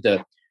hosted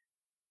the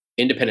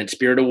Independent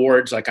Spirit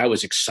Awards, like I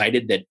was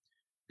excited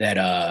that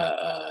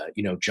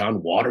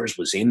John Waters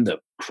was in the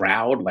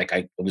crowd. Like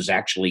I was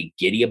actually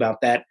giddy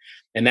about that,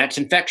 and that's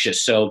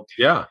infectious. So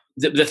yeah,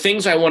 the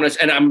things I want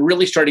to, and I'm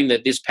really starting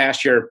that this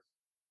past year,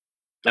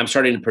 I'm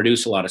starting to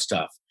produce a lot of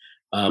stuff.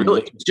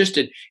 Really? It's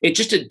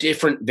just a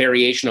different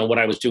variation on what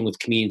I was doing with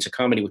Comedians of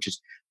Comedy, which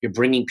is you're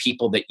bringing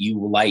people that you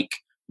like,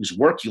 whose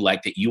work you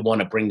like, that you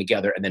want to bring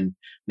together and then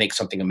make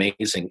something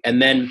amazing.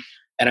 And I'm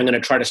going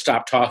to try to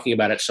stop talking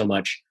about it so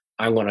much.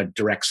 I want to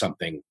direct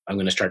something. I'm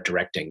going to start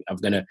directing.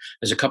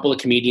 There's a couple of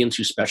comedians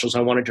whose specials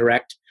I want to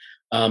direct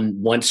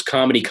once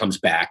comedy comes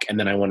back, and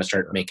then I want to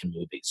start making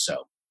movies.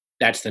 So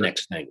that's the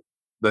next thing.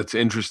 That's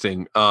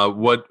interesting.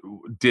 What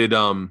did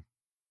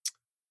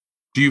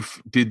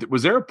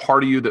was there a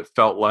part of you that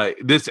felt like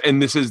this,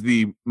 and this is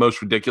the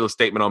most ridiculous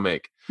statement I'll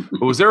make,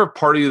 but was there a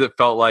part of you that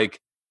felt like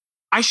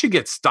I should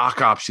get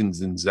stock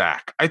options in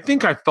Zach? I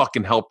think I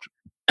fucking helped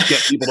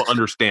get people to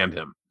understand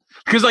him.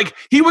 Because like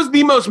he was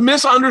the most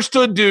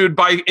misunderstood dude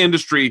by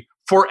industry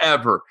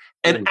forever.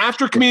 And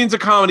after Comedians of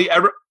Comedy,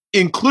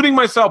 including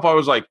myself, I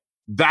was like,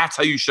 that's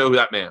how you show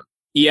that man.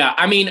 Yeah.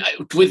 I mean,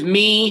 with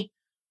me,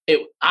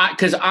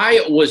 because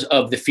I was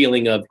of the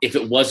feeling of if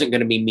it wasn't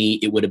going to be me,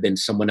 it would have been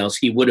someone else.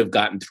 He would have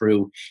gotten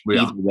through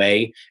either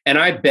way. And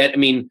I bet,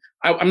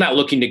 I'm not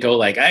looking to go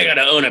like, I got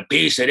to own a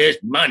piece of this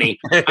money.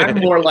 I'm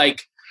more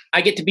like,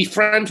 I get to be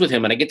friends with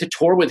him and I get to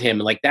tour with him.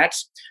 And like,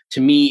 that's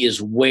to me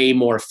is way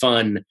more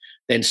fun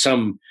than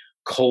some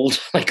cold,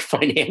 like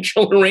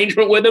financial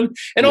arrangement with him.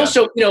 And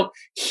also,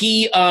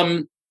 he,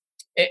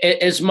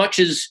 as much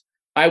as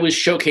I was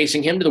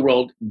showcasing him to the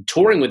world,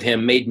 touring with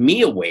him made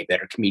me a way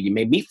better comedian,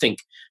 made me think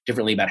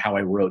differently about how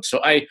I wrote. So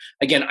I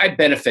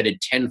benefited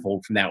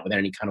tenfold from that without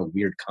any kind of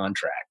weird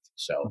contract.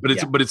 So, but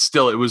it's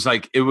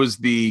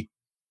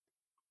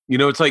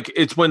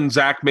when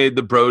Zach made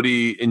the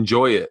Brody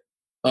Enjoy It.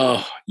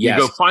 Oh, yes.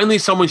 You go, finally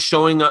someone's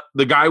showing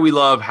the guy we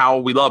love how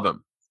we love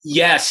him.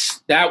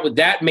 Yes,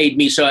 that made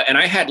me so. And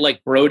I had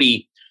like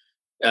Brody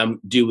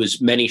do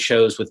as many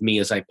shows with me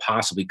as I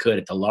possibly could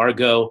at the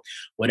Largo,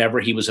 whenever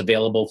he was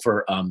available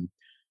for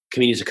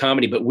Comedians of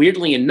Comedy. But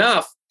weirdly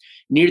enough,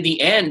 near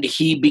the end,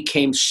 he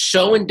became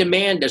so in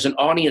demand as an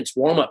audience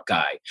warm-up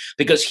guy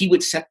because he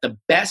would set the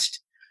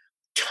best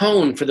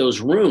tone for those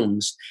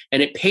rooms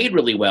and it paid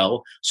really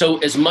well. So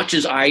as much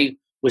as I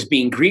was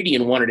being greedy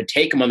and wanted to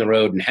take him on the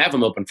road and have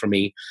him open for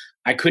me,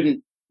 I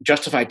couldn't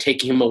justify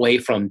taking him away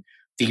from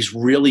these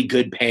really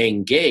good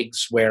paying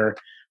gigs where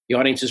the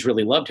audiences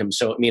really loved him.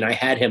 So, I mean, I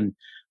had him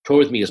tour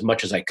with me as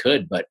much as I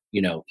could, but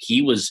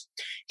he was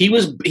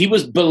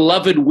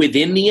beloved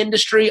within the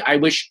industry. I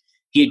wish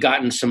he had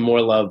gotten some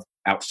more love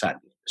outside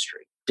of the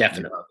industry.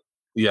 Definitely.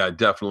 Yeah,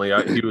 definitely.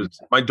 He was.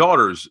 My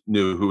daughters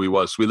knew who he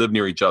was. So we lived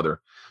near each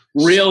other.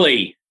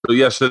 Really? So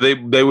yeah, so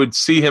they would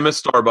see him at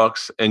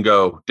Starbucks and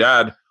go,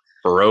 "Dad,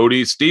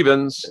 Brody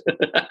Stevens."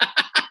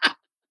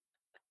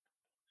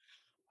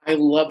 I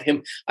love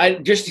him.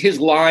 Just his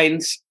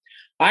lines.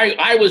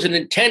 I was an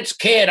intense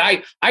kid.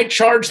 I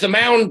charged the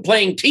mound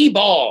playing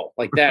t-ball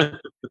like that.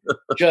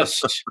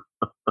 Just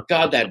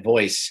God, that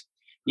voice.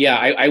 Yeah,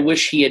 I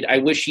wish he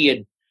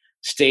had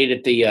stayed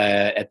at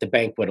the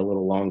banquet a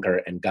little longer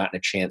and gotten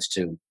a chance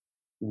to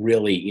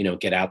really,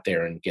 get out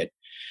there and get.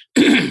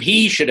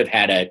 He should have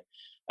had a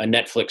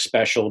Netflix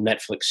special,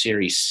 Netflix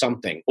series,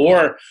 something,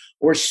 or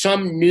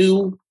some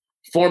new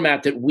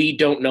format that we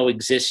don't know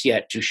exists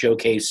yet to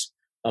showcase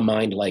a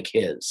mind like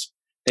his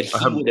that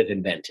he would have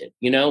invented.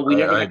 We never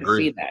got to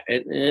see that.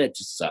 It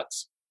just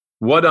sucks.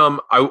 What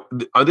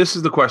this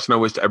is the question I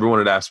wish everyone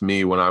had asked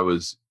me when I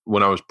was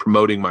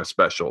promoting my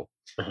special.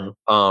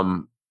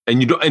 Uh-huh.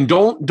 And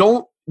don't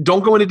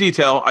go into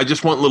detail. I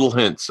just want little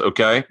hints,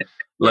 okay?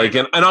 Like,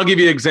 and I'll give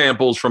you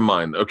examples from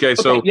mine. Okay.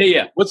 So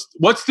yeah.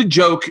 What's the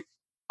joke?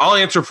 I'll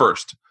answer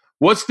first.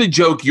 What's the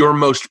joke you're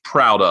most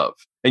proud of?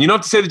 And you don't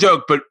have to say the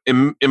joke, but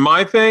in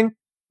my thing,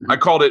 I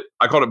called it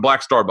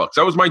Black Starbucks.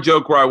 That was my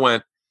joke where I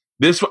went,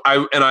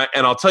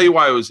 I'll tell you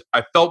why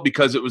I felt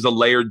because it was a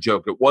layered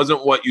joke. It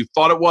wasn't what you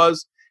thought it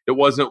was. It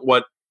wasn't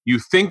what you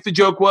think the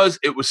joke was.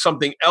 It was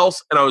something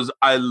else. And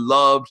I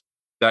loved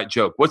that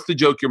joke. What's the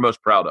joke you're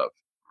most proud of?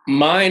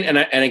 Mine, and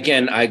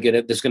again, I get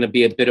it. There's going to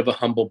be a bit of a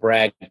humble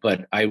brag,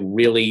 but I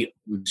really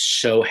am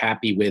so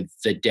happy with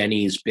the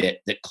Denny's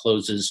bit that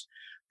closes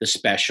the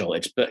special.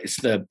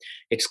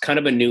 It's kind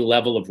of a new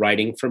level of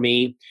writing for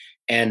me,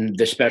 and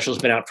the special's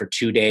been out for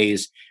 2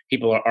 days.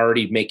 People are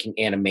already making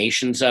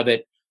animations of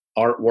it,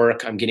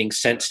 artwork. I'm getting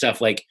sent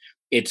stuff like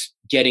it's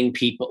getting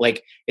people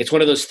like it's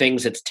one of those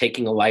things that's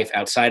taking a life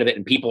outside of it,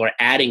 and people are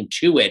adding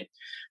to it.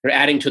 They're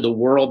adding to the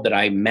world that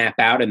I map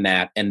out in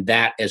that, and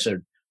that as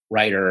a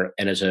writer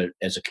and as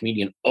a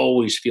comedian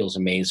always feels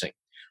amazing.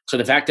 So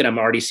the fact that I'm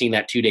already seeing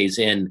that 2 days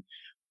in,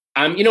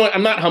 I'm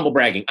not humble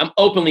bragging. I'm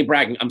openly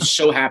bragging. I'm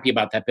so happy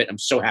about that bit. I'm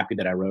so happy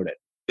that I wrote it.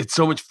 It's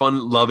so much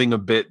fun loving a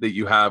bit that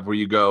you have where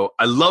you go,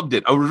 I loved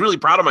it. I was really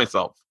proud of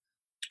myself.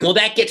 Well,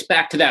 that gets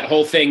back to that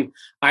whole thing.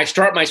 I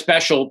start my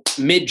special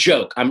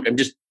mid-joke. I'm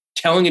just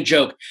telling a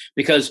joke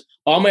because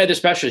all my other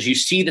specials, you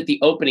see that the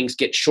openings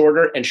get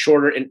shorter and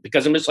shorter, and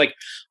because I'm just like,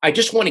 I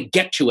just want to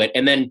get to it.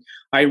 And then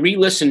I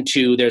re-listen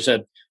to, there's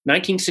a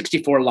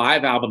 1964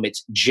 live album.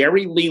 It's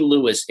Jerry Lee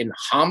Lewis in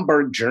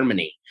Hamburg,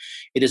 Germany.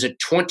 It is a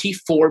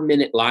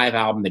 24-minute live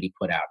album that he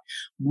put out.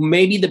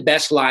 Maybe the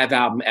best live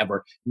album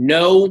ever.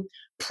 No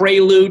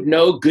prelude,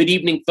 no good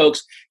evening,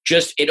 folks.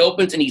 Just it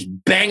opens and he's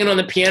banging on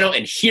the piano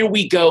and here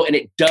we go. And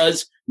it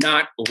does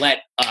not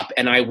let up.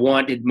 And I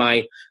wanted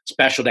my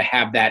special to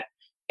have that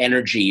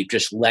energy.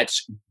 Just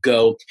let's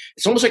go.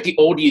 It's almost like the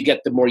older you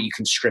get, the more you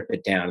can strip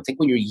it down. I think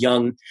when you're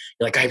young,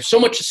 you're like, I have so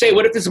much to say.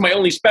 What if this is my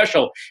only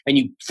special? And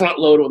you front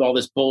load it with all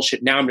this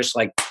bullshit. Now I'm just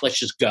like, let's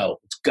just go.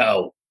 Let's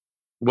go.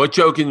 What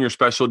joke in your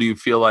special do you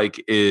feel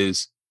like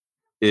is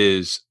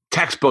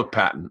textbook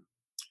Patton?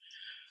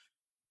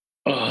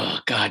 Oh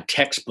God,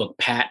 textbook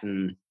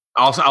Patton.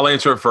 I'll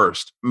answer it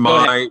first.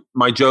 My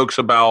jokes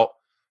about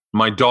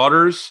my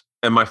daughters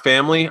and my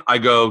family. I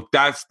go,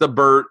 that's the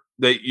Bert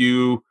that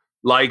you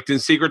liked in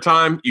Secret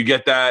Time. You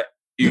get that.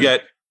 You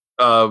get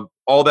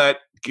all that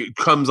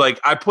comes like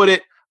I put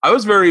it. I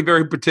was very,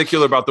 very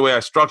particular about the way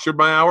I structured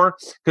my hour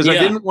because I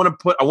didn't want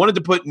to I wanted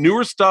to put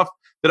newer stuff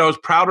that I was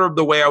prouder of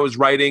the way I was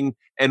writing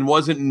and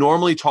wasn't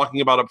normally talking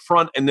about up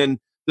front. And then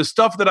the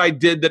stuff that I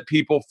did that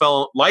people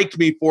liked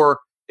me for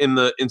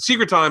in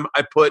Secret Time,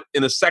 I put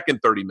in the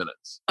second 30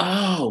 minutes.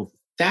 Oh,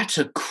 that's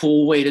a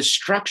cool way to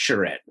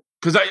structure it.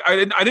 Because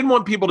I didn't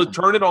want people to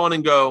turn it on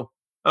and go,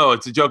 oh,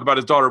 it's a joke about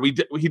his daughter.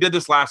 He did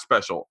this last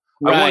special.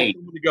 Right. I wanted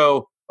them to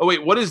go, oh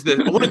wait, what is this?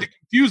 I wanted to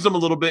confuse them a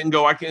little bit and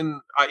go, I think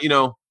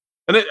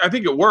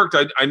it worked.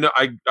 I know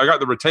I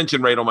got the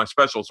retention rate on my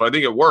special, so I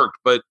think it worked.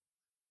 But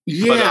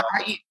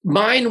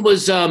mine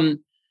was.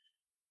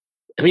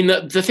 I mean,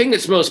 the thing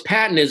that's most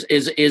Patton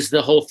is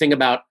the whole thing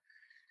about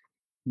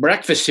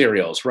breakfast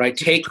cereals, right?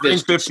 Take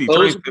this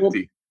disposable.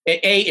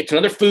 It's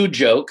another food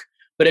joke,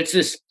 but it's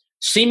this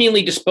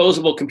seemingly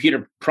disposable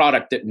computer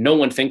product that no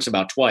one thinks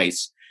about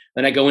twice.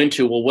 Then I go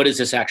into, well, what is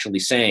this actually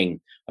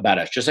saying about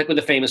us? Just like with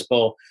the Famous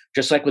Bowl,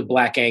 just like with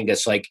Black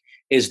Angus, like,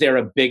 is there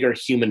a bigger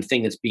human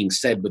thing that's being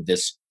said with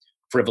this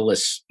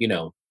frivolous,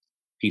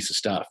 piece of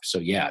stuff? So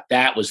yeah,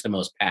 that was the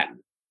most Patton.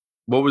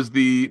 What was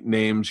the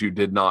names you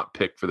did not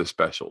pick for the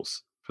special?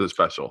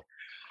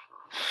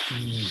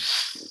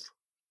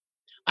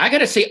 I got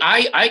to say,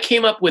 I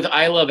came up with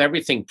I Love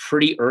Everything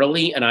pretty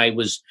early, and I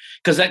was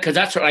because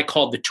that's what I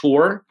called the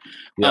tour.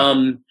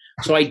 Yeah.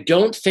 So I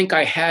don't think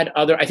I had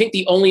other. I think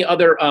the only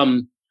other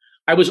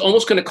I was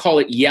almost going to call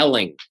it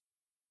Yelling,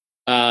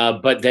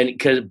 but then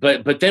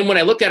when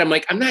I looked at it, I'm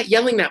like, I'm not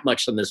yelling that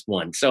much on this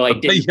one, so I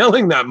didn't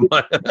yelling that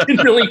much.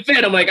 didn't really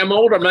fit. I'm like, I'm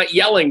older, I'm not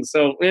yelling.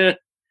 So,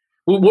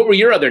 what were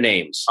your other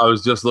names? I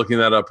was just looking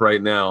that up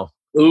right now.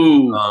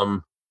 Ooh,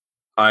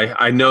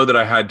 I know that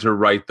I had to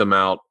write them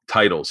out.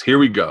 Titles. Here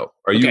we go.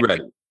 Are you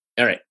ready?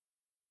 All right.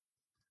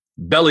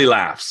 Belly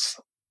laughs.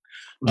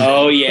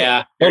 Oh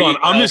yeah. Hold on.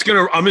 I'm just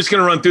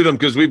gonna run through them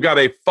because we've got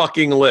a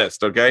fucking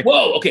list. Okay.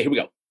 Whoa. Okay. Here we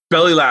go.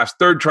 Belly laughs.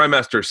 Third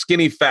trimester.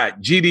 Skinny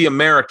fat. GD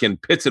American.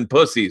 Pits and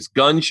pussies.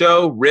 Gun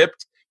show.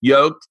 Ripped.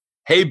 Yoked.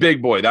 Hey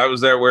big boy. That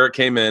was there where it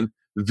came in.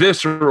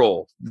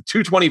 Visceral.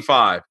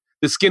 225.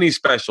 The skinny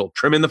special.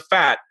 Trimming the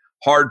fat.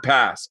 Hard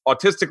pass.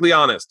 Autistically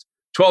honest.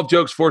 12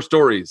 jokes, 4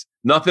 stories.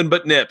 Nothing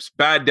but nips.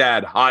 Bad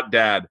dad. Hot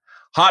dad.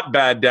 Hot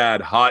bad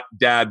dad. Hot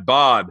dad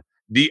bod.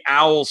 The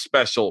Owl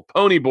Special,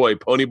 Pony Boy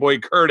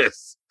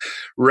Curtis,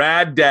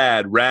 Rad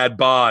Dad, Rad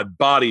Bod,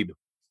 Bodied,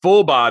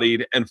 Full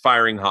Bodied, and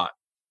Firing Hot.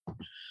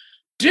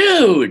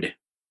 Dude,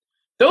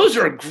 those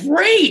are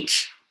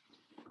great.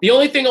 The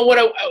only thing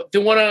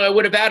the one I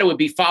would have added would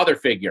be Father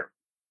Figure.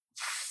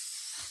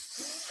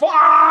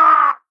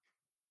 Fuck!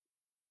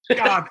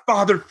 God,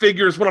 Father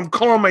Figure is what I'm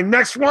calling my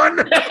next one.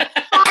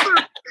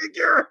 Father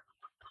Figure.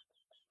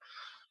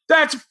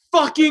 That's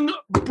fucking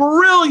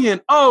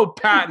brilliant. Oh,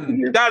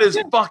 Patton, that is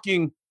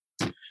fucking.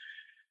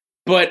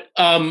 But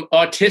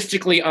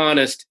Autistically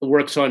Honest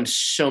works on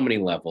so many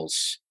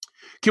levels.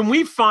 Can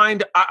we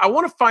find? I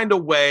want to find a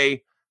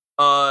way.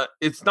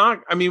 It's not.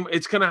 I mean,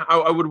 it's gonna.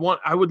 I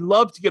would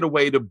love to get a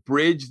way to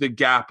bridge the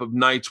gap of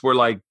nights where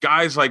like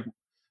guys like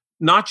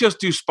not just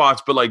do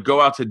spots, but like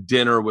go out to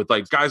dinner with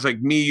like guys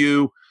like me,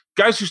 you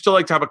guys who still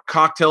like to have a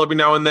cocktail every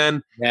now and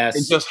then, yes,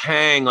 and just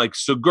hang like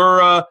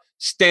Segura,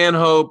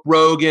 Stanhope,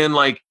 Rogan,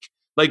 like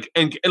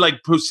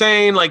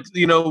Hussein, like,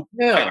 you know,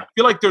 yeah. I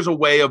feel like there's a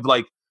way of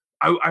like,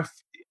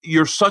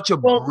 you're such a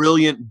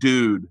brilliant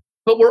dude.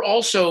 But we're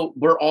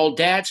all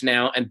dads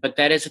now. But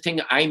that is the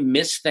thing. I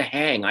miss the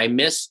hang. I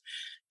miss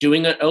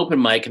doing an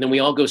open mic and then we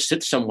all go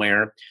sit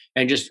somewhere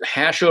and just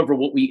hash over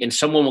and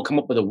someone will come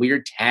up with a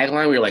weird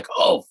tagline where you're like,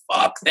 oh,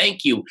 fuck,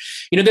 thank you.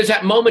 You know, there's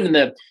that moment in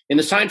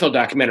the Seinfeld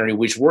documentary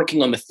where he's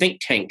working on the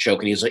think tank joke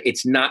and he's like,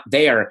 it's not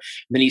there. And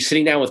then he's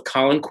sitting down with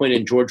Colin Quinn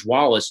and George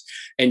Wallace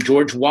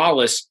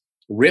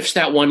riffs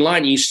that one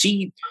line. And you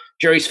see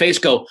Jerry's face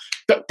go,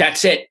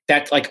 that's it.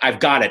 That's like, I've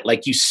got it.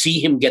 Like you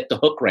see him get the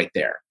hook right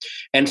there.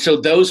 And so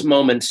those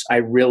moments, I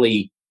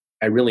really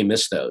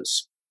miss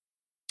those.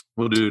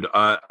 Well, dude,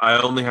 I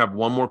only have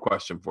one more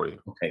question for you.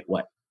 Okay,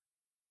 what?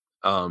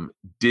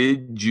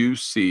 Did you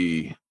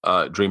see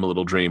Dream a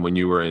Little Dream when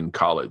you were in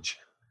college?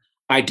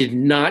 I did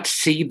not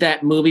see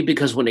that movie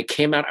because when it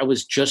came out, I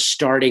was just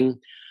starting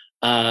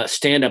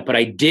stand-up. But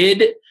I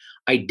did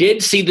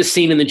see the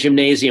scene in the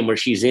gymnasium where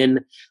she's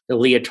in the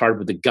leotard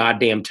with the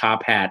goddamn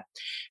top hat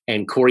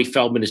and Corey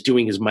Feldman is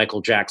doing his Michael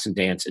Jackson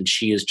dance. And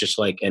she is just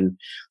like, and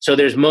so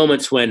there's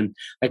moments when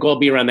like, I'll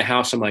be around the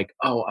house. I'm like,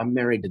 oh, I'm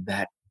married to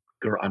that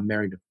girl. I'm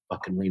married to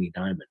fucking Lady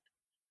Diamond.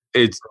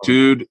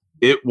 Dude,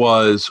 it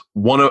was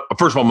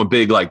first of all, I'm a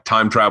big like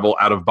time travel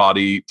out of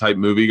body type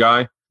movie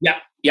guy. Yeah.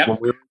 When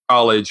we were in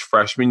college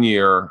freshman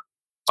year,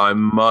 I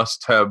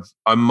must have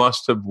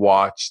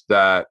watched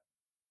that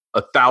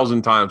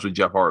 1,000 times with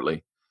Jeff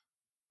Hartley.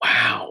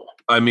 Wow.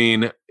 I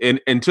mean,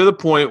 and to the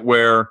point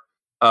where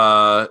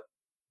I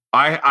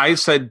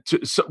said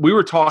we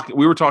were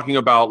talking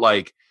about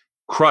like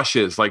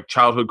crushes, like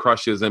childhood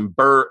crushes, and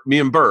me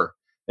and Burr.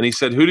 And he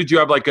said, who did you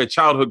have like a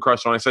childhood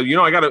crush on? I said,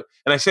 I got to,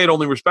 and I say it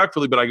only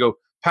respectfully, but I go,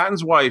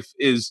 Patton's wife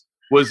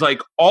was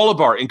like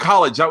in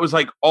college, that was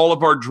like all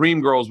of our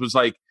dream girls was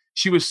like,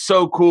 she was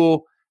so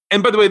cool.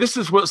 And by the way, this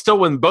is still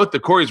when both the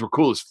Coreys were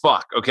cool as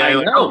fuck. Okay.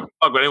 I know.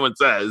 Fuck what anyone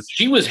says.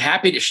 She was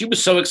happy. She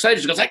was so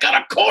excited. She goes, I got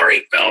a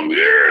Corey film.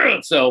 Yeah.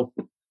 So,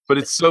 but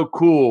it's so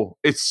cool.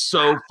 It's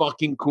so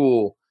fucking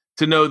cool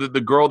to know that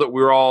the girl that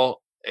we're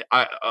all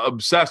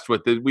obsessed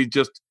with, that we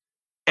just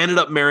ended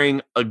up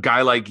marrying a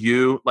guy like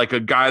you, like a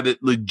guy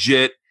that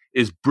legit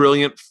is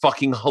brilliant,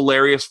 fucking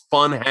hilarious,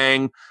 fun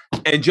hang,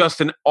 and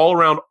just an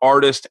all-around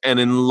artist and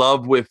in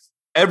love with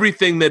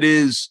everything that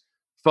is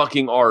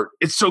fucking art.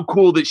 It's so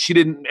cool that she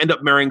didn't end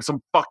up marrying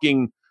some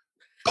fucking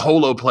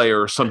polo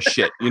player or some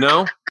shit, you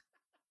know?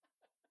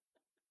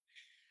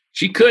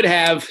 She could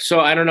have, so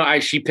I don't know.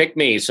 She picked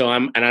me, so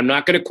I'm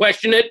not going to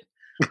question it.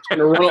 I'm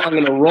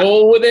going to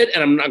roll with it,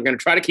 and I'm not going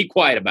to try to keep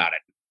quiet about it.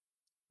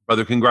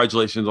 Brother,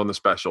 congratulations on the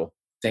special.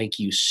 Thank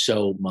you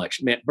so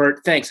much, man.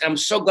 Bert, thanks. I'm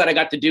so glad I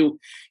got to do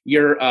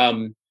your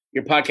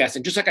podcast.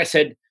 And just like I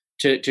said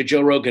to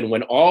Joe Rogan,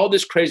 when all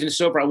this craziness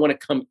is over, I want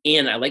to come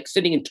in. I like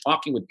sitting and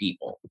talking with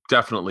people.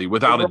 Definitely,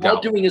 without a doubt. We're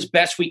all doing as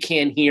best we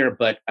can here,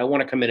 but I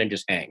want to come in and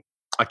just hang.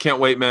 I can't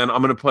wait, man.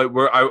 I'm going to play.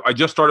 I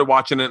just started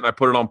watching it, and I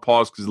put it on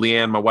pause because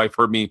Leanne, my wife,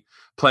 heard me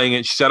playing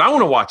it. She said, I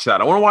want to watch that.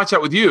 I want to watch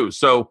that with you.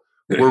 So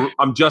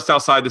I'm just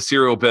outside the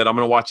cereal bit. I'm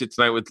going to watch it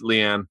tonight with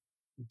Leanne.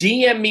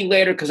 DM me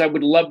later because I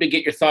would love to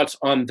get your thoughts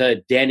on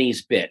the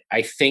Denny's bit.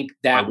 I think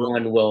that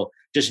one will,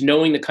 just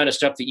knowing the kind of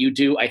stuff that you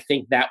do, I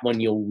think that one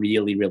you'll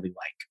really, really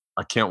like.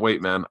 I can't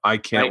wait, man. I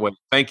can't wait.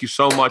 Thank you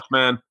so much,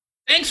 man.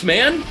 Thanks,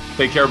 man.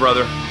 Take care,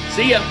 brother.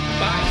 See ya.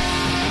 Bye.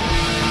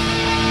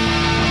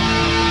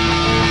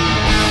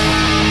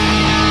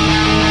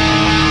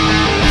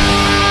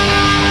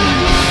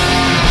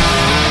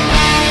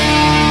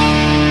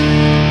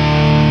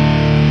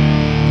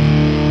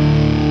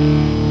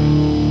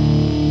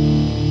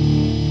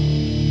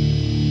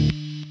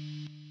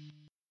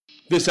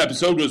 This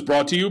episode was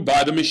brought to you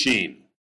by The Machine.